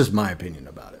 and that's just my opinion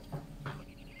about it.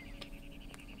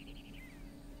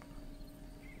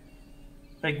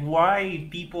 Like, why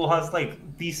people has like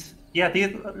this? Yeah,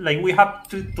 like we have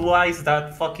to twice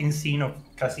that fucking scene of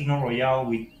Casino Royale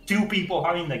with 2 people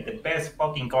having like the best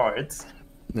fucking cards.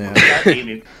 Yeah. God damn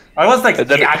it. I was like,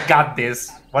 then- yeah, I got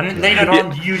this. When later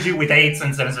on, usually with 8s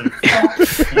and 7s, and,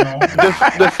 you know.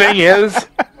 The thing is,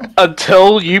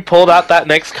 until you pulled out that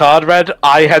next card, Red,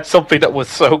 I had something that was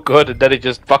so good, and then it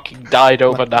just fucking died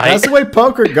overnight. That's the way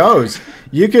poker goes.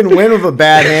 You can win with a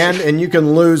bad hand, and you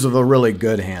can lose with a really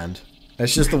good hand.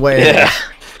 That's just the way it is.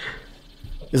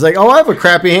 It's like, oh, I have a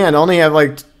crappy hand. I only have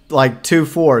like 2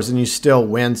 4s, and you still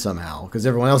win somehow because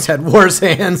everyone else had worse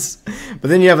hands. But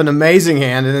then you have an amazing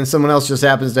hand, and then someone else just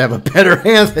happens to have a better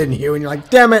hand than you, and you're like,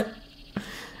 damn it.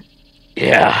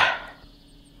 Yeah.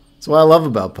 That's what I love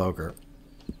about poker.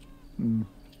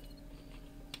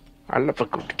 I love a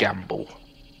good gamble.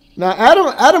 Now,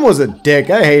 Adam was a dick.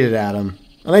 I hated Adam.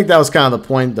 I think that was kind of the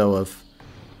point, though, of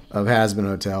Has Been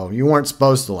Hotel. You weren't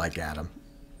supposed to like Adam.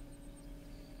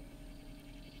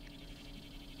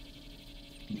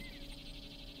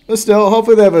 But still,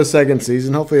 hopefully they have a second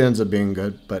season. Hopefully it ends up being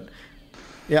good. But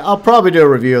yeah, I'll probably do a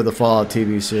review of the Fallout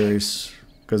TV series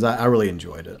because I really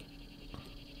enjoyed it.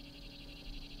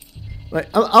 Like,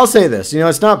 I'll say this. You know,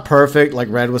 it's not perfect, like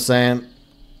Red was saying.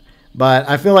 But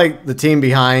I feel like the team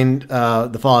behind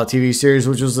the Fallout TV series,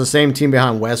 which was the same team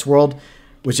behind Westworld,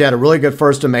 which had a really good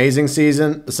first amazing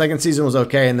season. The second season was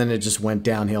okay, and then it just went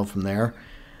downhill from there.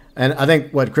 And I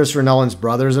think Christopher Nolan's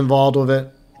brother's involved with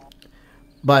it.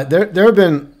 But there have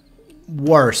been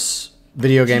worse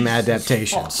video game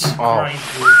adaptations. Oh,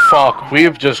 fuck.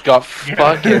 We've just got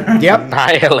fucking Yep.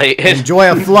 annihilated.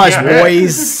 Enjoy a flush,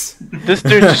 boys. This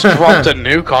dude just dropped a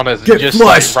nuke on us and Get just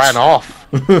flushed. ran off.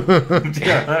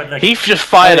 Like, He just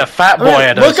fired a fat boy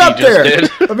at us. Look up He just there.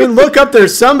 did. I mean, look up there.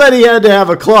 Somebody had to have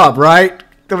a club, right?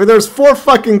 I mean, there's 4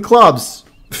 fucking clubs.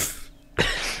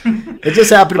 It just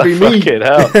happened to be me. Fucking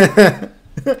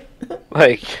hell.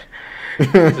 Like,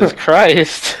 Jesus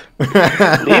Christ.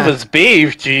 Leave us be,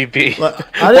 GB.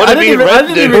 I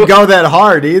didn't even go that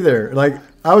hard either. Like,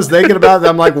 I was thinking about it.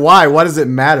 I'm like, why? Why does it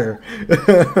matter?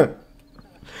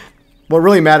 What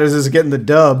really matters is getting the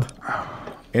dub.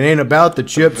 It ain't about the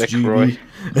chips, GB.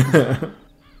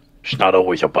 It's not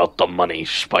always about the money,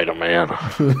 Spider-Man.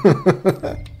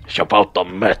 It's about the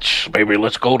match. Baby,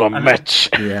 let's go to match.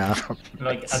 Yeah.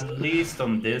 like at least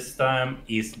on this time,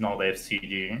 it's not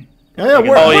FCG. Oh, yeah, Like,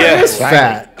 where is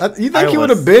Fat? You think he would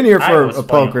have been here for was a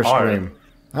poker playing hard. stream?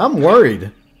 I'm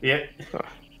worried. Yeah.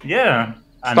 Yeah.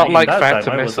 It's not like Fat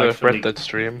to miss a Red Dead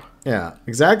stream. Yeah,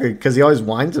 exactly. Because he always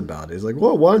whines about it. He's like,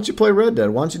 well, why don't you play Red Dead?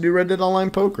 Why don't you do Red Dead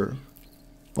Online Poker?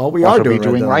 Well, we What are are we doing,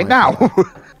 doing right Online now?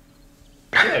 Poker.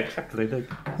 Yeah, exactly.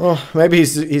 Like, Well, maybe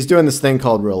he's doing this thing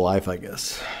called real life, I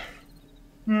guess.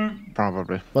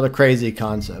 Probably. What a crazy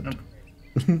concept.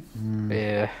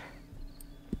 Yeah.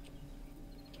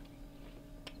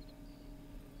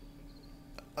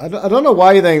 I don't know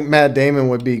why you think Matt Damon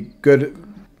would be good.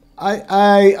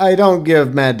 I don't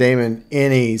give Matt Damon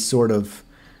any sort of,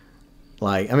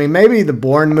 like, I mean, maybe the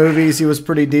Bourne movies he was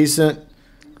pretty decent,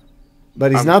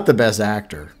 but he's not the best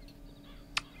actor.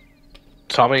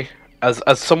 Tommy, as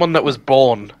someone that was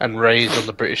born and raised on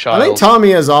the British Isles. I think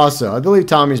Tommy is also. I believe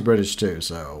Tommy's British too,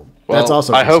 so that's well,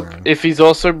 also I hope concerning. if he's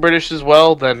also British as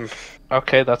well, then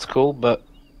okay, that's cool. But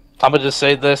I'm gonna just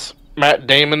say this: Matt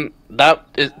Damon That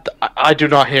is, I do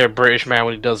not hear a British man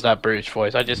when he does that British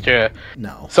voice. I just hear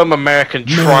some American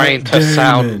trying to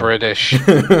sound British.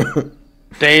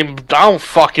 I don't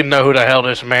fucking know who the hell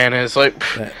this man is. Like,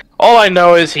 all I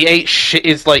know is he ate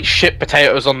shit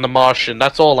potatoes on The Martian.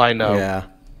 That's all I know. Yeah.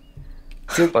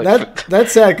 So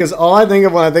that's sad because all I think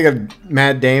of when I think of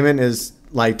Matt Damon is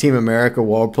like Team America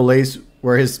World Police,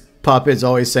 where his puppet's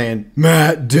always saying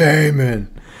Matt Damon.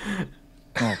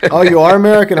 Oh, you are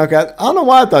American? Okay. I don't know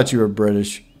why I thought you were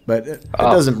British, but it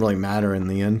doesn't really matter in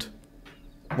the end.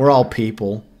 We're all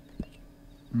people.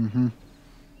 Mm-hmm.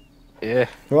 Yeah.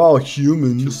 We're all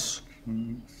humans.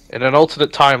 In an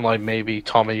alternate timeline, maybe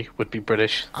Tommy would be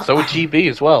British. So would GB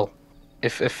as well,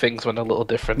 if things went a little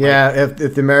different. Yeah, if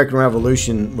the American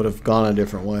Revolution would have gone a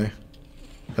different way.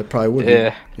 That probably would be.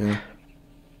 Yeah.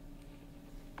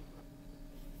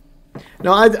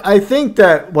 No, I think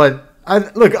that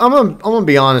look, I'm gonna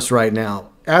be honest right now.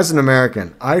 As an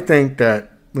American, I think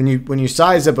that when you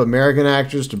size up American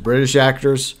actors to British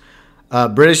actors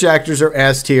are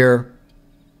S tier.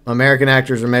 American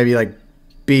actors are maybe like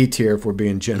B tier if we're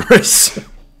being generous.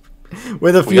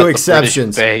 With a few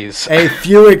exceptions. A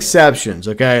few exceptions,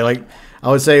 okay? Like I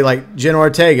would say like Jen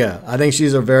Ortega. I think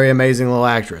she's a very amazing little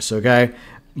actress, okay?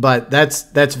 But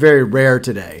that's very rare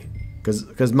today.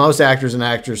 Because most actors and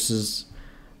actresses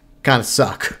kind of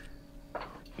suck.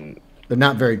 They're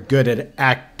not very good at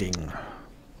acting.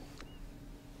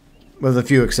 With a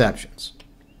few exceptions.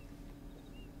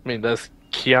 I mean, there's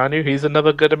Keanu. He's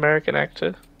another good American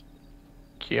actor.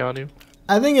 Keanu.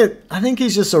 I think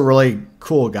he's just a really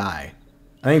cool guy.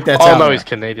 I think that's. Oh no, he's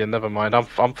Canadian. Never mind.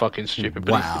 I'm fucking stupid.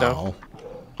 But wow.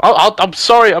 I'm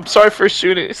sorry. I'm sorry for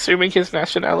assuming his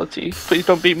nationality. Please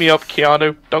don't beat me up,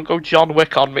 Keanu. Don't go John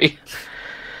Wick on me.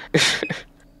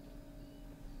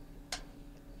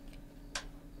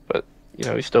 But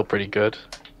he's still pretty good.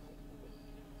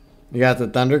 You got the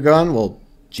Thunder Gun? Well,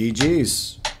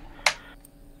 GG's.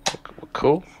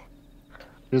 Cool.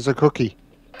 Here's a cookie.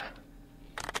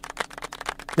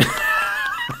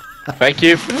 Thank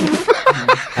you.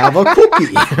 Have a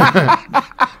cookie.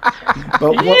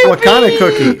 But what kind of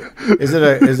cookie? Is it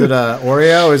a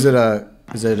Oreo? Is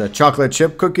it a chocolate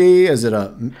chip cookie? Is it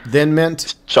a Thin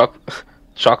Mint?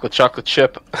 Chocolate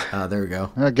chip. There we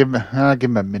go. I'll give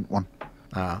him a mint one.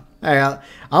 Hey,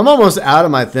 I'm almost out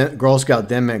of my Girl Scout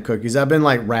Thin Mint cookies. I've been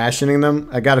like rationing them.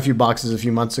 I got a few boxes a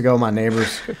few months ago. My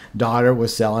neighbor's daughter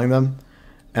was selling them,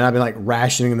 and I've been like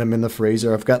rationing them in the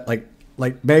freezer. I've got like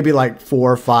maybe like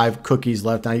 4 or 5 cookies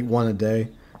left. I eat one a day.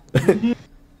 The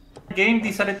game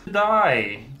decided to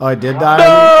die. Oh, it did die?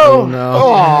 No! Oh, no.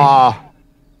 Aww.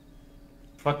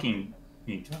 Fucking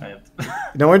giant.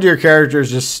 No wonder your character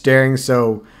is just staring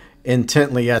so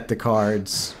intently at the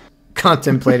cards,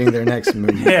 contemplating their next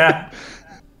move. Yeah.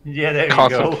 Yeah, there you go.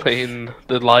 Contemplating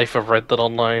the life of Red Dead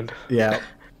Online. Yeah.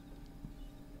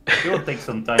 It will take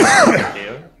some time to get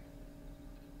here.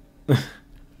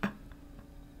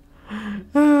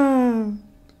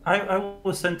 I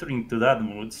was entering to that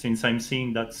mood since I'm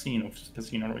seeing that scene of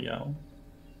Casino Royale.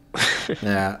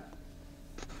 Yeah.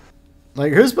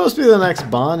 Like, who's supposed to be the next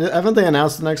Bond? Haven't they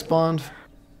announced the next Bond?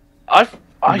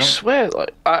 I swear,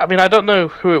 like, I mean, I don't know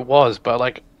who it was, but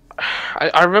like,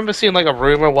 I remember seeing like a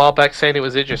rumor a while back saying it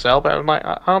was Idris Elba. I'm like,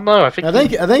 I don't know. I think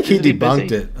he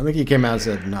debunked it. I think he came out and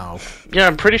said no. Yeah,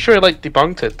 I'm pretty sure he like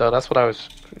debunked it though. That's what I was.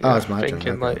 It's my thinking.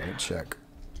 turn. Like, let me check.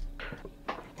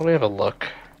 Let me have a look.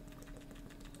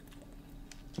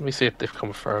 Let me see if they've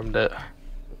confirmed it.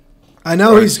 I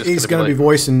know he's going to be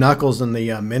voicing Knuckles in the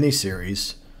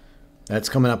miniseries that's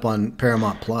coming up on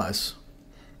Paramount Plus.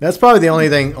 That's probably the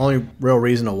only real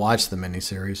reason to watch the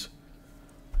miniseries.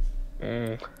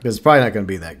 Because it's probably not going to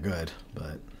be that good,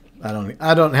 but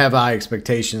I don't have high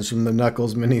expectations from the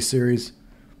Knuckles miniseries.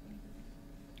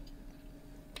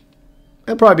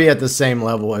 It'll probably be at the same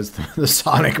level as the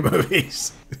Sonic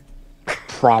movies.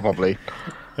 Probably.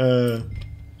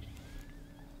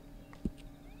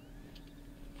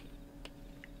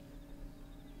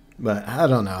 But I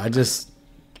don't know.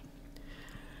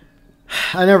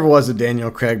 I never was a Daniel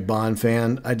Craig Bond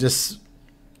fan. I just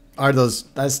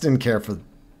didn't care for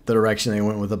the direction they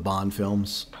went with the Bond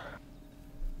films.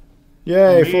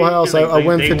 Yay, Full House. I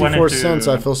win 54 cents.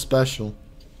 I feel special.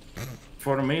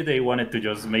 For me, they wanted to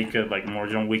just make it like more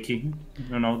John Wicky.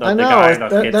 You know, I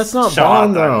know, that's not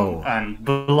Bond though. And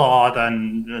blood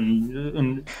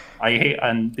and I hate,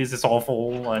 and this is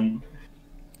awful, and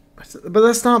but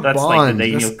that's not that's Bond. Like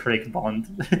the Daniel Craig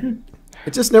Bond.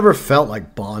 It just never felt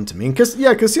like Bond to me. Because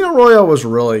Casino Royale was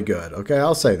really good. Okay,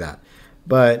 I'll say that.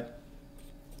 But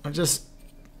I guess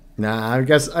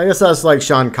that's like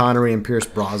Sean Connery and Pierce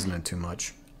Brosnan too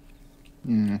much.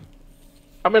 Mm.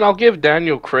 I mean, I'll give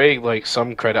Daniel Craig like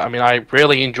some credit. I mean, I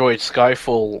really enjoyed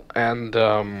Skyfall and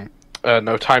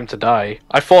No Time to Die.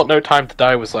 I thought No Time to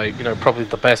Die was like, you know, probably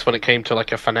the best when it came to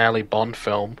like a finale Bond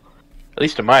film, at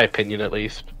least in my opinion, at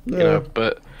least. Yeah. You know,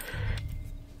 but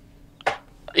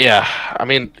yeah, I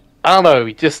mean, I don't know.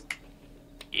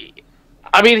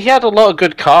 I mean, he had a lot of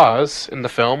good cars in the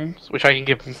film, which I can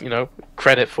give him, you know,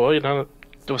 credit for. You know,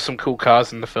 there were some cool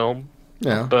cars in the film.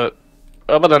 Yeah. But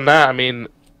other than that, I mean,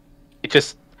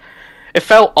 it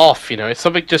felt off, you know.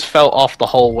 Something just felt off the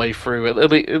whole way through,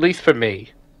 at least for me,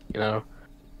 you know.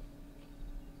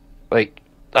 Like,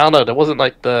 I don't know, there wasn't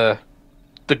like the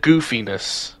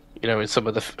goofiness, you know, in some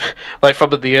of the like from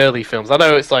the early films. I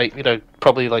know it's like, you know,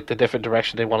 probably like the different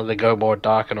direction they wanted to go, more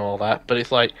dark and all that, but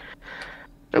it's like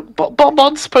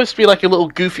Bond's supposed to be like a little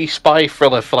goofy spy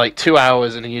thriller for like 2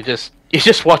 hours, and you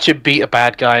just watch him beat a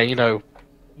bad guy and, you know,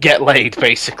 get laid,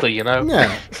 basically, you know.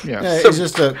 Yeah.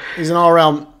 He's an all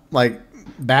around like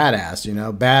badass, you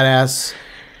know, badass,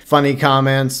 funny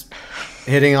comments,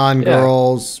 hitting on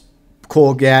girls,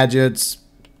 cool gadgets,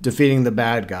 defeating the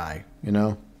bad guy, you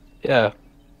know. Yeah.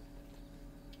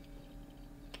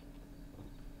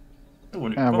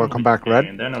 Welcome back, Red.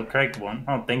 And then I'll crack one.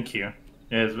 Oh, thank you.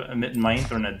 Yes, my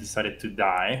internet decided to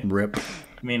die. Rip.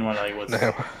 Meanwhile,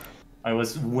 I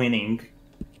was winning.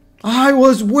 I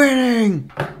was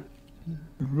winning.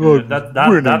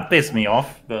 That pissed me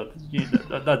off, but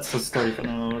that's a story for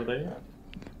another day.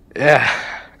 Yeah.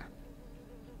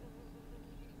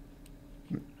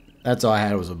 That's all I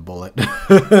had was a bullet.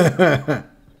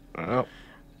 Well,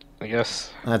 I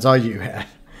guess that's all you had.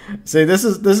 See, this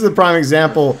is a prime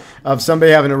example of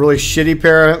somebody having a really shitty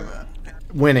pair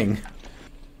winning,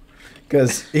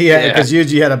 because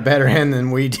Yuji had a better hand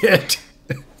than we did.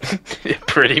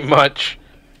 Pretty much.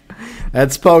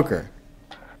 That's poker.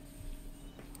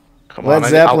 Come Led on,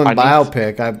 Zeppelin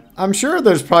biopic. I'm sure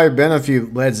there's probably been a few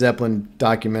Led Zeppelin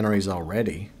documentaries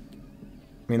already.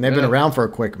 I mean, they've been around for a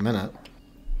quick minute.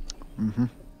 Mm-hmm.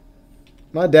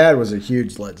 My dad was a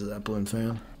huge Led Zeppelin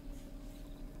fan.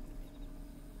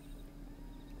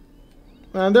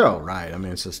 Man, they're all right. I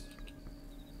mean, it's just,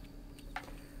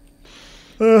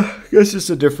 I guess it's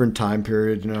a different time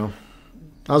period, you know.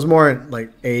 I was more in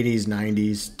like 80s,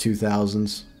 90s,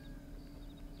 2000s.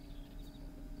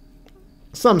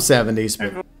 Some 70s,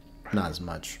 but not as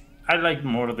much. I like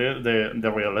more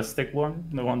the realistic one,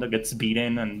 the one that gets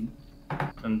beaten and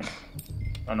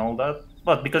all that.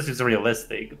 But because it's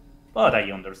realistic, but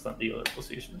I understand the other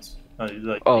positions. Like,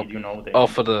 you know,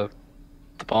 for the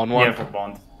Bond one. Yeah, for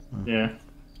Bond. Yeah.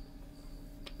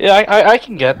 Yeah, I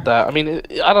can get that. I mean,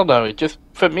 I don't know. It just,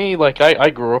 for me, like, I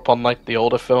grew up on like the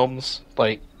older films,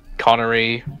 like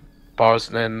Connery,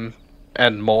 Brosnan,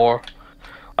 and more.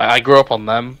 I grew up on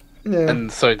them. Yeah.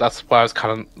 And so that's why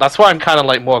I'm kind of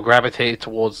like more gravitated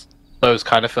towards those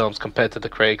kind of films compared to the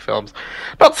Craig films.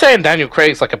 Not saying Daniel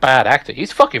Craig's like a bad actor.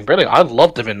 He's fucking brilliant. I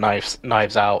loved him in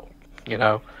Knives Out, you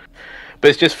know. But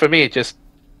it's just, for me, I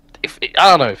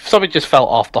don't know, something just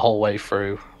felt off the whole way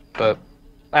through. But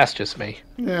that's just me.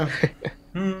 Yeah.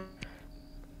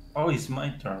 Oh, it's my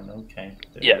turn. Okay.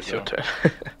 Yeah, it's your turn.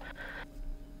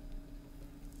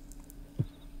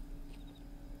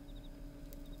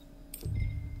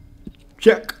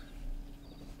 Check.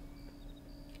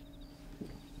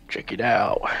 Check it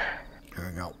out. There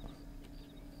we go.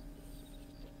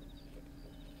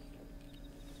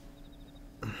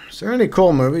 Is there any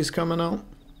cool movies coming out?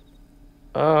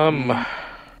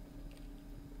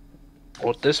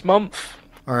 What, this month?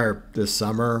 Or this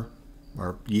summer?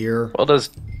 Or year? Well, there's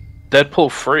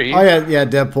Deadpool 3. Oh, yeah,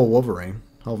 Deadpool Wolverine.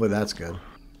 Hopefully that's good.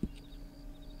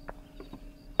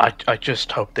 I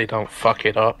just hope they don't fuck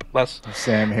it up. That's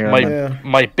same here.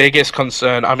 My biggest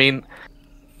concern. I mean,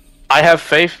 I have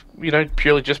faith, you know,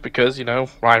 purely just because, you know,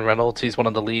 Ryan Reynolds, he's one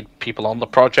of the lead people on the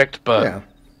project, but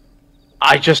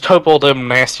I just hope all them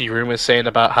nasty rumors saying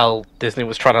about how Disney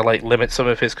was trying to like limit some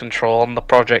of his control on the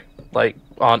project like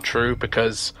aren't true,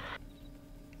 because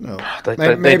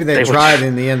maybe they tried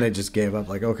in the end, they just gave up,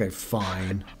 like, okay,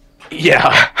 fine.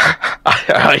 Yeah.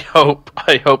 I hope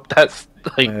that's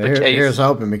like the case. Here's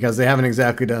hoping, because they haven't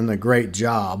exactly done a great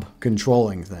job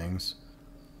controlling things.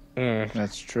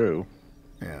 That's true.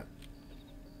 Yeah.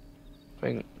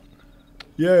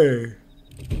 Yay.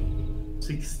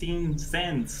 16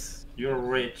 cents. You're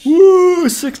rich. Woo!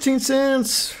 16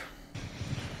 cents.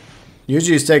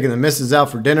 Yuji's taking the missus out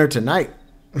for dinner tonight.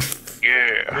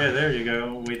 Yeah, there you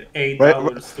go. With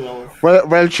 $8 to our...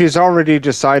 Well, she's already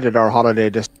decided our holiday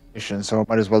destination, so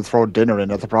might as well throw dinner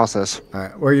in at the process. All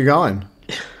right, where are you going?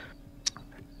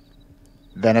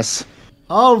 Venice.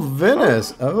 Oh,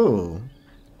 Venice. Oh.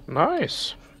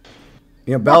 Nice.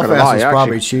 You know, Belfast is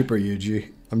probably cheaper, UG.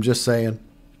 I'm just saying.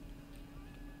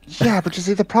 Yeah, but you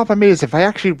see, the problem is, if I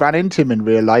actually ran into him in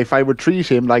real life, I would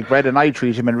treat him like Red and I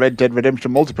treat him in Red Dead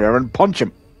Redemption multiplayer and punch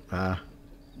him.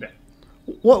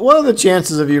 What are the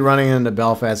chances of you running into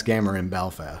Belfast Gamer in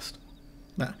Belfast?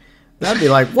 That'd be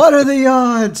like, what are the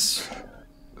odds?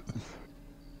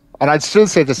 And I'd still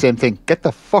say the same thing. Get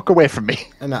the fuck away from me.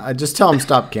 And I just tell him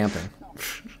stop camping.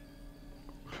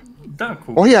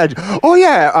 Cool. Oh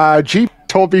yeah. Jeep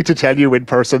told me to tell you in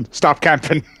person. Stop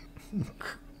camping.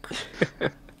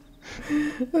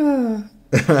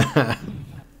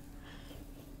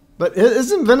 But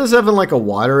isn't Venice having like a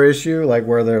water issue, like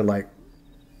where they're like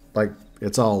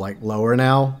it's all like lower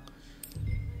now?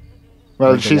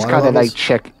 Well, like she's kind of like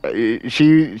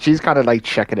she's kind of like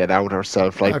checking it out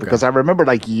herself, like because I remember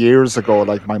like years ago,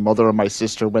 like my mother and my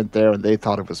sister went there and they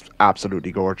thought it was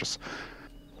absolutely gorgeous.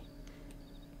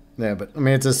 Yeah, but I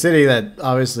mean, it's a city that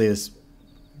obviously has,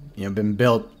 you know, been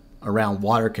built around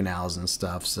water canals and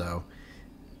stuff. So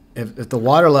if the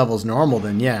water level's normal,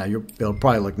 then yeah, it'll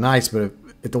probably look nice. But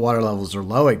if the water levels are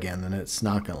low again, then it's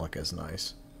not going to look as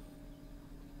nice.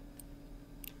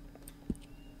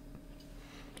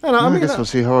 I guess we'll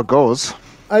see how it goes.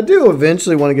 I do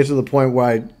eventually want to get to the point where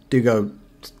I do go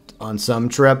on some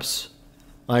trips.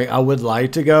 Like I would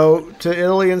like to go to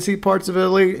Italy and see parts of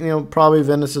Italy. You know, probably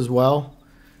Venice as well.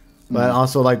 But I'd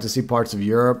also like to see parts of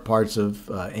Europe, parts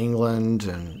of England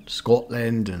and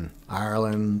Scotland and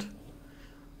Ireland.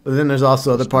 But then there's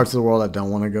also other parts of the world I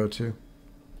don't want to go to.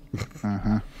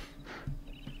 You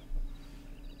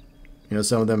know,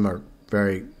 some of them are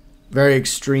very, very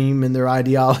extreme in their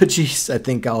ideologies. I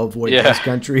think I'll avoid those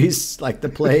countries like the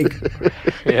plague.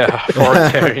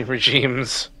 Authoritarian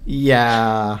regimes.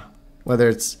 Yeah, whether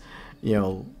it's, you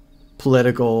know,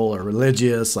 political or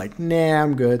religious, like, nah,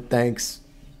 I'm good, thanks.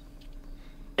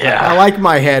 Yeah, I like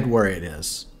my head where it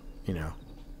is, you know.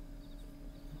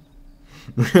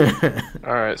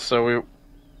 All right, so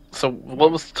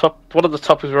what was one of the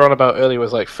topics we were on about earlier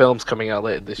was like films coming out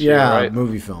later this year, right? Yeah,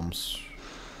 movie films.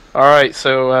 All right,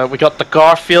 so we got the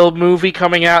Garfield movie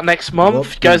coming out next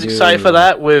month. You guys excited for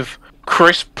that with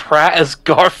Chris Pratt as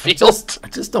Garfield? I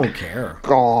just don't care.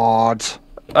 God.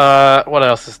 What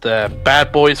else is there?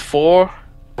 Bad Boys 4,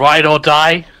 Ride or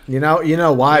Die. You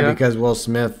know why? Yeah. Because Will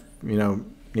Smith, you know,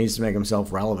 needs to make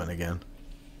himself relevant again.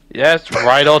 Yeah, it's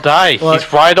Ride or Die. Well,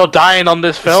 he's Ride or Dying on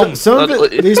this film. Some of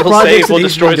these projects that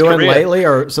he's been doing lately,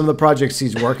 or some of the projects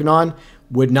he's working on,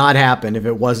 would not happen if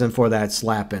it wasn't for that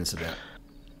slap incident.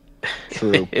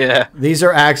 True. Yeah. These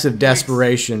are acts of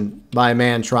desperation by a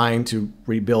man trying to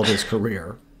rebuild his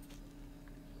career.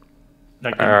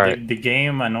 Like the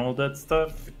game and all that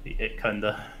stuff, it kind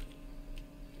of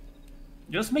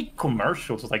just make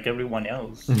commercials like everyone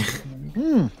else.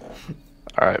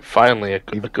 All right, finally a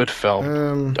good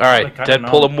film. All right, like,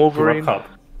 Deadpool and Wolverine.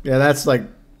 Yeah, that's like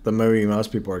the movie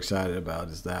most people are excited about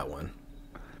is that one.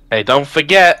 Hey, don't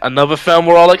forget another film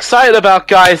we're all excited about,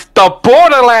 guys. The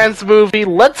Borderlands movie.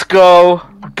 Let's go,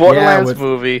 Borderlands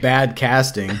movie. Bad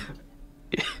casting.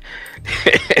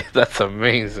 That's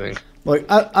amazing. Look,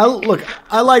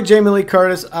 I like Jamie Lee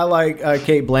Curtis. I like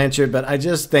Cate Blanchett, but I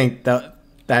just think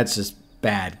that's just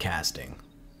bad casting.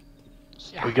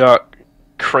 We got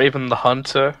Kraven the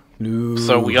Hunter. No,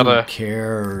 so we gotta. Who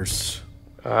cares?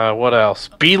 What else?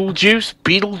 Beetlejuice.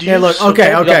 Hey, look.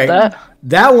 Okay.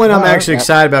 That one I'm actually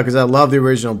excited about because I love the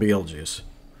original Beetlejuice.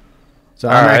 So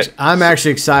I'm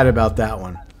actually excited about that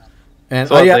one. And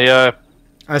so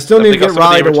I still need to get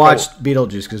Riley to watch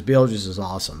Beetlejuice because Beetlejuice is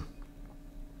awesome.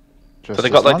 So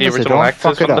they got like the original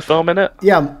actors from the film in it?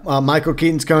 Yeah, Michael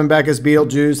Keaton's coming back as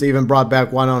Beetlejuice. They even brought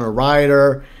back Winona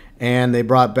Ryder, and they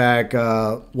brought back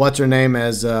what's her name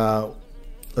as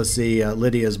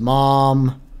Lydia's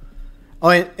mom. Oh,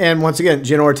 and once again,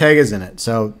 Jenna Ortega's in it,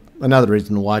 so another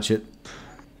reason to watch it.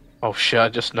 Oh shit! I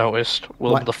just noticed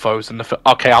Willem Dafoe's in the film.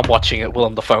 Okay, I'm watching it.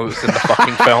 Willem Dafoe's in the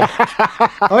fucking film.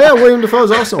 Oh yeah, William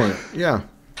Dafoe's also in it. Yeah.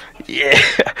 Yeah.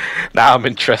 Now I'm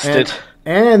interested.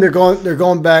 And they're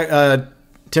going back.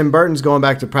 Tim Burton's going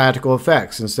back to practical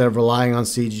effects instead of relying on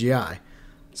CGI.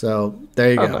 So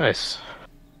there you go. Nice.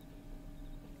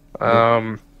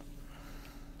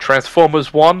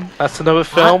 Transformers 1. That's another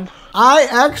film. I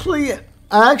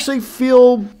actually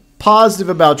feel positive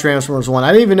about Transformers 1.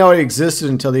 I didn't even know it existed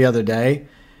until the other day.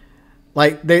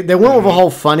 Like they went with a whole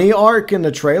funny arc in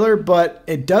the trailer, but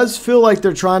it does feel like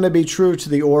they're trying to be true to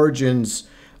the origins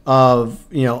of,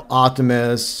 you know,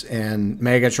 Optimus and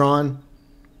Megatron.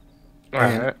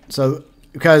 Right. So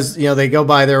because, you know, they go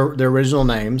by their original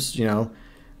names, you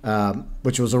know,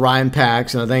 which was Orion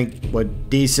Pax and I think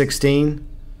D16.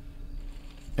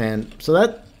 And so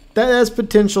that has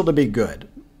potential to be good.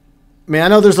 I mean, I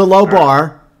know there's a low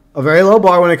bar, a very low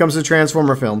bar when it comes to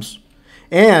Transformer films.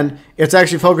 And it's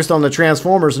actually focused on the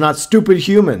Transformers, not stupid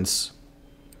humans.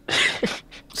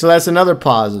 So that's another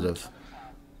positive.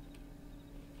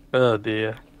 Oh,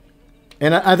 dear.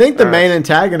 And I think the main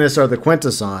antagonists are the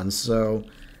Quintessons. So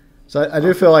I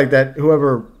do feel like that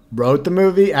whoever wrote the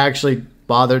movie actually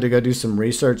bothered to go do some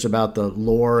research about the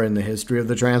lore and the history of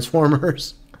the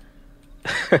Transformers.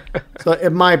 So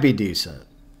it might be decent.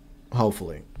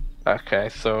 Hopefully. Okay,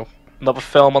 so another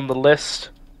film on the list.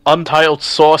 Untitled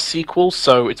Saw sequel,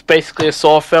 so it's basically a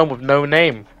Saw film with no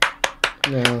name.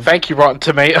 Yeah. Thank you, Rotten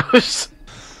Tomatoes.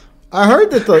 I heard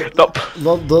that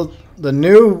the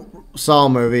new Saw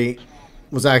movie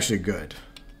was actually good.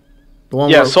 The one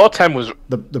where Saw 10 was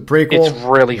the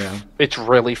prequel. It's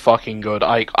really fucking good.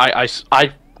 I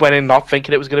went in not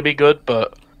thinking it was gonna be good,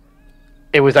 but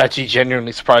it was actually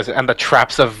genuinely surprising, and the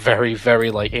traps are very,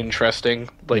 very like interesting,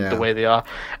 the way they are.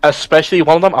 Especially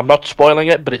one of them. I'm not spoiling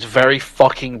it, but it's very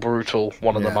fucking brutal.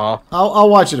 One of them are. I'll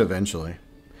watch it eventually.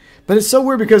 But it's so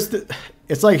weird because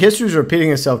it's like history's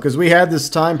repeating itself. Because we had this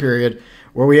time period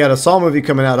where we had a Saw movie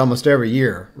coming out almost every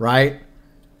year, right?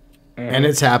 And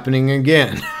it's happening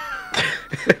again.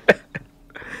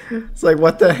 It's like,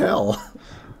 what the hell?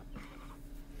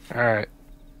 All right.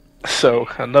 So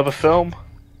another film.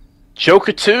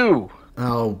 Joker 2.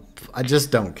 Oh, I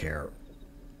just don't care.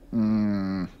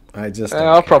 I just.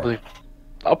 I'll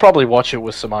probably watch it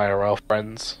with some IRL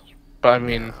friends. But I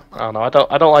mean, I don't know.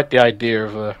 I don't like the idea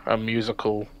of a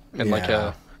musical in like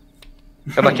a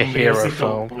hero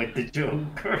film with the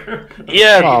Joker.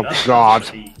 Yeah. Oh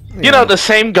God. You know, the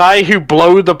same guy who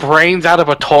blew the brains out of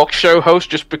a talk show host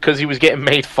just because he was getting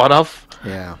made fun of.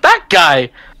 Yeah. That guy.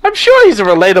 I'm sure he's a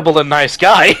relatable and nice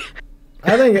guy.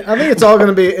 I think it's all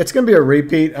gonna be a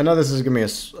repeat. I know this is gonna be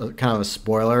a kind of a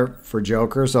spoiler for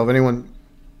Joker. So if anyone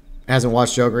hasn't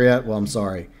watched Joker yet, well, I'm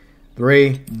sorry.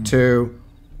 3, 2,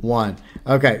 1.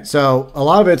 Okay, so a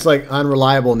lot of it's like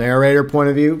unreliable narrator point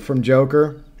of view from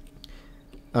Joker,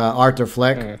 Arthur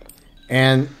Fleck,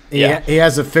 and he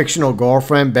has a fictional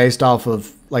girlfriend based off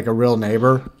of like a real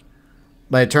neighbor,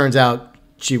 but it turns out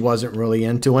she wasn't really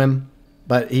into him,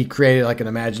 but he created like an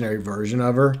imaginary version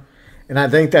of her. And I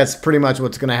think that's pretty much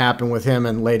what's going to happen with him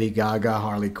and Lady Gaga,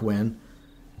 Harley Quinn,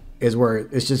 is where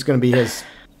it's just going to be his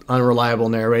unreliable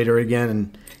narrator again,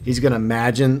 and he's going to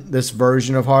imagine this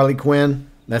version of Harley Quinn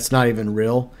that's not even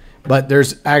real. But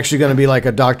there's actually going to be like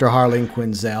a Dr. Harley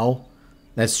Quinzel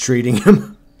that's treating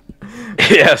him.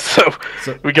 Yeah, so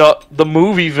we got the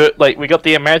movie, we got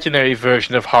the imaginary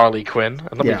version of Harley Quinn.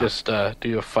 And let me just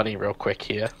do a funny real quick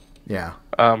here. Yeah.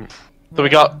 So we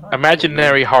got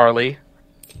imaginary Harley.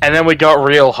 And then we got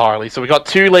real Harley. So we got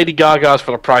 2 Lady Gagas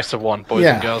for the price of 1, boys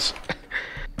and girls.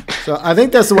 So I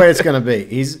think that's the way it's going to be.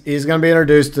 He's going to be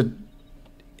introduced to.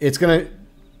 It's going to.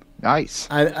 Nice.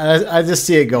 I just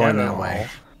see it going that way.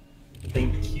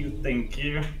 Thank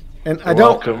you. And You're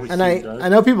welcome. And I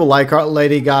know people like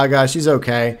Lady Gaga. She's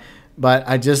okay, but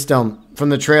I just don't. From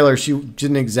the trailer, she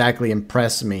didn't exactly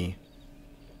impress me.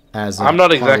 I'm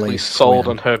not exactly sold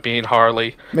on her being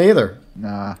Harley. Me either.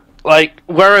 Nah. Like,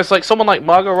 whereas, like, someone like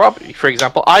Margot Robbie, for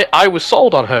example, I was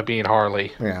sold on her being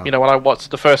Harley. Yeah. You know, when I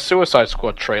watched the first Suicide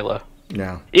Squad trailer.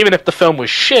 Yeah. Even if the film was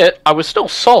shit, I was still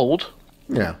sold.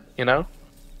 Yeah. You know?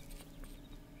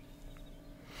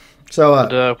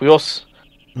 So, we also...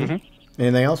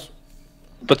 Anything else?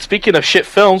 But speaking of shit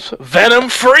films, Venom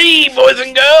 3, boys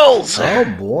and girls! Oh,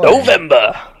 boy.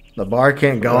 November! The bar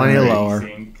can't go any lower.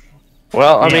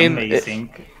 Well, I mean...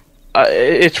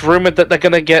 It's rumored that they're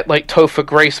gonna get like Topher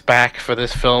Grace back for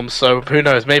this film, so who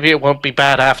knows? Maybe it won't be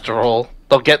bad after all.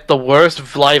 They'll get the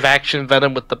worst live-action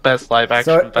Venom with the best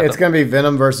live-action Venom. So it's gonna be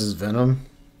Venom versus Venom.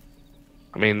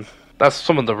 I mean, that's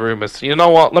some of the rumors. You know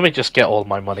what? Let me just get all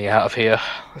my money out of here.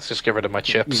 Let's just get rid of my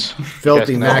chips.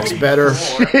 Filthy Max better.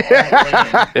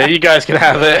 Yeah, you guys can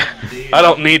have it. I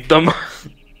don't need them.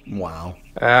 Wow.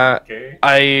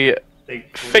 I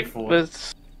think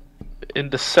this in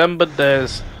December.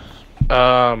 There's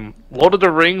Lord of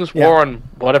the Rings, War on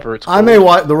whatever it's called. I may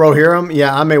watch the Rohirrim.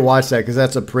 Yeah, I may watch that because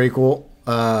that's a prequel.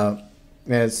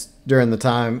 It's during the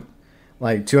time,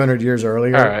 like 200 years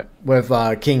earlier, with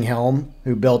King Helm,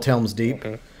 who built Helm's Deep.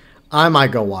 I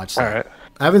might go watch that.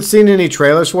 I haven't seen any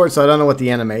trailers for it, so I don't know what the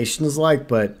animation is like,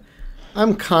 but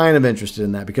I'm kind of interested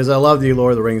in that because I love the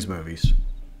Lord of the Rings movies.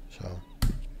 So,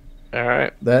 all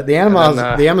right, the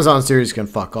Amazon series can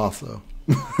fuck off though.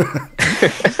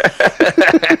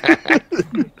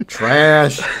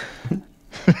 Trash.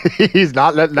 He's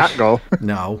not letting that go.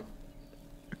 No,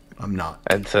 I'm not.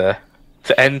 And to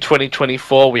end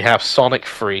 2024, we have Sonic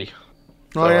 3.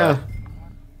 Oh yeah.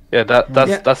 Yeah,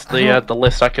 that's the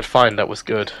list I could find that was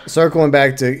good. Circling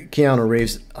back to Keanu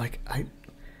Reeves, like I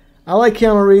like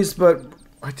Keanu Reeves, but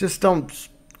I just don't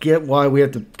get why we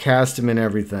have to cast him in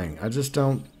everything. I just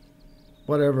don't.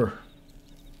 Whatever.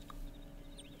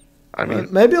 I mean,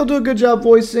 maybe he'll do a good job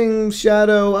voicing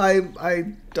Shadow.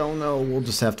 I don't know. We'll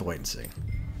just have to wait and see.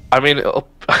 I mean,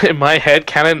 in my head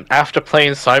canon, after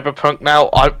playing Cyberpunk now,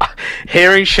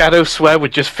 hearing Shadow swear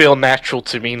would just feel natural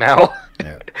to me now.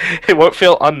 Yeah. It won't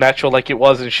feel unnatural like it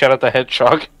was in Shadow the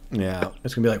Hedgehog. Yeah,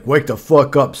 it's gonna be like, wake the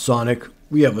fuck up, Sonic.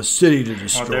 We have a city to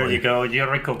destroy. Oh, there you go. You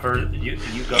recovered. You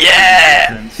got.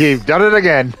 Yeah! You've done it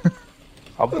again.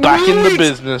 I'm back in the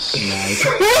business. Nice.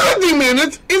 30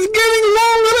 minutes is getting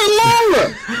longer and longer.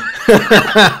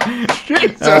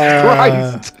 Jesus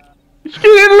Christ. It's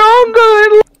getting longer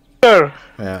and longer.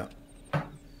 Yeah.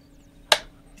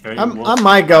 I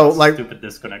might go like stupid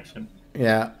disconnection.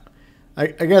 Yeah, I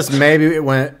guess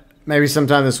maybe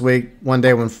sometime this week, one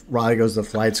day when Riley goes to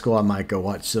flight school, I might go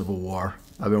watch Civil War.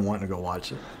 I've been wanting to go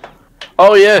watch it.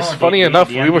 Oh yes, funny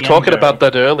enough, we were talking about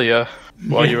that earlier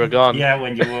while you were gone. Yeah,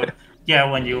 when you were.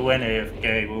 Yeah, when you went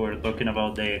AFK, we were talking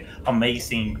about the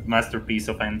amazing masterpiece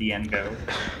of Andy Ngo.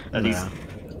 That is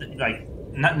like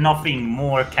nothing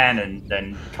more canon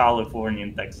than California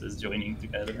and Texas joining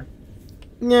together.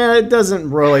 Yeah, it doesn't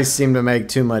really seem to make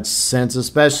too much sense,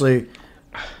 especially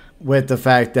with the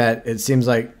fact that it seems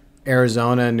like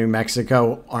Arizona and New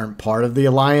Mexico aren't part of the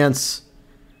alliance.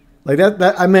 Like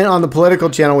that I meant on the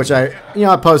political channel, which I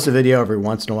post a video every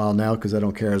once in a while now because I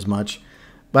don't care as much.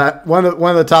 But one of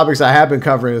the topics I have been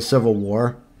covering is Civil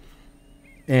War,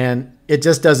 and it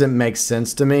just doesn't make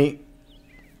sense to me.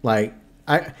 Like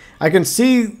I can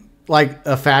see like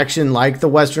a faction like the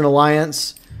Western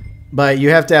Alliance, but you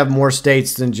have to have more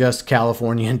states than just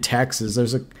California and Texas.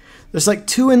 There's like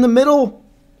two in the middle,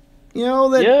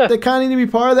 that kind of need to be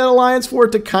part of that alliance for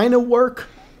it to kind of work.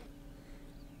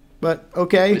 But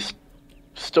okay. It's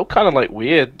still kind of like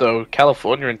weird though,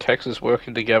 California and Texas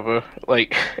working together.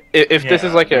 Like if this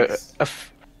is like a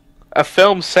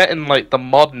film set in like the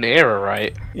modern era,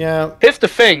 right? Yeah. Here's the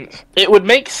thing: it would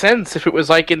make sense if it was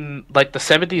like in like the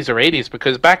 70s or 80s,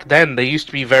 because back then they used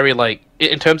to be very like,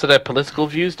 in terms of their political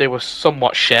views, they were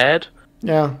somewhat shared.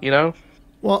 Yeah.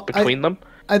 Well, between them.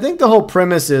 I think the whole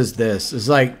premise is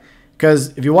like,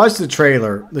 because if you watch the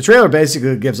trailer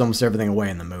basically gives almost everything away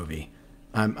in the movie.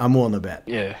 I'm willing to bet.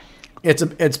 Yeah.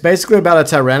 It's basically about a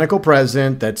tyrannical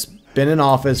president that's been in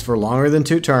office for longer than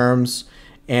 2 terms,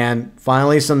 and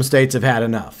finally some states have had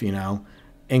enough,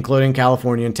 including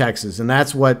California and Texas. And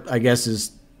that's what I guess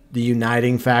is the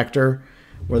uniting factor,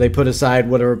 where they put aside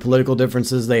whatever political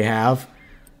differences they have,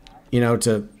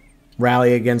 to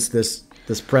rally against this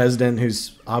president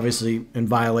who's obviously in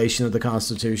violation of the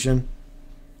Constitution.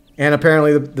 And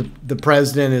apparently the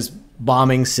president is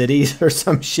bombing cities or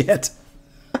some shit.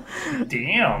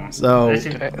 Damn. So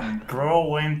bro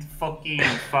went fucking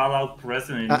Fallout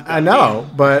president. I know,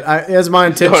 but as my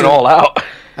intention, going all out.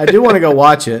 I do want to go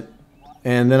watch it,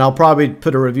 and then I'll probably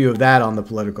put a review of that on the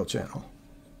political channel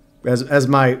as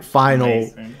my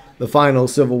the final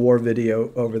Civil War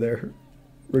video over there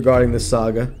regarding this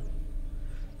saga.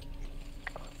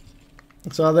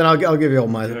 So then I'll give you all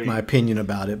my opinion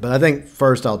about it, but I think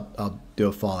first I'll do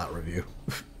a Fallout review.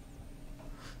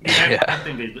 Yeah, I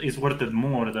think it's worth it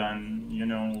more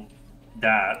than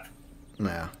that.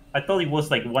 Yeah. I thought it was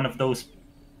like one of those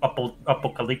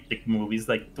apocalyptic movies,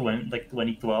 like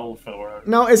 2012 or.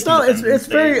 No, it's not. It's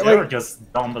very They're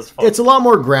just dumb as fuck. It's a lot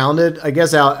more grounded. I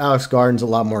guess Alex Garland's a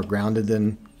lot more grounded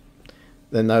than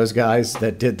those guys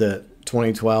that did the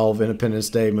 2012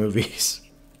 Independence Day movies.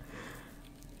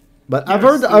 But I've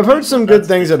heard some good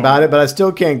things about it, but I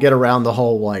still can't get around the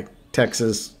whole like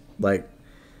Texas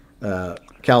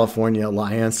California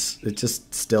alliance. It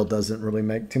just still doesn't really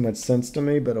make too much sense to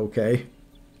me, but okay.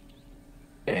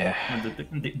 Yeah.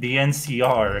 The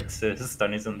NCR exists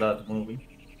and is in that movie.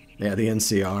 Yeah, the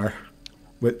NCR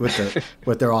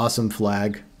with their awesome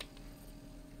flag.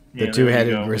 The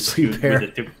two-headed grizzly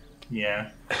bear.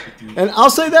 Yeah. And I'll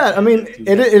say that. I mean,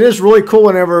 it is really cool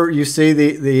whenever you see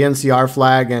the NCR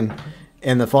flag and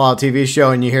in the Fallout TV show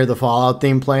and you hear the Fallout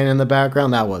theme playing in the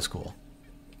background. That was cool.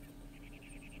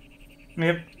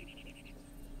 Yep.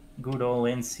 Good old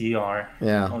NCR.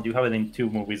 Yeah. Oh, you have it in 2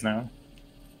 movies now.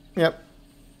 Yep.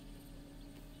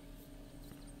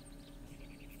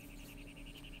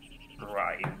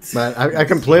 Right. But I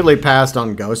completely passed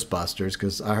on Ghostbusters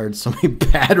because I heard so many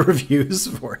bad reviews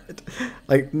for it.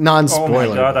 Like,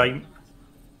 non-spoiler. Oh my god,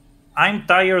 I'm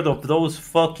tired of those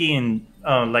fucking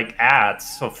like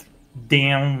ads of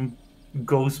damn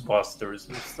Ghostbusters.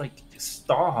 It's like,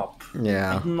 stop.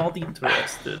 Yeah. I'm not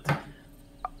interested.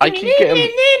 I keep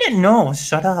getting... No,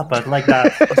 shut up. I like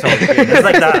that. Sorry, it's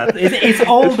like that. It's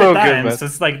all It's the so good, times. man.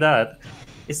 It's like that.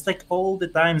 It's like all the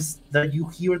times that you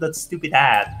hear that stupid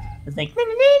ad. It's like,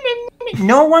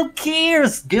 no one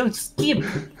cares. Go skip.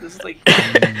 It's like,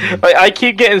 I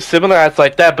keep getting similar ads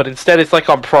like that, but instead it's like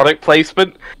on product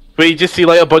placement, where you just see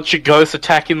like a bunch of ghosts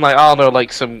attacking like, I don't know,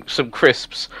 like some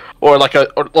crisps or like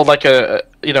a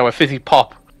you know, a fizzy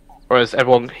pop, or as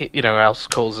everyone else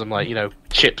calls them, like,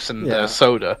 chips and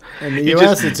soda. In the You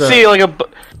US, just see like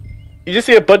you just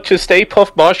see a bunch of Stay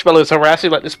Puft marshmallows harassing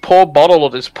like this poor bottle or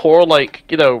this poor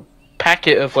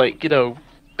packet of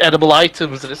edible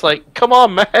items, and it's like, come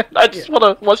on, man! I just want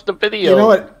to watch the video. You know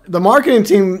what? The marketing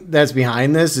team that's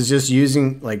behind this is just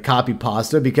using like copy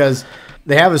pasta, because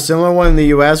they have a similar one in the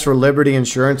U.S. for Liberty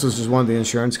Insurance, which is one of the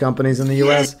insurance companies in the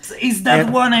U.S. yes, is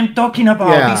that one I'm talking about?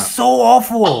 Yeah. It's so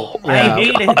awful. Yeah. I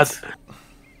hate it.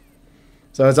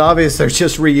 So it's obvious they're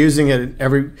just reusing it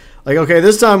every. Like, okay,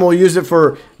 this time we'll use it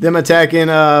for them attacking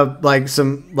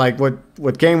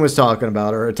what Kane was talking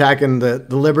about, or attacking the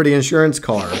Liberty Insurance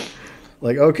car.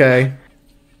 Like, okay.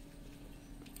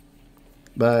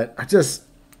 But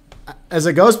as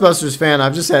a Ghostbusters fan,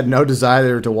 I've just had no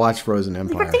desire to watch Frozen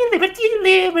Empire.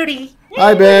 Liberty.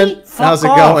 Hi, Ben. How's it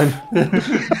going?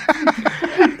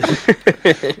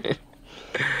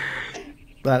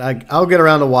 But I'll get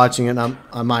around to watching it. And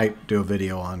I might do a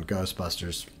video on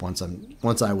Ghostbusters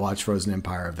once I watch Frozen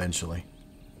Empire eventually.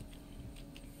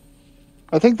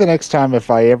 I think the next time if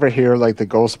I ever hear like the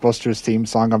Ghostbusters theme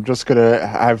song, I'm just gonna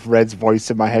have Red's voice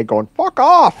in my head going, "Fuck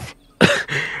off!"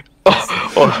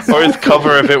 or his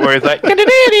cover of it where it's like... All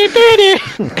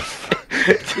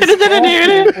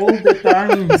the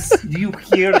times you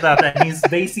hear that, and it's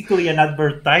basically an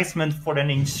advertisement for an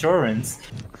insurance.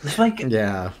 It's like,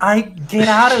 Yeah. I get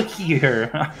out of here.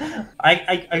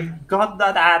 I got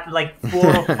that ad like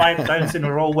 4 or 5 times in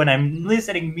a row when I'm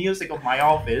listening music of my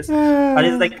office, and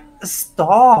it's like,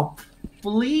 stop,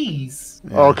 please.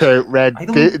 Okay, Red.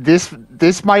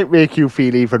 This might make you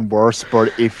feel even worse,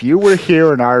 but if you were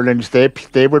here in Ireland,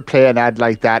 they would play an ad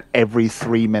like that every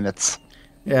 3 minutes.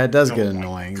 Yeah, it does get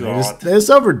annoying. They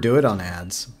just overdo it on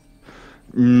ads.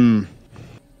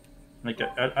 Like,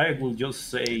 I will just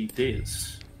say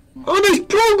this. Oh, these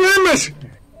programmers!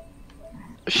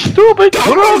 Stupid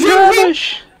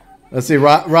programmers! Let's see.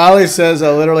 Riley says, I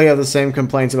literally have the same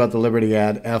complaints about the Liberty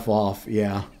ad. F off.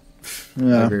 Yeah.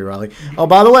 I agree, Riley. Oh,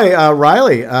 by the way,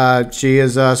 Riley, she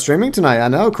is streaming tonight. I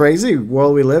know, crazy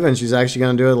world we live in. She's actually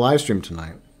going to do a live stream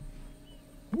tonight.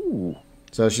 Ooh.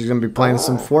 So she's going to be playing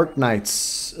some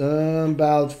Fortnites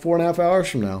about 4.5 hours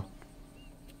from now.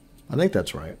 I think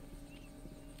that's right.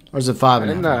 Or is it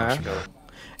 5.5 hours from now?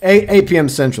 8 p.m.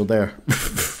 Central there.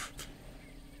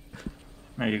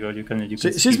 There you go. You can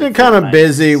She's been kind of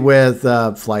busy with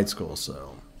flight school,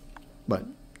 so. But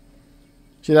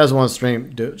she doesn't want to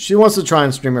stream. She wants to try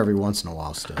and stream every once in a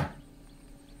while still.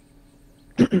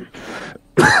 There you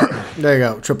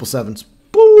go. 777s.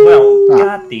 Well,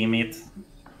 god damn it.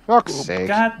 Fuck's sake.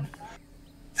 God.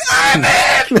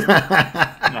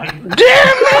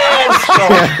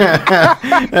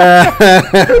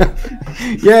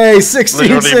 Yay, 16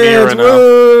 Literally cents. me right now.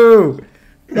 Woo!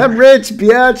 I'm rich,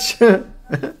 bitch.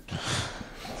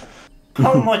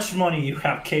 How much money you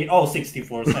have, Kate? Oh,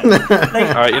 64 cents. Like,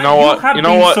 Alright, you know what? You have You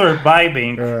know been what?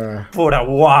 surviving for a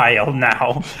while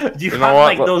now. You have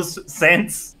what? like those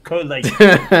cents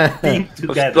being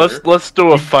together. Let's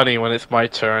do a funny when it's my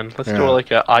turn. Let's do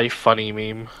like a I funny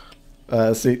meme.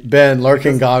 See, Ben,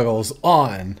 lurking goggles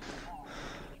on.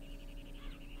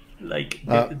 Like,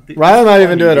 Ryan might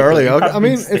even do it earlier. I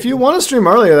mean, if you want to stream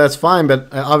earlier, that's fine, but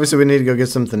obviously we need to go get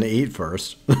something to eat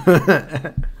first.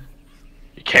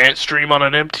 You can't stream on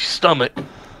an empty stomach.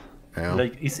 Yeah.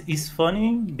 Like, it's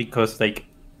funny because like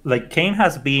Kane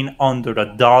has been under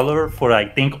 $1 for I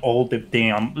think all the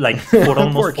damn for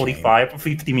almost 45 or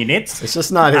 50 minutes. It's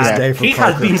just not his And day for he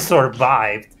has poker. been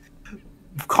survived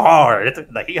hard.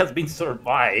 Like, he has been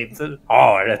survived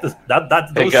hard. Those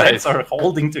guys. sets are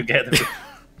holding together.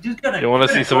 You want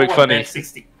to see something funny?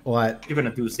 60. What? You're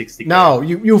gonna do 60. No,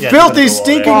 you Yeah, filthy, you're gonna go all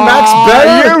stinking in. Max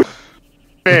Better.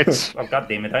 Bitch. Oh god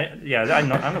damn it! I'm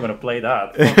not gonna play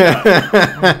that. Fuck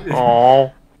that.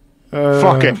 Oh,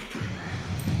 Fuck it.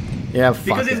 Yeah, fuck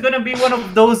Because it. it's gonna be one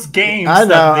of those games I know,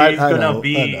 that is I gonna know,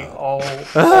 be I know. all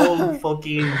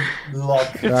fucking luck.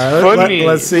 funny.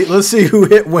 Let's see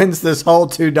who wins this whole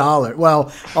 $2.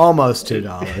 Well, almost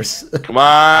 $2. come on!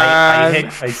 I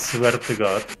swear to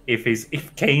God, if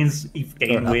Kane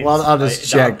wins, Well, I'll just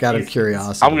check out of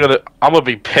curiosity. I'm gonna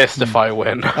be pissed if I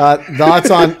win. Thoughts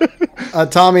on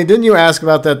Tommy? Didn't you ask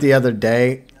about that the other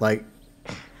day? Like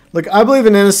Look, I believe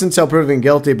in innocence till proven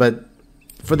guilty, but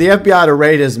for the FBI to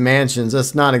raid his mansions,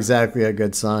 that's not exactly a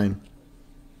good sign.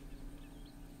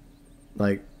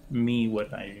 Like me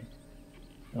when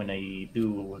I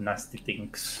do nasty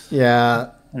things.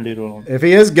 Yeah. Little. If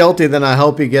he is guilty, then I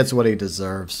hope he gets what he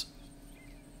deserves.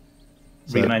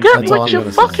 So get what you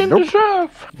fucking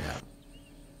deserve. Yeah.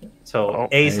 So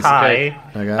ace high,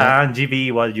 and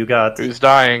GB, what you got? Who's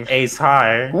dying? Ace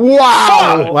high.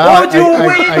 Wow! Well,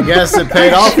 I guess it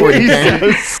paid off for you,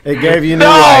 Kane. It gave you new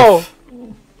life.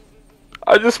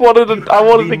 I just wanted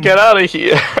to get out of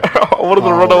here. I wanted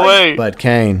to run away. But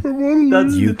Kane,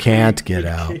 you can't get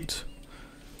out.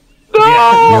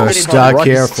 No! You're stuck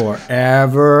here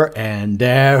forever and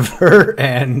ever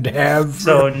and ever.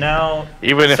 So now,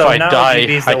 even if I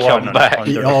die, I come back.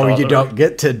 Oh, you don't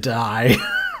get to die.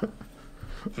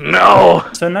 No.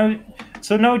 So now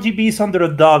GB's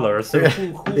 $100. So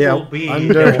who will be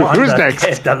the one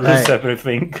that lose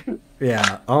everything?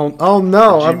 Yeah. Oh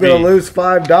no! GB. I'm gonna lose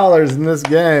 $5 in this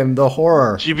game. The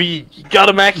horror. GB, you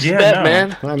gotta max bet,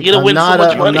 man. You gotta win so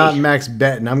much money. I'm not max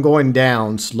betting. I'm going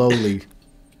down slowly.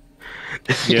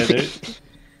 Yeah.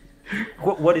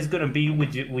 What is gonna be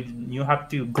with you have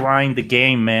to grind the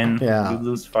game, man. Yeah. You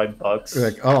lose $5.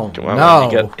 You're like, oh on,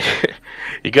 no.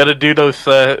 You gotta do those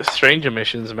stranger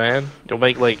missions, man. You'll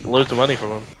make like loads of money from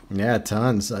them. Yeah,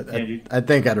 tons. I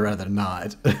think I'd rather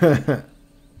not.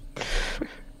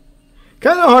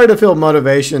 Kind of hard to feel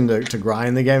motivation to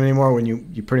grind the game anymore when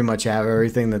you pretty much have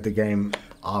everything that the game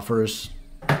offers.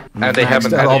 And they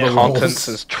haven't had any content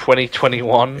since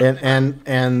 2021.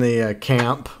 And the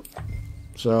camp.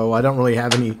 So I don't really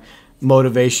have any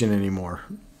motivation anymore.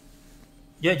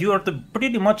 Yeah, you are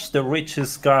pretty much the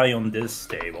richest guy on this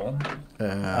table.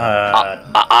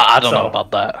 I don't know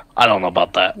about that. I don't know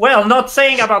about that. Well, not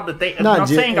saying about the not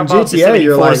saying about GTA, the 74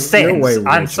 you're cents. way richer,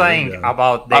 I'm saying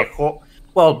about the whole.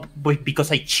 Well,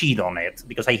 because I cheat on it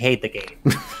because I hate the game.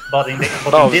 But in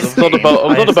this game,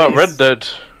 I'm not about Red Dead.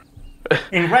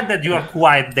 In Red Dead, you are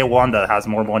quite the one that has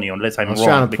more money, unless I'm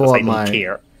wrong, because I don't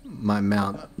care. My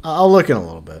mount. I'll look in a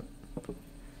little bit.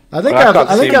 I think I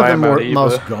have the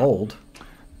most gold.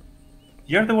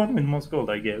 You're the one with most gold,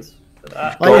 I guess.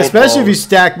 Especially if you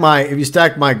stack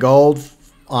my gold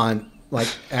on like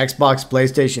Xbox,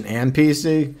 PlayStation, and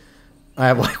PC, I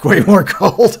have like way more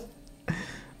gold.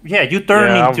 Yeah, you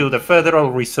turn into the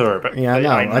Federal Reserve. Yeah,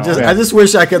 I know. I just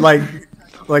wish I could like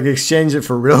exchange it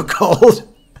for real gold.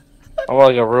 I'm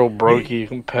like a real brokey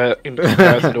compared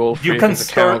to all three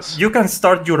accounts. You can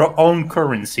start your own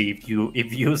currency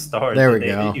if you start. There we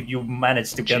go. If you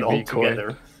manage to get all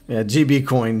together. Yeah, GB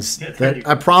coins.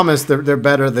 I promise they're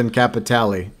better than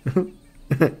Capitelli.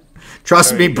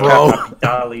 Trust me, bro.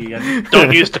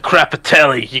 Don't use the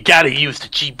Crapatelli. You gotta use the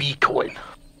GB coin.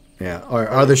 Yeah, or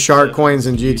are the shark coins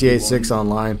in GTA 6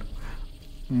 online?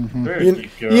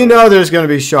 Mm-hmm. You know there's going to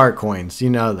be shark coins. You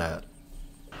know that.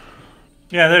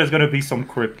 Yeah, there's going to be some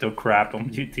crypto crap on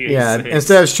GTA 6.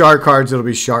 Instead of shark cards, it'll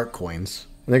be shark coins.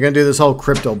 And they're going to do this whole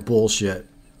crypto bullshit.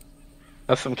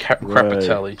 That's some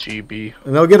Crapatelli, GB.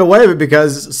 And they'll get away with it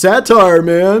because satire,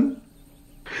 man.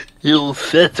 You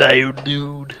satire,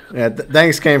 dude. Yeah,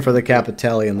 thanks, Kane, for the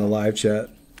Capitelli in the live chat.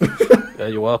 Yeah,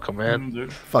 you're welcome, man.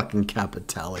 Fucking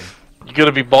Capitelli. You're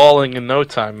gonna be balling in no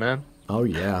time, man. Oh,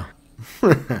 yeah.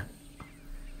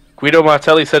 Guido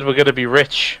Martelli said we're gonna be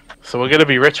rich. So we're gonna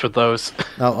be rich with those.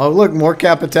 Oh, look, more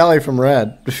Capitelli from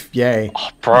Red. Yay. Oh,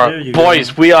 bro.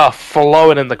 Boys, we are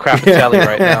flowing in the Crapatelli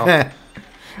right now.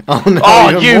 Oh,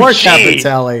 no, even more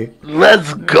Capitelli.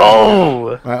 Let's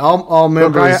go. All right, all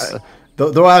members,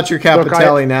 throw out your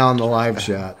Capitelli now in the live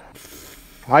chat.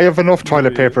 I have enough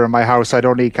toilet paper in my house. I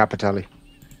don't need Capitelli.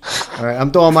 All right,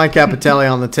 I'm throwing my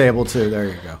Capitelli on the table too. There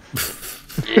you go.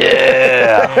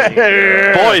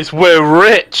 Yeah. Boys, we're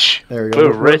rich. There we go.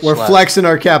 We're rich. We're flexing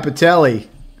our Capitelli.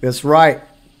 That's right.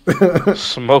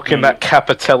 Smoking that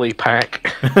Capitelli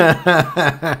pack.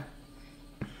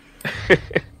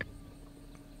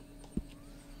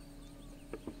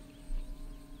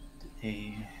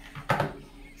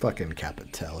 Fucking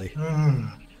Capitelli.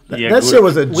 That shit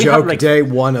was a joke day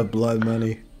one of Blood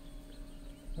Money.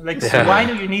 So why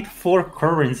do you need 4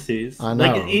 currencies? I know.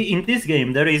 Like in this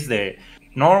game, there is the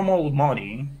normal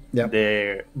money,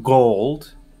 the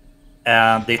gold,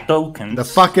 the tokens. The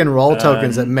fucking roll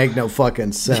tokens that make no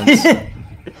fucking sense.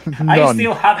 I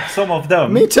still have some of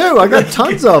them. Me too. I got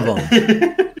tons of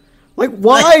them. Like,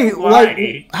 why?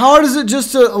 Like, how hard is it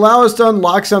just to allow us to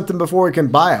unlock something before we can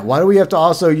buy it? Why do we have to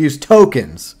also use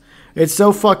tokens? It's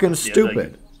so fucking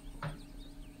stupid.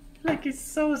 Like it's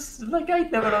so like I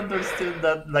never understood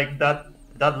that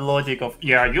that logic of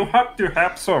you have to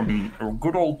have some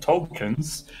good old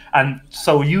tokens, and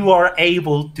so you are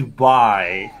able to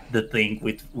buy the thing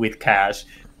with cash.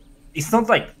 It's not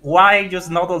like, why just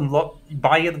not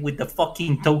buy it with the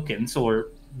fucking tokens, or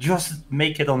just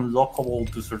make it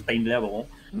unlockable to a certain level.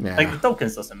 Yeah. Like, the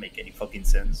tokens doesn't make any fucking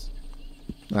sense.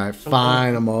 Alright,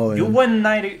 fine, I'm all in. You won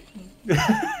 90.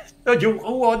 You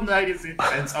won 96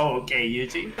 cents. Oh, okay,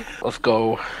 Yuji. Let's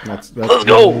go. Let's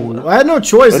go. I had no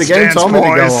choice. Let's the game dance, told me to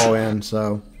go boys. all in,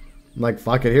 so I'm like,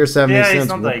 fuck it. Here's 70 cents.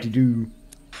 not What like- to do?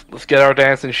 Let's get our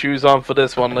dancing shoes on for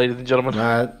this one, ladies and gentlemen.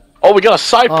 Alright. Oh, we got a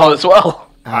side pod as well.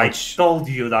 Ouch. I told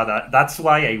you that's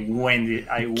why I went.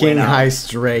 King out. High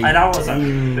Straight.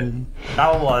 And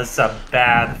that was a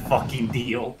bad fucking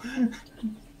deal.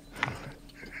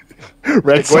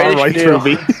 Red saw right deal.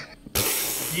 through me.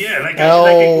 Yeah, like when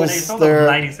I L's saw there.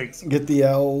 the 96. Get the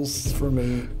L's for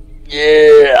me.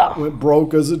 Yeah. Went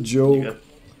broke as a joke. Yeah.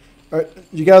 Alright,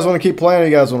 you guys want to keep playing or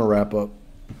you guys want to wrap up?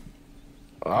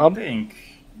 I think.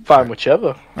 Fine, whichever.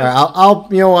 Alright, I'll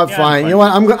you know what, Yeah, fine. fine. You know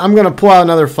what, I'm gonna pull out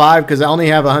another 5 because I only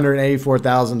have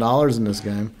 $184,000 in this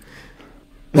game.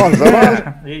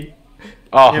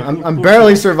 Oh, I'm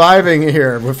barely surviving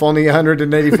here with only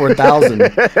 184,000.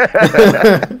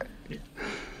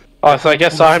 oh, so I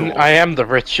guess I am the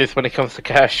richest when it comes to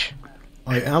cash.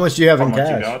 Like, how much do you have How in much you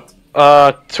cash?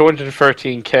 got?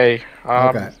 213k.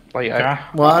 Okay. Like, Okay.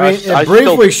 Well, I mean, it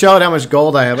briefly showed how much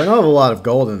gold I have. I don't have a lot of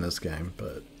gold in this game,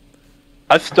 but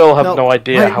I still have no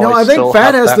idea wait, how. no, I think still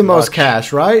Fat have has that the most much.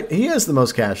 cash, right? He has the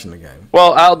most cash in the game.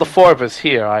 Well, out of the 4 of us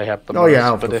here, I have the Oh, most. yeah,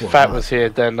 out of but the if 4 Fat of was us. here,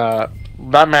 then that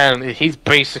man, he's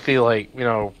basically like, you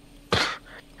know,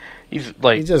 he's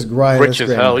like He's just grinding rich this as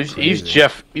game hell. like He's crazy.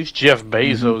 Jeff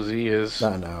Bezos. He is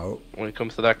I know. when it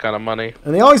comes to that kind of money.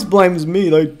 And he always blames me.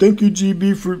 Like, thank you,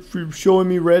 GB, for showing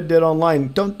me Red Dead Online.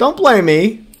 Don't blame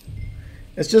me.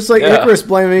 It's just like Yeah. Icarus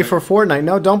blaming me for Fortnite.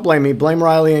 No, don't blame me. Blame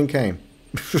Riley and Kane.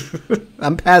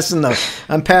 I'm passing the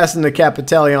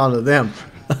Capitelli on to them.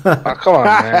 Oh, come on,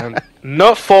 man.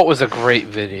 Not Fault was a great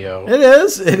video. It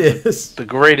is. It is. The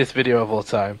greatest video of all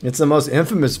time. It's the most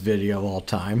infamous video of all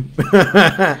time.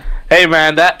 Hey,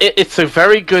 man, it's a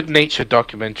very good nature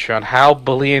documentary on how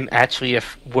bullying actually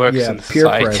works Yeah, in peer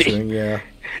society. pressuring. Yeah.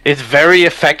 It's very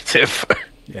effective.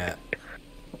 Yeah.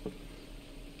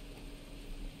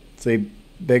 See,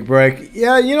 big break.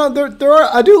 Yeah, you know, there are.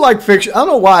 I do like fiction. I don't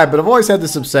know why, but I've always had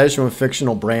this obsession with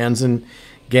fictional brands in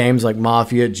games like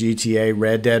Mafia, GTA,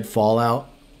 Red Dead, Fallout.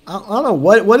 I don't know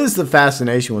what is the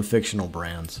fascination with fictional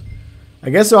brands. I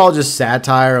guess they're all just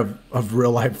satire of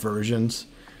real life versions.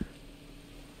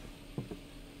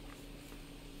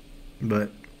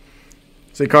 But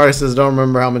see, Ikari says, don't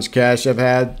remember how much cash I've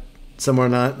had. Somewhere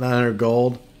 900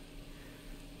 gold.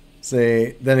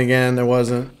 See, then again, there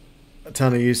wasn't a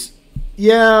ton of use.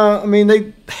 Yeah, I mean,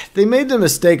 they made the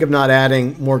mistake of not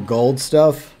adding more gold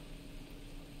stuff.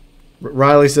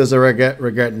 Riley says, I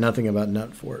regret nothing about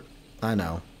Nutfort. I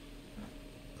know.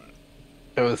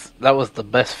 That was the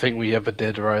best thing we ever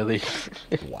did, Riley.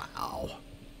 Wow.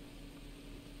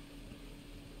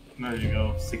 There you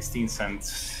go, 16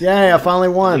 cents. Yay, I finally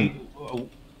won.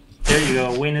 There you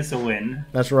go, win is a win.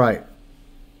 That's right.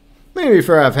 Maybe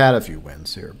fair, I've had a few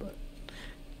wins here, but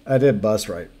I did bust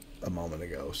right a moment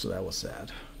ago, so that was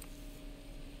sad.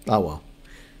 Oh well.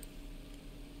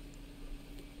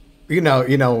 You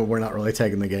know, we're not really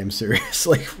taking the game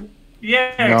seriously.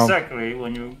 Yeah, No. exactly.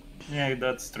 Yeah,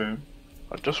 that's true.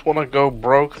 I just want to go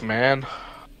broke, man.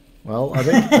 Well, I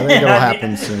think it'll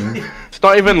happen soon. It's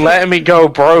not even letting me go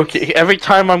broke. Every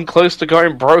time I'm close to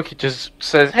going broke, it just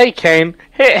says, "Hey, Kane.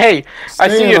 Hey, I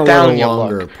Stay see in you're a down little in your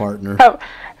longer, luck. partner.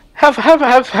 Have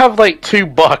like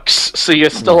 $2, so you're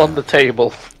still on the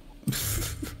table."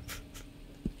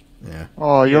 Yeah.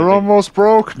 Oh, you're almost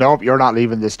broke? Nope, you're not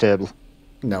leaving this table.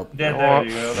 Nope. Yeah, there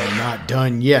you go. I'm not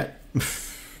done yet.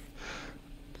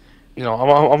 You know,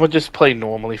 I'm gonna just play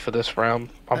normally for this round.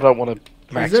 I don't want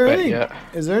to max bet yet.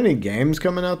 Is there any games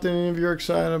coming out that any of you are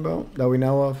excited about that we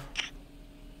know of?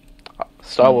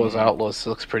 Star Wars Outlaws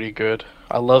looks pretty good.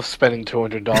 I love spending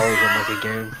 $200 on like a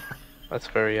game. That's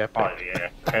very epic. Oh yeah,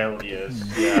 hell yes.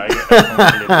 Yeah,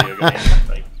 I don't video games.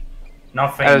 Like,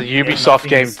 nothing. A Ubisoft nothing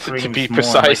game, to screams be more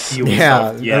precise. like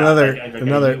Ubisoft. Yeah, another like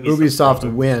another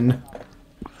Ubisoft win.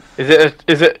 Is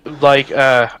it like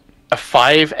a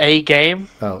 5A game?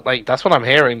 Oh. Like that's what I'm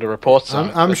hearing the reports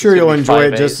on. I'm sure you'll enjoy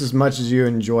it just as much as you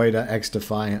enjoyed X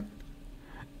Defiant.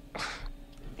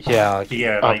 Yeah.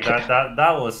 Yeah, like okay.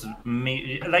 that was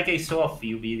me. Like I saw a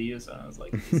few videos and I was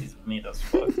like, this is made as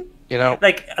fuck. You know,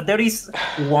 Like there is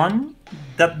one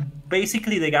that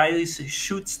basically the guy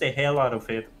shoots the hell out of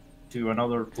it to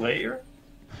another player,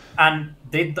 and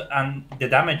the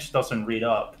damage doesn't read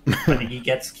up when he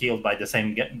gets killed by the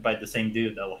same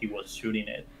dude that he was shooting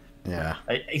it. Yeah,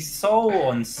 it's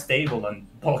so unstable and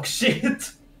dog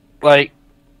shit. Like,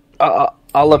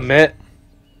 I'll admit,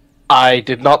 I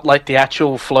did not like the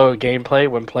actual flow of gameplay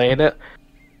when playing it,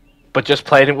 but just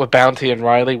playing it with Bounty and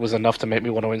Riley was enough to make me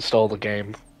want to install the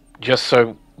game, just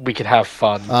so we could have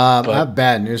fun. I have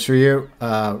bad news for you.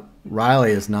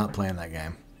 Riley is not playing that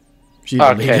game. She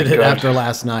deleted it after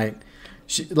last night.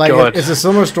 It's a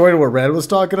similar story to what Red was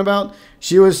talking about.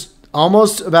 She was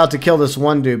almost about to kill this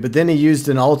one dude, but then he used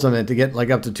an ultimate to get like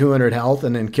up to 200 health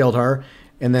and then killed her,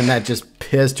 and then that just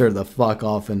pissed her the fuck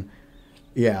off. And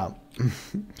yeah.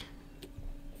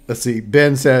 Let's see.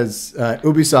 Ben says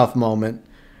Ubisoft moment.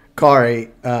 Kari,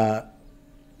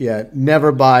 yeah,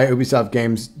 never buy Ubisoft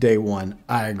games day one.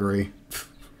 I agree.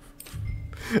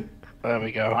 There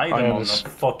we go. I don't know,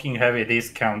 fucking heavy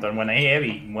discount, and when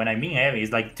I mean heavy,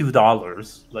 it's like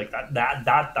 $2, like that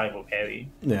type of heavy.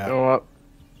 Yeah. You know what?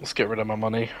 Let's get rid of my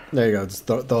money. There you go. Just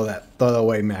throw that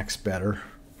away. Max better.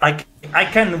 I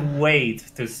can't wait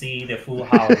to see the full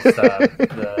house that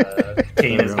the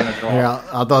Kane is gonna draw. Yeah,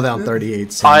 I'll throw down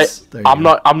 38 cents. I'm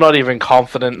not even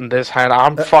confident in this hand.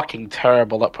 I'm fucking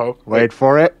terrible at poker. Wait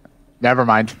for it. Never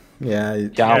mind. Yeah,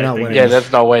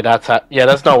 there's no way that's at. Yeah,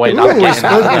 there's no way I'm getting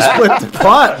out of that. We split the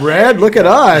pot, Red. Look at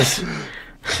us.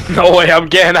 No way I'm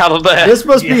getting out of that. This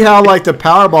must be how like the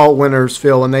Powerball winners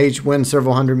feel when they each win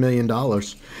several $100 million.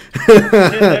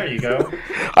 There you go.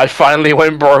 I finally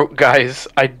went broke, guys.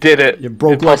 I did it. You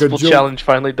broke Impossible like a joke. challenge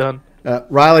finally done.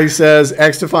 Riley says,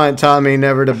 X-Defiant Tommy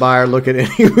never to buy or look at any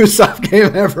Ubisoft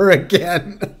game ever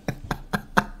again.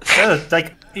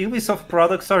 Like, Ubisoft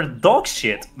products are dog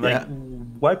shit. Like,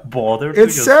 why bother?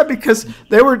 It's sad because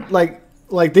they were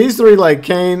like these three, like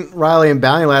Kane, Riley, and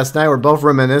Bounty last night were both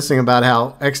reminiscing about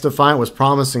how X-Defiant was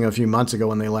promising a few months ago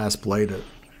when they last played it.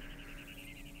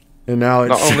 And now it's...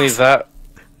 Not only that,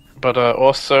 but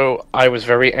also I was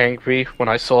very angry when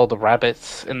I saw the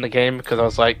rabbits in the game because I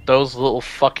was like, those little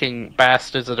fucking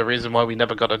bastards are the reason why we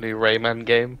never got a new Rayman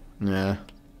game. Yeah.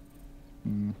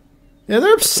 Yeah,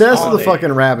 they're obsessed with the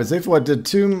fucking rabbits. They've did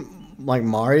 2 like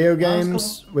Mario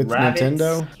games with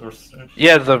Nintendo.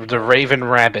 Yeah, the Raven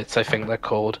Rabbits, I think they're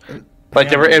called. Like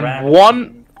they were in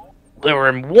one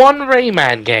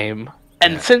Rayman game,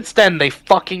 and since then they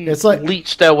fucking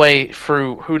leached their way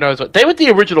through who knows what. They were the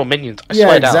original Minions. I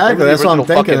swear exactly. Down. That's what I'm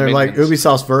thinking. They're Minions. like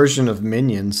Ubisoft's version of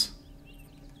Minions.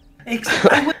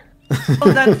 Exactly.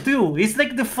 That too. It's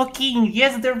like the fucking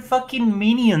they're fucking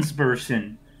Minions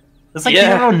version. It's like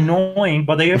they're annoying,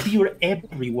 but they appear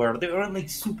everywhere. They are like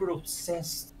super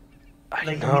obsessed.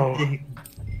 Like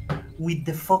with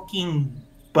the fucking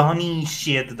bunny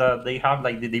shit that they have,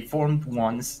 like the deformed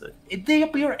ones. They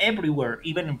appear everywhere,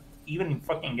 even in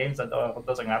fucking games that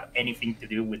doesn't have anything to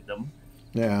do with them.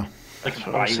 Yeah. Like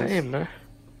what I'm saying, man.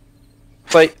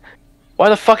 It's like, why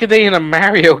the fuck are they in a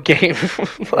Mario game?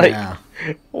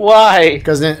 Why?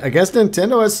 Because I guess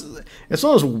Nintendo it's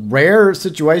one of those rare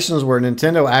situations where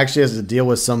Nintendo actually has to deal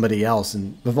with somebody else,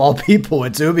 and of all people,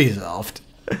 it's Ubisoft.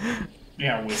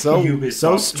 Yeah, with Ubisoft.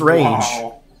 So strange.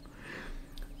 Wow.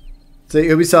 So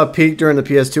Ubisoft peaked during the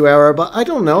PS2 era, but I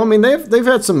don't know. I mean, they've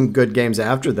had some good games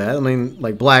after that. I mean,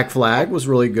 like Black Flag was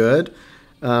really good.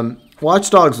 Watch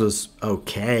Dogs was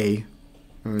okay.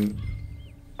 I mean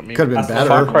could have been better.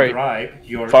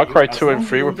 Far Cry 2 and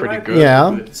 3 were pretty good.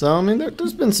 Yeah, so I mean,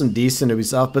 there's been some decent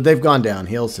Ubisoft, but they've gone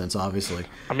downhill since, obviously.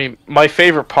 I mean, my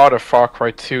favorite part of Far Cry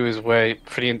 2 is where,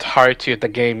 for the entirety of the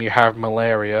game, you have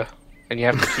malaria, and you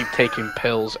have to keep taking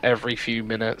pills every few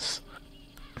minutes.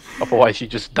 Otherwise, you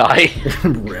just die.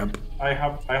 Rip. I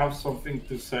have something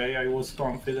to say. I was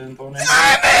confident on it.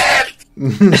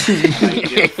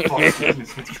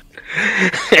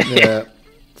 Yeah.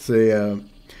 See,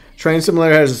 Train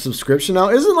Simulator has a subscription now.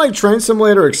 Isn't like Train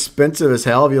Simulator expensive as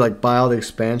hell if you like buy all the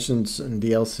expansions and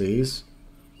DLCs?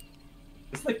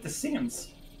 It's like The Sims.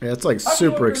 Yeah, it's like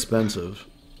super expensive.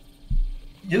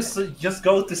 Just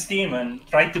go to Steam and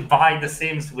try to buy The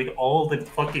Sims with all the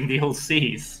fucking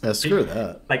DLCs. Yeah, screw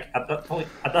that. Like at that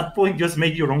point, just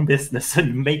make your own business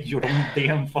and make your own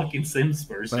damn fucking Sims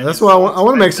version. Like, that's why I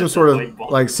want to make some sort of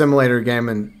like simulator game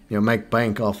and make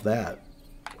bank off that.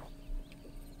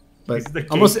 But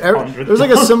there's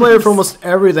like a simulator for almost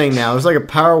everything now. There's like a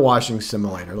power washing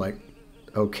simulator. Like,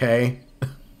 okay,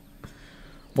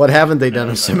 what haven't they done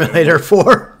a simulator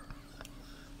for?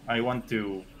 I want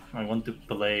to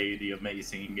play the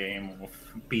amazing game of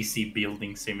PC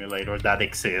building simulator that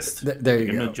exists. There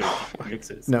you go. Not joking. It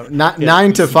exists. No, not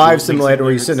 9 to 5 simulator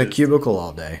where you sit in a cubicle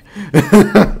all day.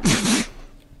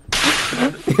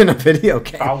 in a video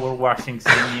game. Power washing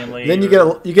simulator. Then you get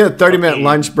a 30-minute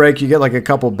lunch break. You get like a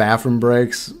couple bathroom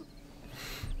breaks.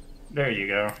 There you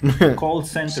go. Call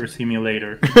center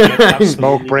simulator.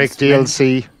 Smoke break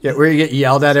DLC. Yeah, where you get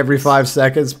yelled at every 5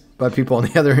 seconds by people on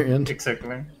the other end.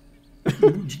 Exactly.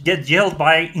 Get yelled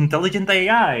by intelligent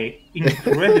AI.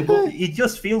 Incredible. It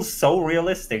just feels so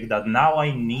realistic that now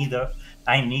I need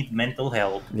mental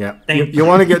health. Yeah. You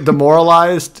want to get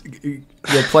demoralized? You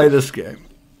play this game.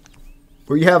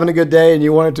 Were you having a good day and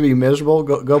you want it to be miserable?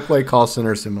 Go play Call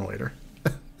Center Simulator.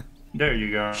 There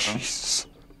you go. Jesus.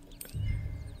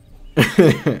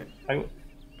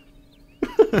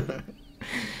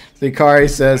 Ikari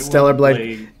says Stellar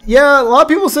Blade. Yeah, a lot of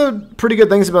people said pretty good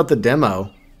things about the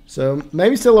demo. So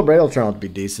maybe Stellar Blade will turn out to be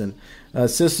decent.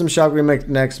 System Shock remake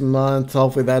next month.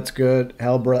 Hopefully that's good.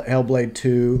 Hellblade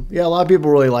 2. Yeah, a lot of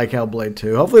people really like Hellblade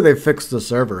 2. Hopefully they fix the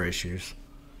server issues.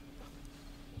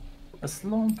 As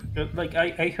long like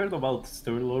I heard about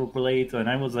Stellar Blade and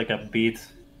I was like a bit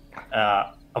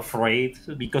afraid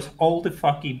because all the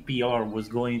fucking PR was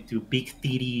going to big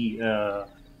titty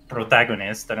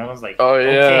protagonist, and I was like,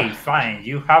 okay, fine,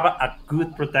 you have a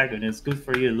good protagonist, good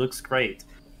for you, it looks great.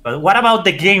 But what about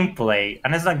the gameplay?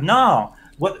 And it's like, no,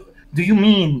 what do you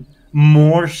mean?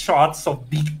 More shots of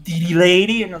big titty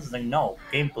lady? And I was like, no,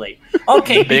 gameplay.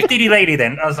 Okay, big titty lady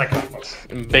then. I was like,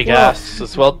 big ass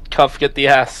as well. Cuff, get the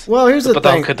ass. Well, here's the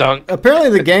thing. Apparently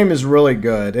the game is really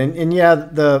good. And yeah,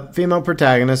 the female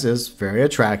protagonist is very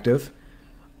attractive.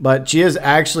 But she is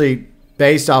actually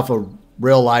based off a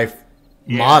real life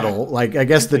model. Like, I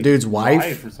guess the dude's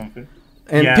wife. Or something.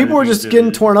 And people were just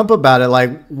getting torn up about it.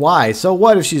 Like, why? So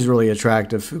what if she's really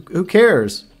attractive? Who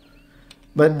cares?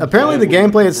 But apparently the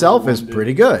gameplay itself is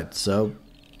pretty good, so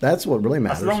that's what really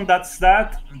matters. As long as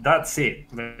that's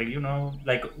it. Like, you know,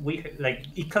 like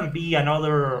it can be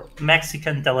another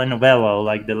Mexican telenovela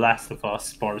like The Last of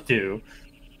Us Part 2.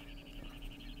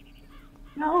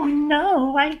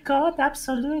 No, I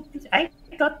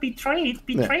got betrayed.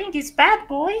 Betraying is bad,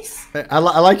 boys. I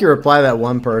like your reply to that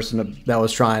one person that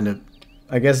was trying to,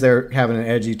 I guess they're having an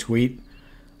edgy tweet,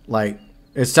 like,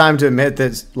 it's time to admit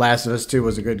that Last of Us 2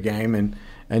 was a good game, and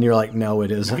you're like, no,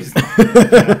 it isn't.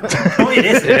 No, it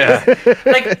isn't. Yeah.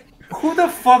 Like, who the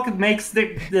fuck makes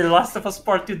the Last of Us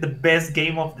Part 2 the best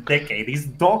game of the decade? It's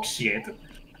dog shit.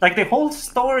 Like, the whole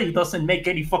story doesn't make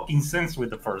any fucking sense with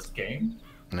the first game.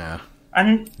 No.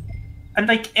 And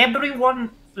like, everyone,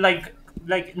 like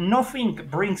nothing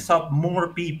brings up more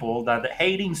people than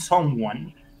hating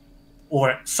someone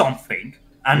or something.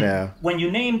 And when you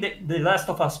name the Last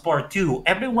of Us Part 2,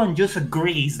 everyone just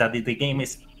agrees that the game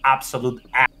is absolute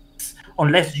ass,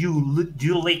 unless you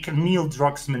lick Neil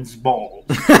Druckmann's balls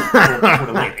for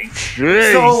a living.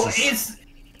 So it's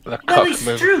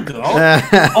true, though.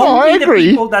 Only the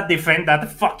people that defend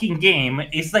that fucking game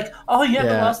is like, oh yeah,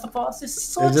 The Last of Us is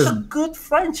such a good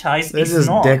franchise. It's just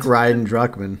not. Dick riding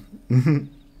Druckmann.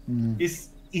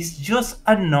 It's just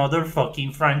another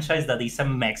fucking franchise that is a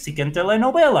Mexican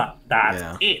telenovela.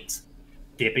 That's it.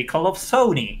 Typical of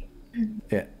Sony.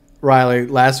 Yeah. Riley,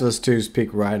 Last of Us 2's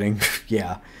peak writing.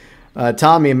 Yeah.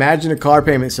 Tommy, imagine a car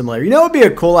payment simulator. You know what would be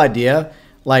a cool idea?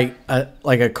 Like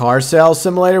a car sales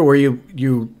simulator where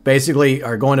you basically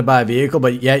are going to buy a vehicle,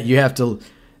 but yet you have to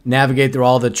navigate through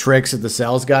all the tricks that the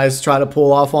sales guys try to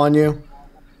pull off on you.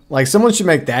 Like, someone should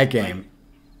make that game.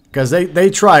 Because they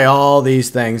try all these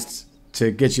things to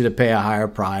get you to pay a higher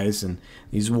price and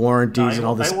these warranties and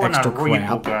all this extra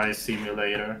crap.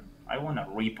 I want a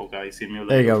repo guy simulator.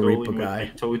 There you go, repo guy.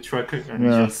 Tow truck and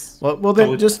well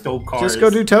then just go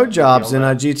do tow jobs in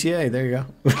GTA. There you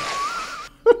go.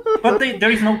 But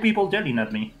there is no people yelling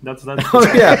at me. That's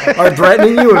oh yeah, are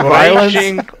threatening you with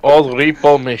violence. All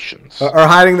repo missions. Or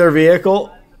hiding their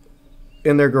vehicle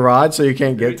in their garage so you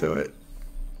can't get to it.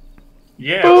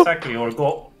 Yeah, exactly.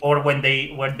 Or when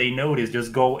they notice,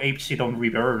 just go apeshit on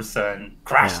reverse and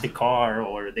crash the car,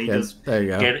 or they just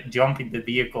jump in the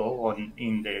vehicle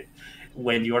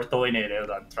when you're towing it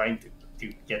and trying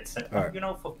to get sent. Right. You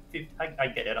know, I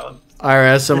get it on.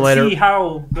 IRS simulator. Let's see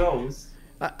how it goes.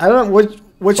 I don't know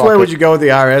which way would you go with the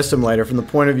IRS simulator, from the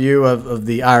point of view of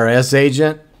the IRS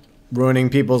agent ruining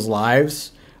people's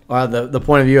lives, or the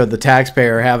point of view of the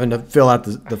taxpayer having to fill out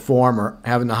the form or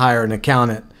having to hire an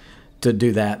accountant to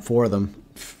do that for them.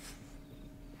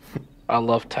 I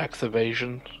love tax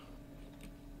evasion.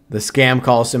 The scam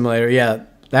call simulator, yeah,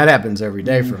 that happens every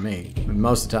day for me.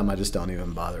 Most of the time, I just don't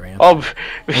even bother answering. Oh,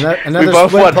 another we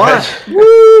both split won.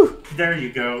 Woo! There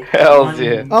you go. Hell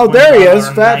yeah. Oh, there he is.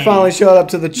 Fat finally showed up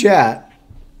to the chat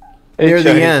near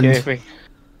the end.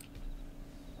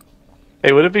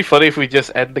 Hey, would it be funny if we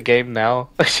just end the game now?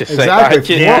 Let's just exactly.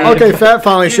 say, well, okay, Fat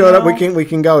finally showed up. We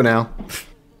can go now.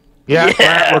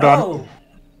 Yeah, we're done. Oh.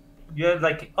 You're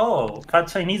like, oh, Fat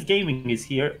Chinese Gaming is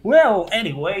here. Well,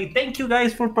 anyway, thank you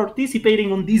guys for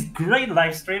participating on this great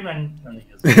live stream. And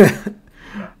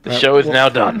the show is now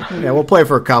done. Yeah, we'll play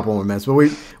for a couple more minutes. But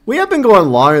we have been going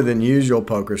longer than usual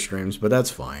poker streams, but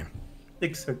that's fine.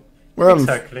 Exactly.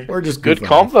 We're just good goofing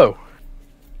combo. off.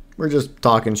 We're just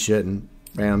talking shit and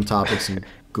random topics and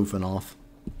goofing off,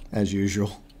 as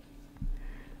usual.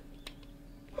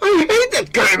 I hate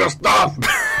that kind of stuff.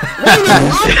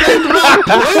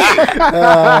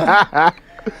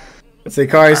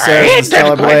 Ikari says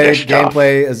Stellar Blade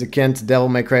gameplay is akin to Devil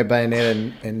May Cry,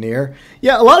 Bayonetta, and Nier.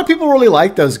 Yeah, a lot of people really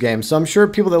like those games, so I'm sure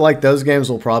people that like those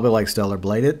games will probably like Stellar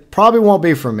Blade. It probably won't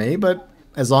be for me, but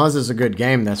as long as it's a good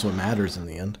game, that's what matters in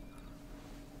the end.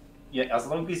 Yeah, as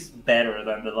long as it's better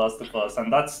than The Last of Us,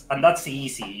 and that's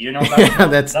easy, you know.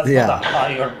 That's not a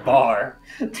higher bar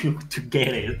to get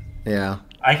it. Yeah.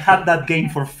 I had that game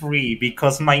for free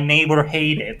because my neighbor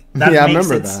hated it. I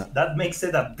remember that. That makes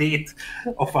it a bit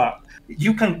of a.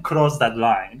 You can cross that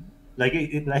line. Like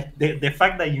the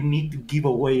fact that you need to give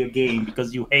away a game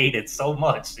because you hate it so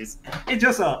much it's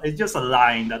just a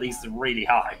line that is really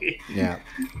high. Yeah.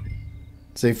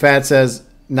 See, Fat says,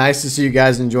 nice to see you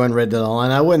guys enjoying Red Dead Online.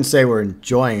 I wouldn't say we're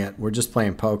enjoying it. We're just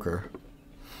playing poker.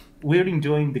 We're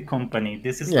enjoying the company.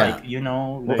 This is like, you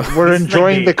know... We're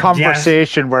enjoying the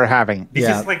conversation we're having. This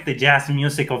is like the jazz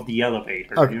music of the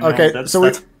elevator. Okay, you know?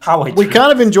 That's how we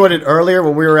kind of enjoyed it earlier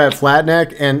when we were at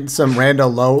Flatneck and some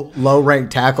random low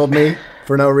rank tackled me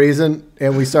for no reason.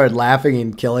 And we started laughing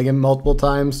and killing him multiple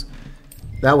times.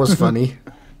 That was funny.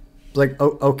 Like,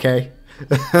 oh, okay.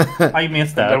 I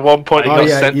missed that. At one point, he got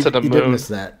sent to the moon. You did miss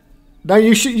that. No,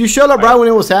 you showed up right when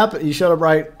it was happening. You showed up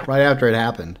right after it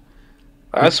happened.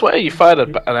 I swear you fired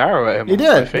an arrow at him. He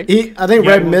did. I think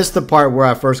Red missed the part where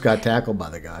I first got tackled by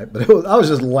the guy, but I was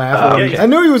just laughing. I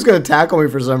knew he was going to tackle me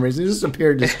for some reason. He just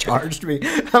appeared, just charged me.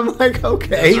 I'm like,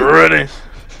 okay.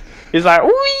 He's like,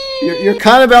 wee. You're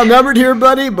kind of outnumbered here,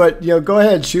 buddy, but go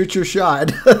ahead, shoot your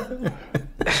shot.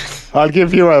 I'll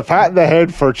give you a pat in the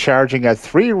head for charging at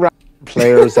 3 random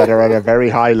players that are at a very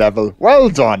high level. Well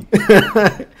done.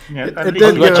 It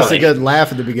did give us a good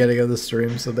laugh at the beginning of the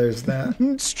stream, so there's that.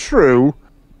 It's true.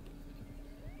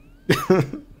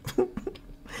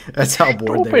 That's how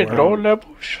bored they were.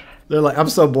 They're like, I'm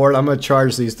so bored, I'm going to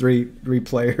charge these three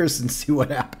players and see what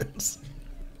happens.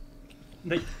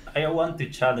 I want to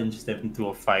challenge them to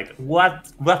a fight.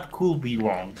 What could be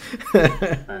wrong?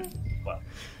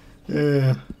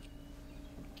 Yeah.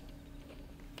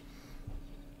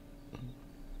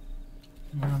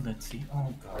 Well, let's see.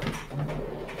 Oh god.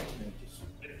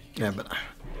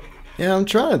 Yeah, I'm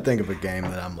trying to think of a game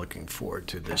that I'm looking forward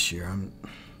to this year.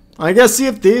 I guess Sea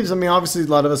of Thieves. I mean, obviously a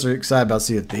lot of us are excited about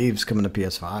Sea of Thieves coming to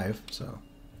PS5. So.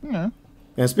 Yeah.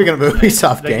 And speaking of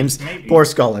Ubisoft games, poor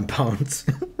Skull and Bones.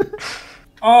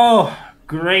 Oh,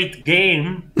 great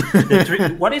game!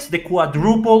 What is the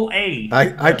quadruple A?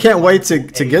 I can't wait to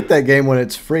get that game when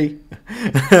it's free.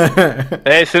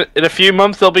 Hey, so in a few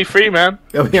months they'll be free, man.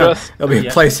 It'll be a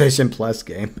PlayStation Plus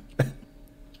game.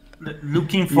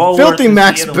 Looking forward. Filthy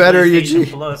Max better, UG.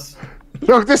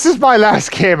 Look, this is my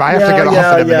last game. I have to get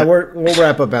off in a minute. We'll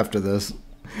wrap up after this.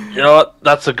 You know what?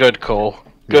 That's a good call.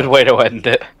 Good way to end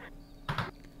it.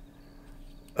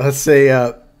 Let's see.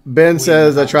 Ben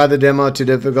says, I tried the demo, too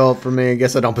difficult for me. I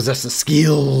guess I don't possess the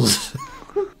skills.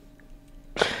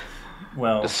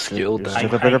 Well, skilled. A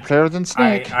better player than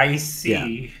Snake. I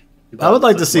see. Yeah. I would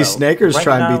like to see Snakers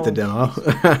try and beat the demo.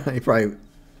 He probably.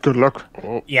 Good luck.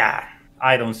 Yeah,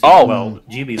 I don't see. Oh well,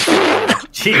 GB's.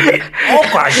 GB. Oh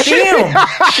my damn!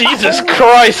 Jesus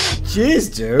Christ!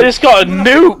 Jeez, dude. I just got a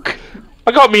nuke.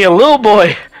 I got me a little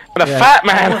boy and a fat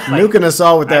man. Nuking us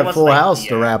all with that full house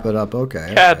to wrap it up.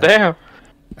 Okay. God damn.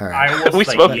 All right.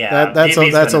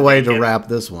 That's a way to wrap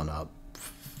this one up.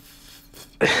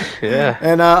 Yeah.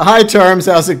 And hi Terms,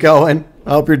 how's it going?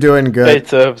 I hope you're doing good. Hey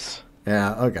Terms.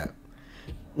 Yeah. Okay.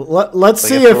 Let's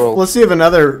see if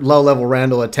another low-level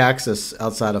Randall attacks us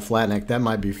outside of Flatneck. That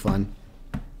might be fun.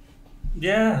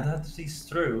 Yeah, that is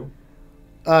true.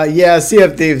 Yeah, Sea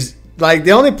of Thieves. Like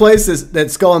the only place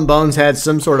that Skull and Bones had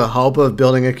some sort of hope of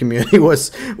building a community was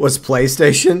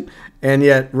PlayStation, and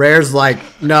yet Rare's like,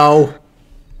 no.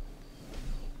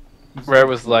 Rare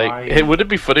was like, hey, would it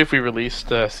be funny if we released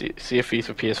Sea of Thieves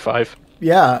for PS5?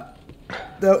 Yeah,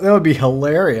 that would be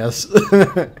hilarious.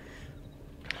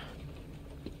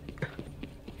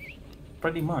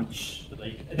 Pretty much.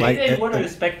 They were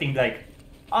expecting like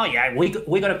oh yeah, we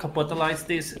gotta capitalize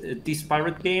this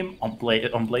pirate game on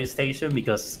PlayStation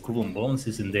because Skull and Bones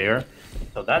is in there,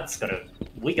 so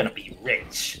we're gonna be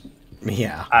rich.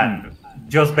 Yeah. And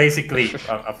just basically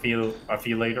a few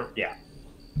later, yeah,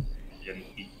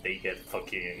 they get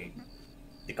fucking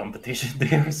the competition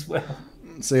there as well.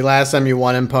 See, last time you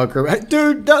won in poker,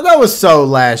 dude, that was so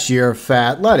last year,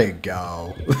 Fat. Let it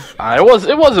go.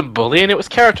 It wasn't bullying. It was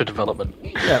character development.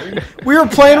 Yeah, we were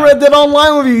playing Red Dead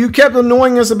Online with you. You kept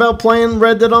annoying us about playing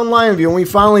Red Dead Online with you, and we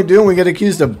finally do, and we get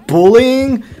accused of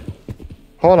bullying.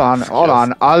 Hold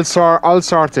on. I'll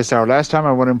sort this out. Last time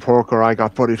I won in poker, I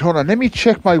got bullied. Hold on, let me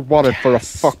check my wallet for a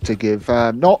fuck to give.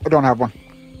 No, I don't have one.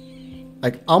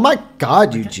 Like, oh my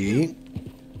God, Eugene,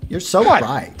 you're so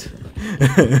right.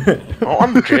 Oh,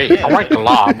 I'm great. I like the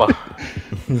lob.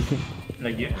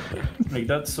 Like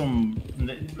that's some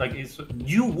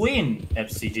you win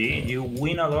FCG. You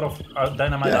win a lot of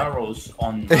dynamite arrows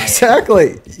on.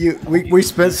 Exactly. We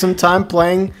spent some time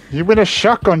playing. You win a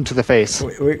shotgun to the face.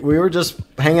 We were just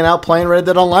hanging out playing Red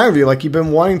Dead Online with you, like you've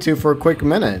been wanting to for a quick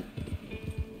minute.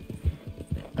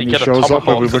 And he shows up,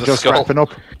 and we were just wrapping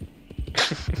up.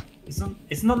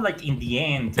 It's not like in the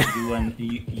end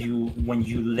when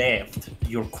you left,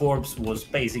 your corpse was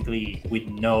basically with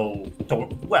no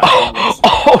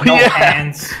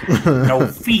hands, no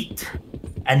feet,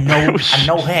 and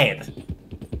no head.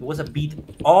 It was a bit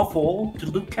awful to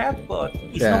look at, but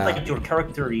it's not like your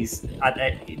character is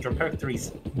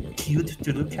cute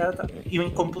to look at,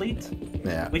 even complete.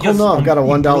 Yeah. Oh no, I've got a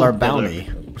 $1 bounty.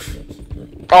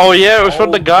 Oh yeah, it was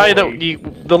from the guy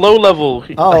the low level.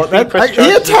 He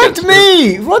attacked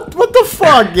me. What the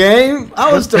fuck, game?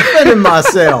 I was defending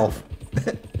myself.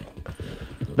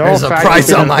 There's a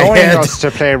price on my head. Us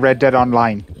to play Red Dead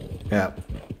Online. Yeah.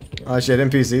 Oh shit,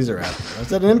 NPCs are out. Is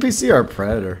that an NPC or a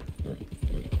predator?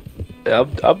 Yeah,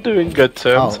 I'm doing good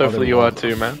terms. Hopefully you are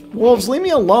too, man. Wolves, leave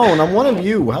me alone. I'm one of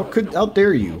you. How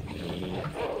dare you?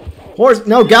 Horse,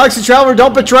 no, Galaxy Traveler,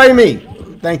 don't betray me.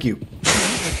 Thank you.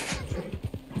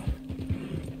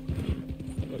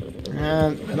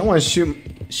 And I don't want to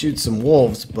shoot some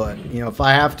wolves, but you know, if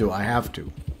I have to, I have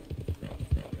to.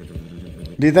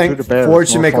 Do you think Ford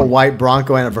should make a white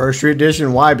Bronco Anniversary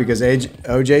Edition? Why? Because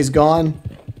OJ's gone?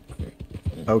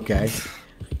 Okay.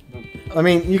 I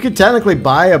mean, you could technically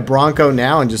buy a Bronco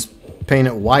now and just paint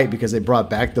it white because they brought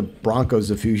back the Broncos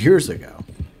a few years ago.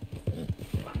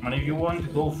 And if you want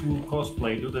to go full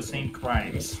cosplay, do the same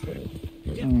crimes.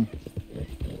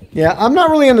 Yeah, I'm not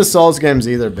really into Souls games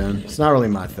either, Ben. It's not really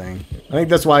my thing. I think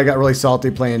that's why I got really salty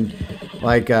playing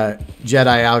like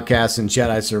Jedi Outcast and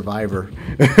Jedi Survivor.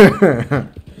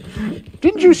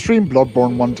 Didn't you stream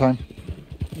Bloodborne one time?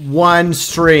 One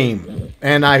stream,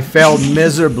 and I failed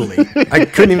miserably. I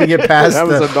couldn't even get past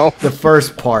the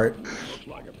first part.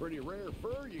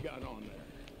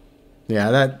 Yeah,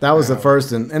 that was the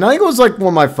first, and I think it was like one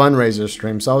of my fundraiser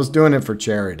streams, so I was doing it for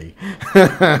charity.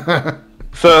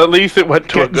 So at least it went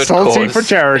to a good salty cause. For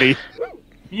charity.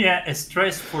 Yeah, a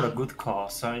stress for a good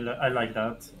cause. I like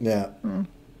that. Yeah.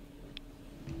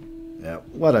 Yeah.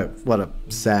 What a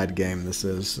sad game this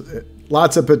is.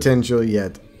 Lots of potential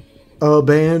yet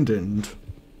abandoned.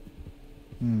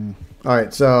 All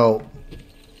right, so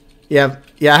yeah,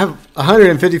 I have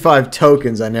 155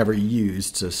 tokens I never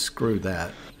used, so screw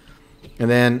that. And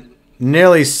then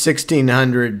nearly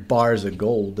 1,600 bars of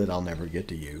gold that I'll never get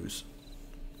to use.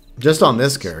 Just on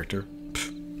this character.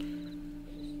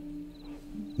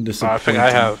 I think I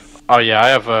have. Oh yeah, I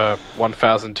have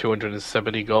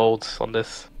 1,270 golds on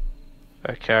this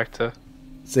character.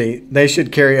 See, they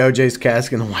should carry OJ's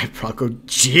cask in the white Bronco.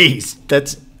 Jeez,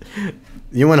 that's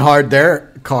you went hard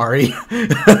there, Kari.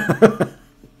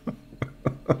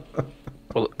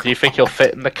 Well, do you think he'll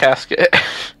fit in the casket?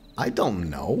 I don't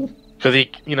know. Because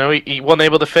he wasn't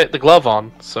able to fit the glove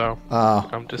on, so.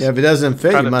 I'm just if it doesn't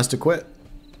fit, you must have quit.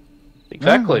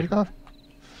 Exactly. Oh,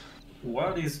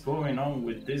 what is going on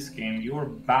with this game? You're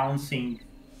bouncing.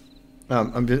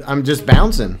 I'm just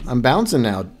bouncing. I'm bouncing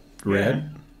now,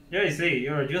 Red. Yeah, you see,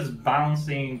 you're just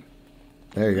bouncing.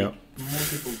 There you go.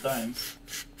 Multiple times.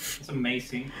 It's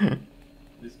amazing.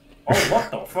 Oh,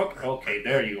 what the fuck? Okay,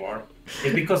 there you are.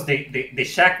 It's because the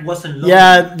shack wasn't loaded.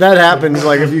 Yeah, that happens.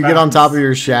 Like if you get on top of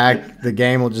your shack, the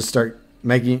game will just start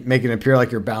making it appear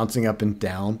like you're bouncing up and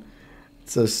down.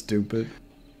 It's so stupid.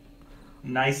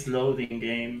 Nice loading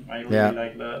game. I really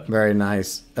like that. Very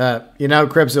nice.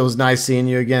 Crips, it was nice seeing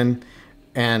you again,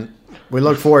 and we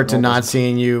look forward to not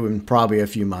seeing you in probably a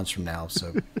few months from now.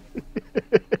 So,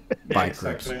 bye,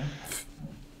 Crips. All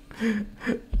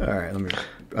right,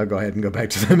 I'll go ahead and go back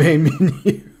to the main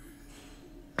menu.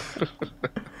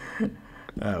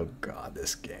 Oh god,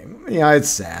 this game. Yeah, it's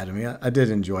sad. I mean, I did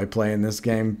enjoy playing this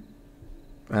game.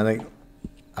 I think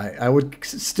I would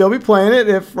still be playing it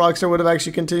if Rockstar would have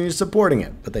actually continued supporting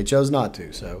it, but they chose not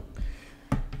to. So,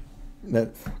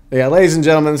 yeah, ladies and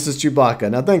gentlemen, this is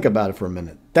Chewbacca. Now think about it for a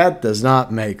minute. That does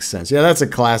not make sense. Yeah, that's a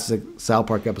classic South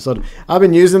Park episode. I've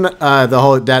been using the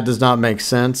whole "that does not make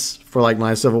sense" for like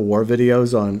my Civil War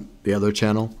videos on the other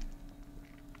channel.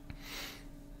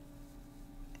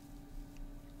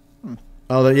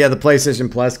 Oh, yeah, the PlayStation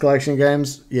Plus collection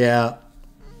games. Yeah,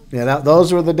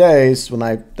 those were the days when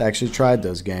I actually tried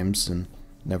those games and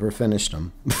never finished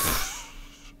them.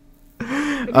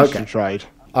 Okay, tried.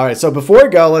 All right, so before we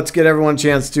go, let's get everyone a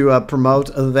chance to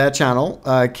promote that channel.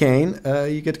 Kane,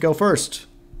 you get to go first.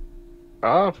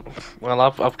 Well,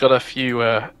 I've got a few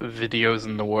videos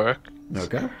in the work.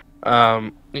 Okay.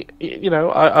 You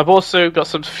know, I've also got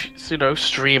some,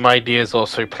 stream ideas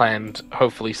also planned,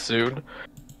 hopefully soon.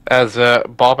 As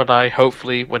Bob and I,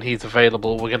 hopefully, when he's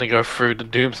available, we're gonna go through the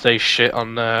Doomsday shit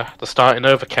on the starting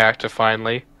over character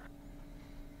finally.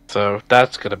 So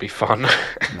that's gonna be fun.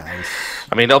 Nice.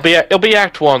 I mean, it'll be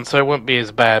Act 1, so it won't be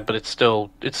as bad, but it's still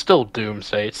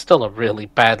Doomsday. It's still a really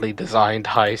badly designed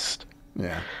heist.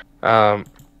 Yeah.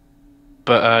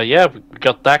 Yeah, we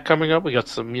got that coming up. We got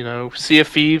some, Sea of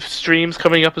Thieves streams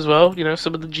coming up as well.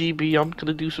 Some of the GB. I'm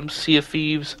gonna do some Sea of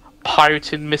Thieves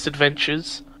pirating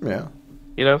misadventures. Yeah.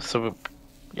 So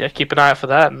yeah, keep an eye out for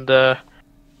that, and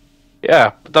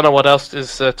yeah, don't know what else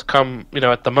is to come,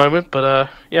 at the moment, but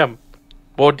yeah,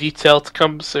 more detail to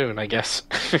come soon, I guess.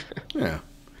 Yeah,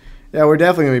 we're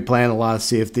definitely gonna be playing a lot of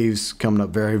Sea of Thieves coming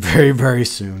up very, very, very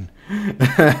soon.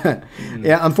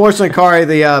 Yeah, unfortunately, Kari,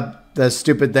 the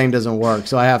stupid thing doesn't work,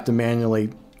 so I have to manually.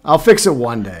 I'll fix it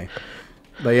one day.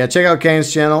 But yeah, check out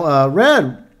Kane's channel.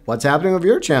 Red, what's happening with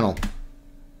your channel?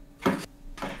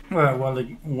 Well,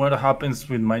 what happens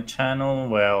with my channel?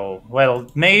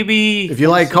 Well, maybe if you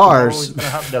like cars, it's gonna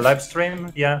have the live stream.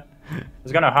 Yeah,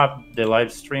 it's gonna have the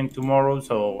live stream tomorrow,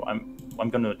 so I'm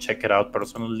gonna check it out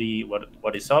personally.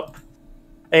 What is up?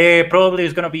 Probably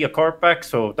it's gonna be a car pack,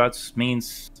 so that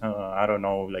means I don't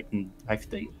know. Like I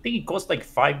think it costs like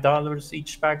 $5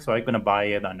 each pack, so I'm gonna buy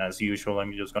it, and as usual,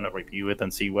 I'm just gonna review it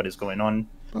and see what is going on.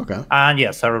 Okay. And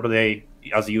yeah, Saturday,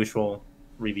 as usual,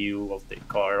 review of the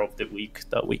car of the week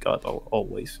that we got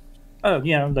always.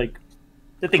 Yeah, like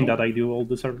the thing that I do all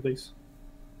the Saturdays.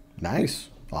 Nice.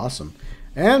 Awesome.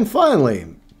 And finally,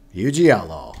 UG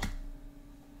Outlaw.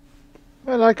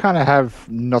 Well, I kind of have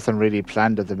nothing really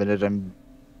planned at the minute. I'm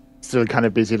still kind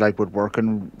of busy like with work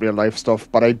and real life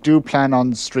stuff, but I do plan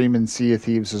on streaming Sea of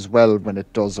Thieves as well when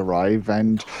it does arrive.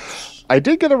 And I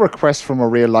did get a request from a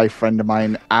real life friend of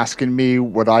mine asking me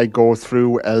would I go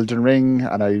through Elden Ring,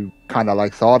 and I kind of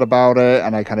like thought about it,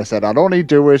 and I kind of said I'd only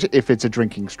do it if it's a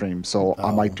drinking stream, so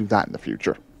I might do that in the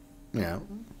future. Yeah,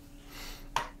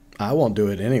 I won't do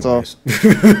it anyways. So,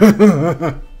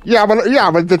 yeah,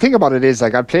 but the thing about it is,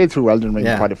 like, I played through Elden Ring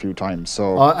quite a few times.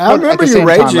 So I remember you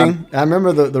raging. I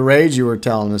remember the rage you were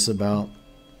telling us about.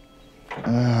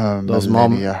 Those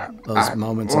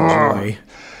moments of joy.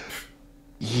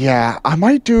 Yeah, I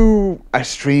might do a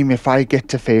stream if I get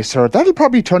to face her. That'll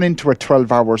probably turn into a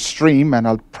 12-hour stream, and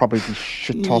I'll probably be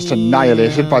shit-tossed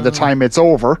annihilated by the time it's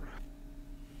over.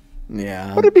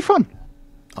 Yeah. But it'd be fun.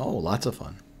 Oh, lots of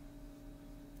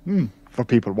fun. For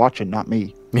people watching, not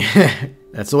me.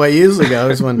 That's the way it usually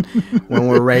goes when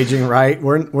we're raging, right?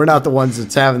 We're not the ones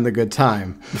that's having the good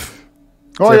time.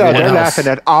 Oh yeah, they're laughing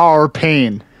at our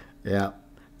pain. Yeah.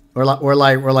 We're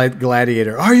like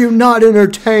Gladiator. Are you not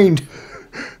entertained?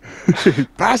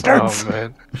 Bastards! Oh,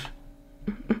 man.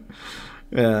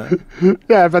 Yeah.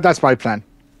 Yeah, but that's my plan.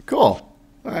 Cool.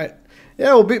 All right.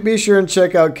 Yeah, well, be sure and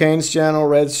check out Kane's channel,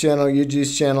 Red's channel,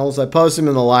 UG's channels. I post them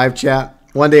in the live chat.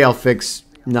 One day I'll fix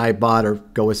Nightbot or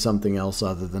go with something else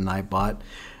other than Nightbot.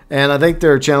 And I think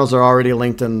their channels are already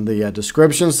linked in the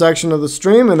description section of the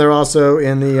stream, and they're also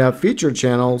in the featured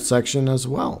channel section as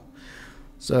well.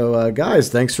 So, guys,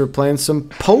 thanks for playing some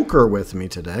poker with me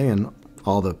today and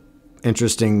all the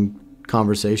interesting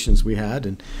conversations we had,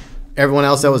 and everyone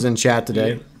else that was in chat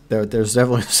today. There's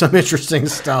definitely some interesting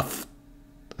stuff.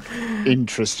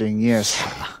 Interesting, yes.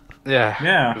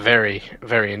 Yeah. Very,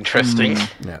 very interesting.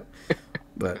 Yeah.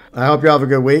 But I hope you all have a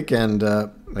good week, and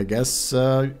I guess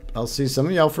I'll see some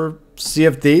of y'all for Sea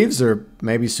of Thieves, or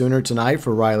maybe sooner tonight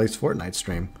for Riley's Fortnite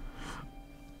stream.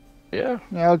 Yeah.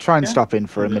 I'll try and stop in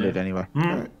for a minute anyway. All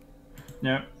right.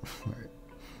 Yeah.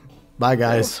 Bye,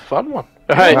 guys. That was a fun one.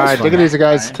 All right, take it easy,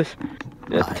 guys.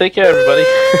 Yeah, take care, everybody.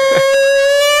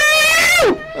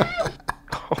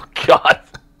 Oh, God.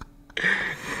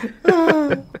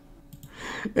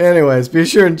 Anyways, be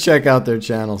sure and check out their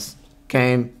channels.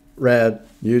 Kane, Red,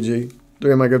 Yuji,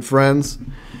 3 of my good friends.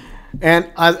 And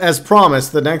as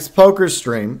promised, the next poker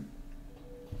stream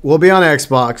will be on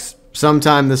Xbox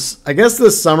sometime this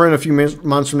summer, in a few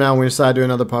months from now when we decide to do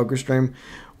another poker stream.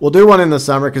 We'll do one in the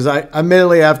summer because I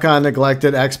admittedly have kind of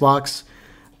neglected Xbox.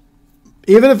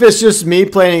 Even if it's just me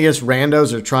playing against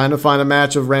randos or trying to find a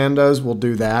match of randos, we'll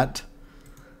do that.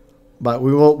 But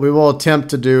we will attempt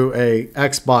to do a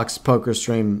Xbox poker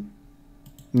stream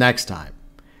next time.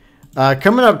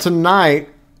 Coming up tonight,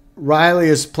 Riley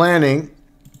is planning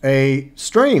a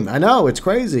stream. I know, it's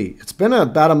crazy. It's been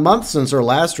about a month since her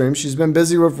last stream. She's been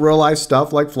busy with real life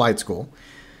stuff like flight school.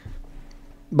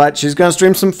 But she's going to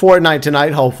stream some Fortnite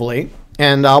tonight, hopefully.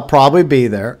 And I'll probably be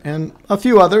there. And a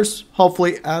few others,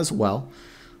 hopefully, as well.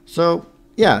 So,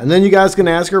 yeah. And then you guys can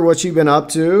ask her what she's been up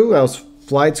to. How's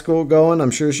flight school going?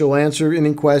 I'm sure she'll answer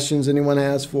any questions anyone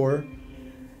has for her.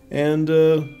 And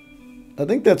I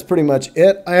think that's pretty much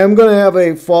it. I am going to have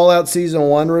a Fallout Season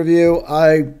 1 review.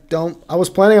 I was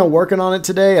planning on working on it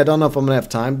today. I don't know if I'm going to have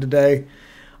time today.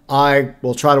 I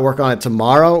will try to work on it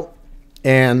tomorrow.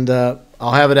 And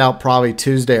I'll have it out probably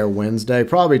Tuesday or Wednesday.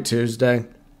 Probably Tuesday.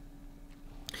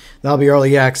 That'll be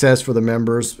early access for the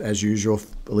members, as usual,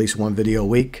 at least one video a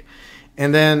week.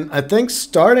 And then I think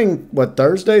starting,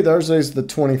 Thursday? Thursday's the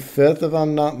 25th, if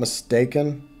I'm not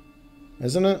mistaken.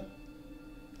 Isn't it?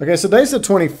 Okay, so today's the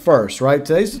 21st, right?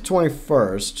 Today's the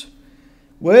 21st,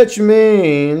 which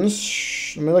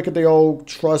means, let me look at the old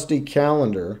trusty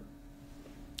calendar.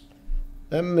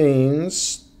 That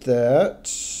means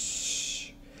that,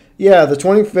 yeah, the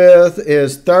 25th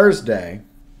is Thursday.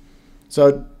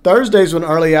 So Thursday's when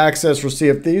early access for Sea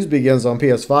of Thieves begins on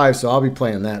PS5, so I'll be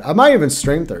playing that. I might even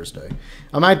stream Thursday.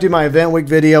 I might do my event week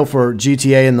video for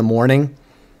GTA in the morning,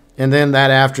 and then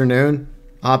that afternoon,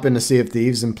 hop into Sea of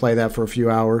Thieves and play that for a few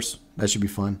hours. That should be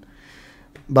fun.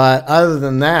 But other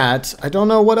than that, I don't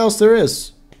know what else there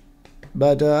is.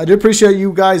 But I do appreciate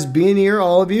you guys being here,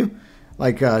 all of you.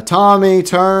 Like Tommy,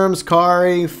 Terms,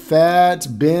 Kari, Fat,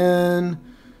 Ben.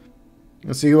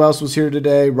 Let's see who else was here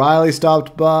today. Riley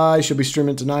stopped by. She'll be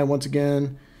streaming tonight once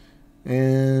again.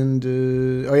 And,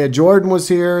 oh yeah, Jordan was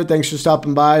here. Thanks for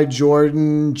stopping by.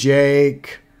 Jordan,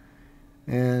 Jake.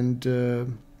 And,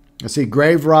 let's see,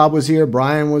 Grave Rob was here.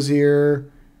 Brian was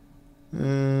here.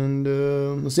 And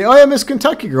let's see. Oh, yeah, Miss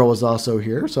Kentucky Girl was also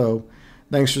here. So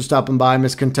thanks for stopping by,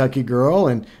 Miss Kentucky Girl.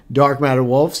 And Dark Matter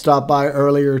Wolf stopped by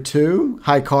earlier, too.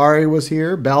 Hikari was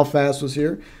here. Belfast was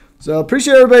here. So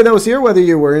appreciate everybody that was here, whether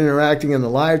you were interacting in the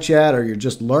live chat or you're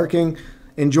just lurking,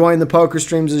 enjoying the poker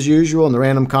streams as usual and the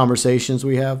random conversations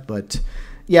we have. But,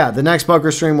 yeah, the next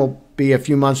poker stream will be a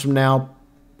few months from now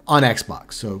on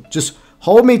Xbox. So just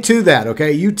hold me to that,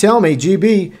 okay? You tell me,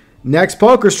 GB, next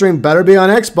poker stream better be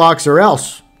on Xbox or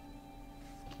else.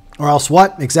 Or else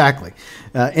what? Exactly.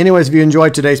 Anyways, if you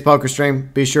enjoyed today's poker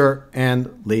stream, be sure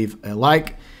and leave a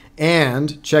like.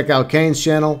 And check out Kane's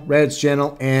channel, Red's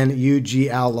channel, and UG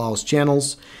Outlaw's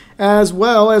channels. As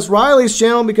well as Riley's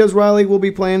channel, because Riley will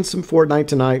be playing some Fortnite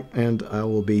tonight. And I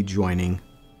will be joining.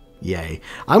 Yay.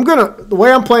 The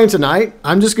way I'm playing tonight,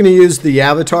 I'm just going to use the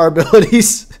avatar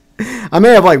abilities. I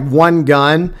may have like one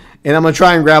gun, and I'm going to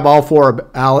try and grab all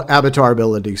 4 avatar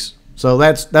abilities. So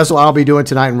that's what I'll be doing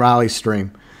tonight in Riley's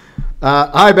stream.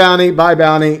 Hi, Bounty. Bye,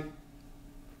 Bounty.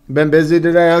 Been busy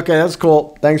today? Okay, that's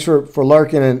cool. Thanks for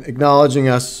lurking and acknowledging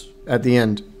us at the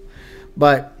end.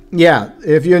 But, yeah,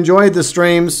 if you enjoyed the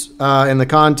streams and the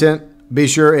content, be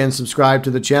sure and subscribe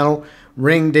to the channel.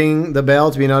 Ding the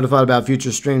bell to be notified about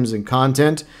future streams and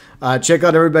content. Check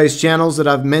out everybody's channels that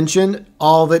I've mentioned,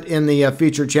 all of it in the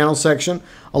featured channel section,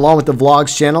 along with the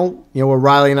vlogs channel, where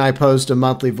Riley and I post a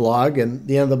monthly vlog, and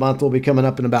the end of the month will be coming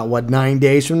up in about, 9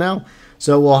 days from now.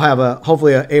 So we'll have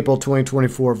hopefully an April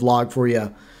 2024 vlog for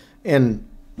you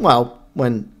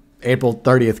when April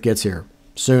 30th gets here,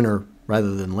 sooner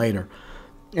rather than later.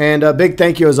 And a big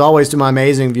thank you, as always, to my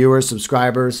amazing viewers,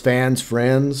 subscribers, fans,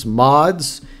 friends,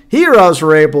 mods, heroes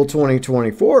for April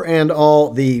 2024, and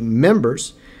all the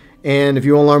members. And if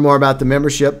you want to learn more about the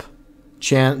membership,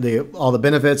 all the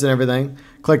benefits and everything,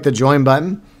 click the join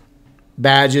button.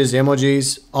 Badges,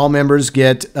 emojis, all members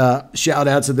get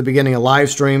shout-outs at the beginning of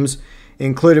live streams,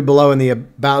 included below in the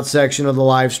About section of the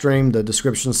live stream, the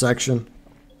description section.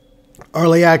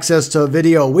 Early access to a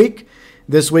video a week.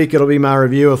 This week it'll be my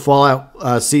review of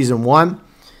Fallout Season 1.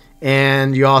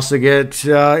 And you also get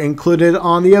included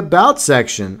on the About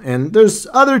section. And there's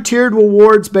other tiered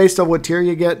rewards based on what tier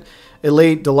you get.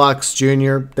 Elite, Deluxe,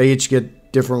 Junior. They each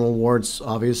get different rewards,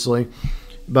 obviously.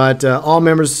 But all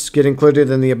members get included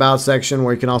in the About section,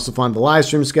 where you can also find the live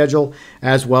stream schedule,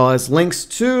 as well as links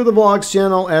to the vlogs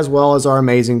channel, as well as our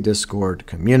amazing Discord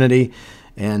community.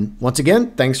 And once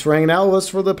again, thanks for hanging out with us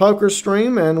for the poker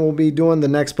stream. And we'll be doing the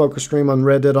next poker stream on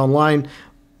Red Dead Online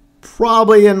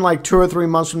probably in like 2 or 3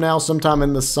 months from now, sometime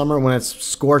in the summer when it's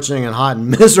scorching and hot and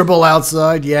miserable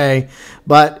outside. Yay.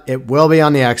 But it will be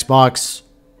on the Xbox.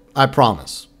 I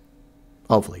promise.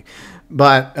 Hopefully.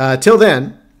 But till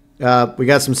then, we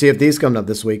got some CFDs coming up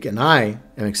this week, and I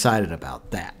am excited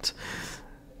about that.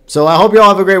 So I hope you all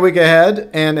have a great week ahead.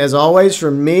 And as always,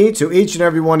 from me to each and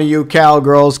every one of you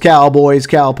cowgirls, cowboys,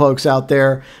 cowpokes out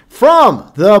there,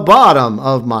 from the bottom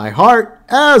of my heart,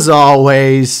 as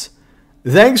always,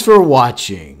 thanks for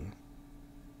watching.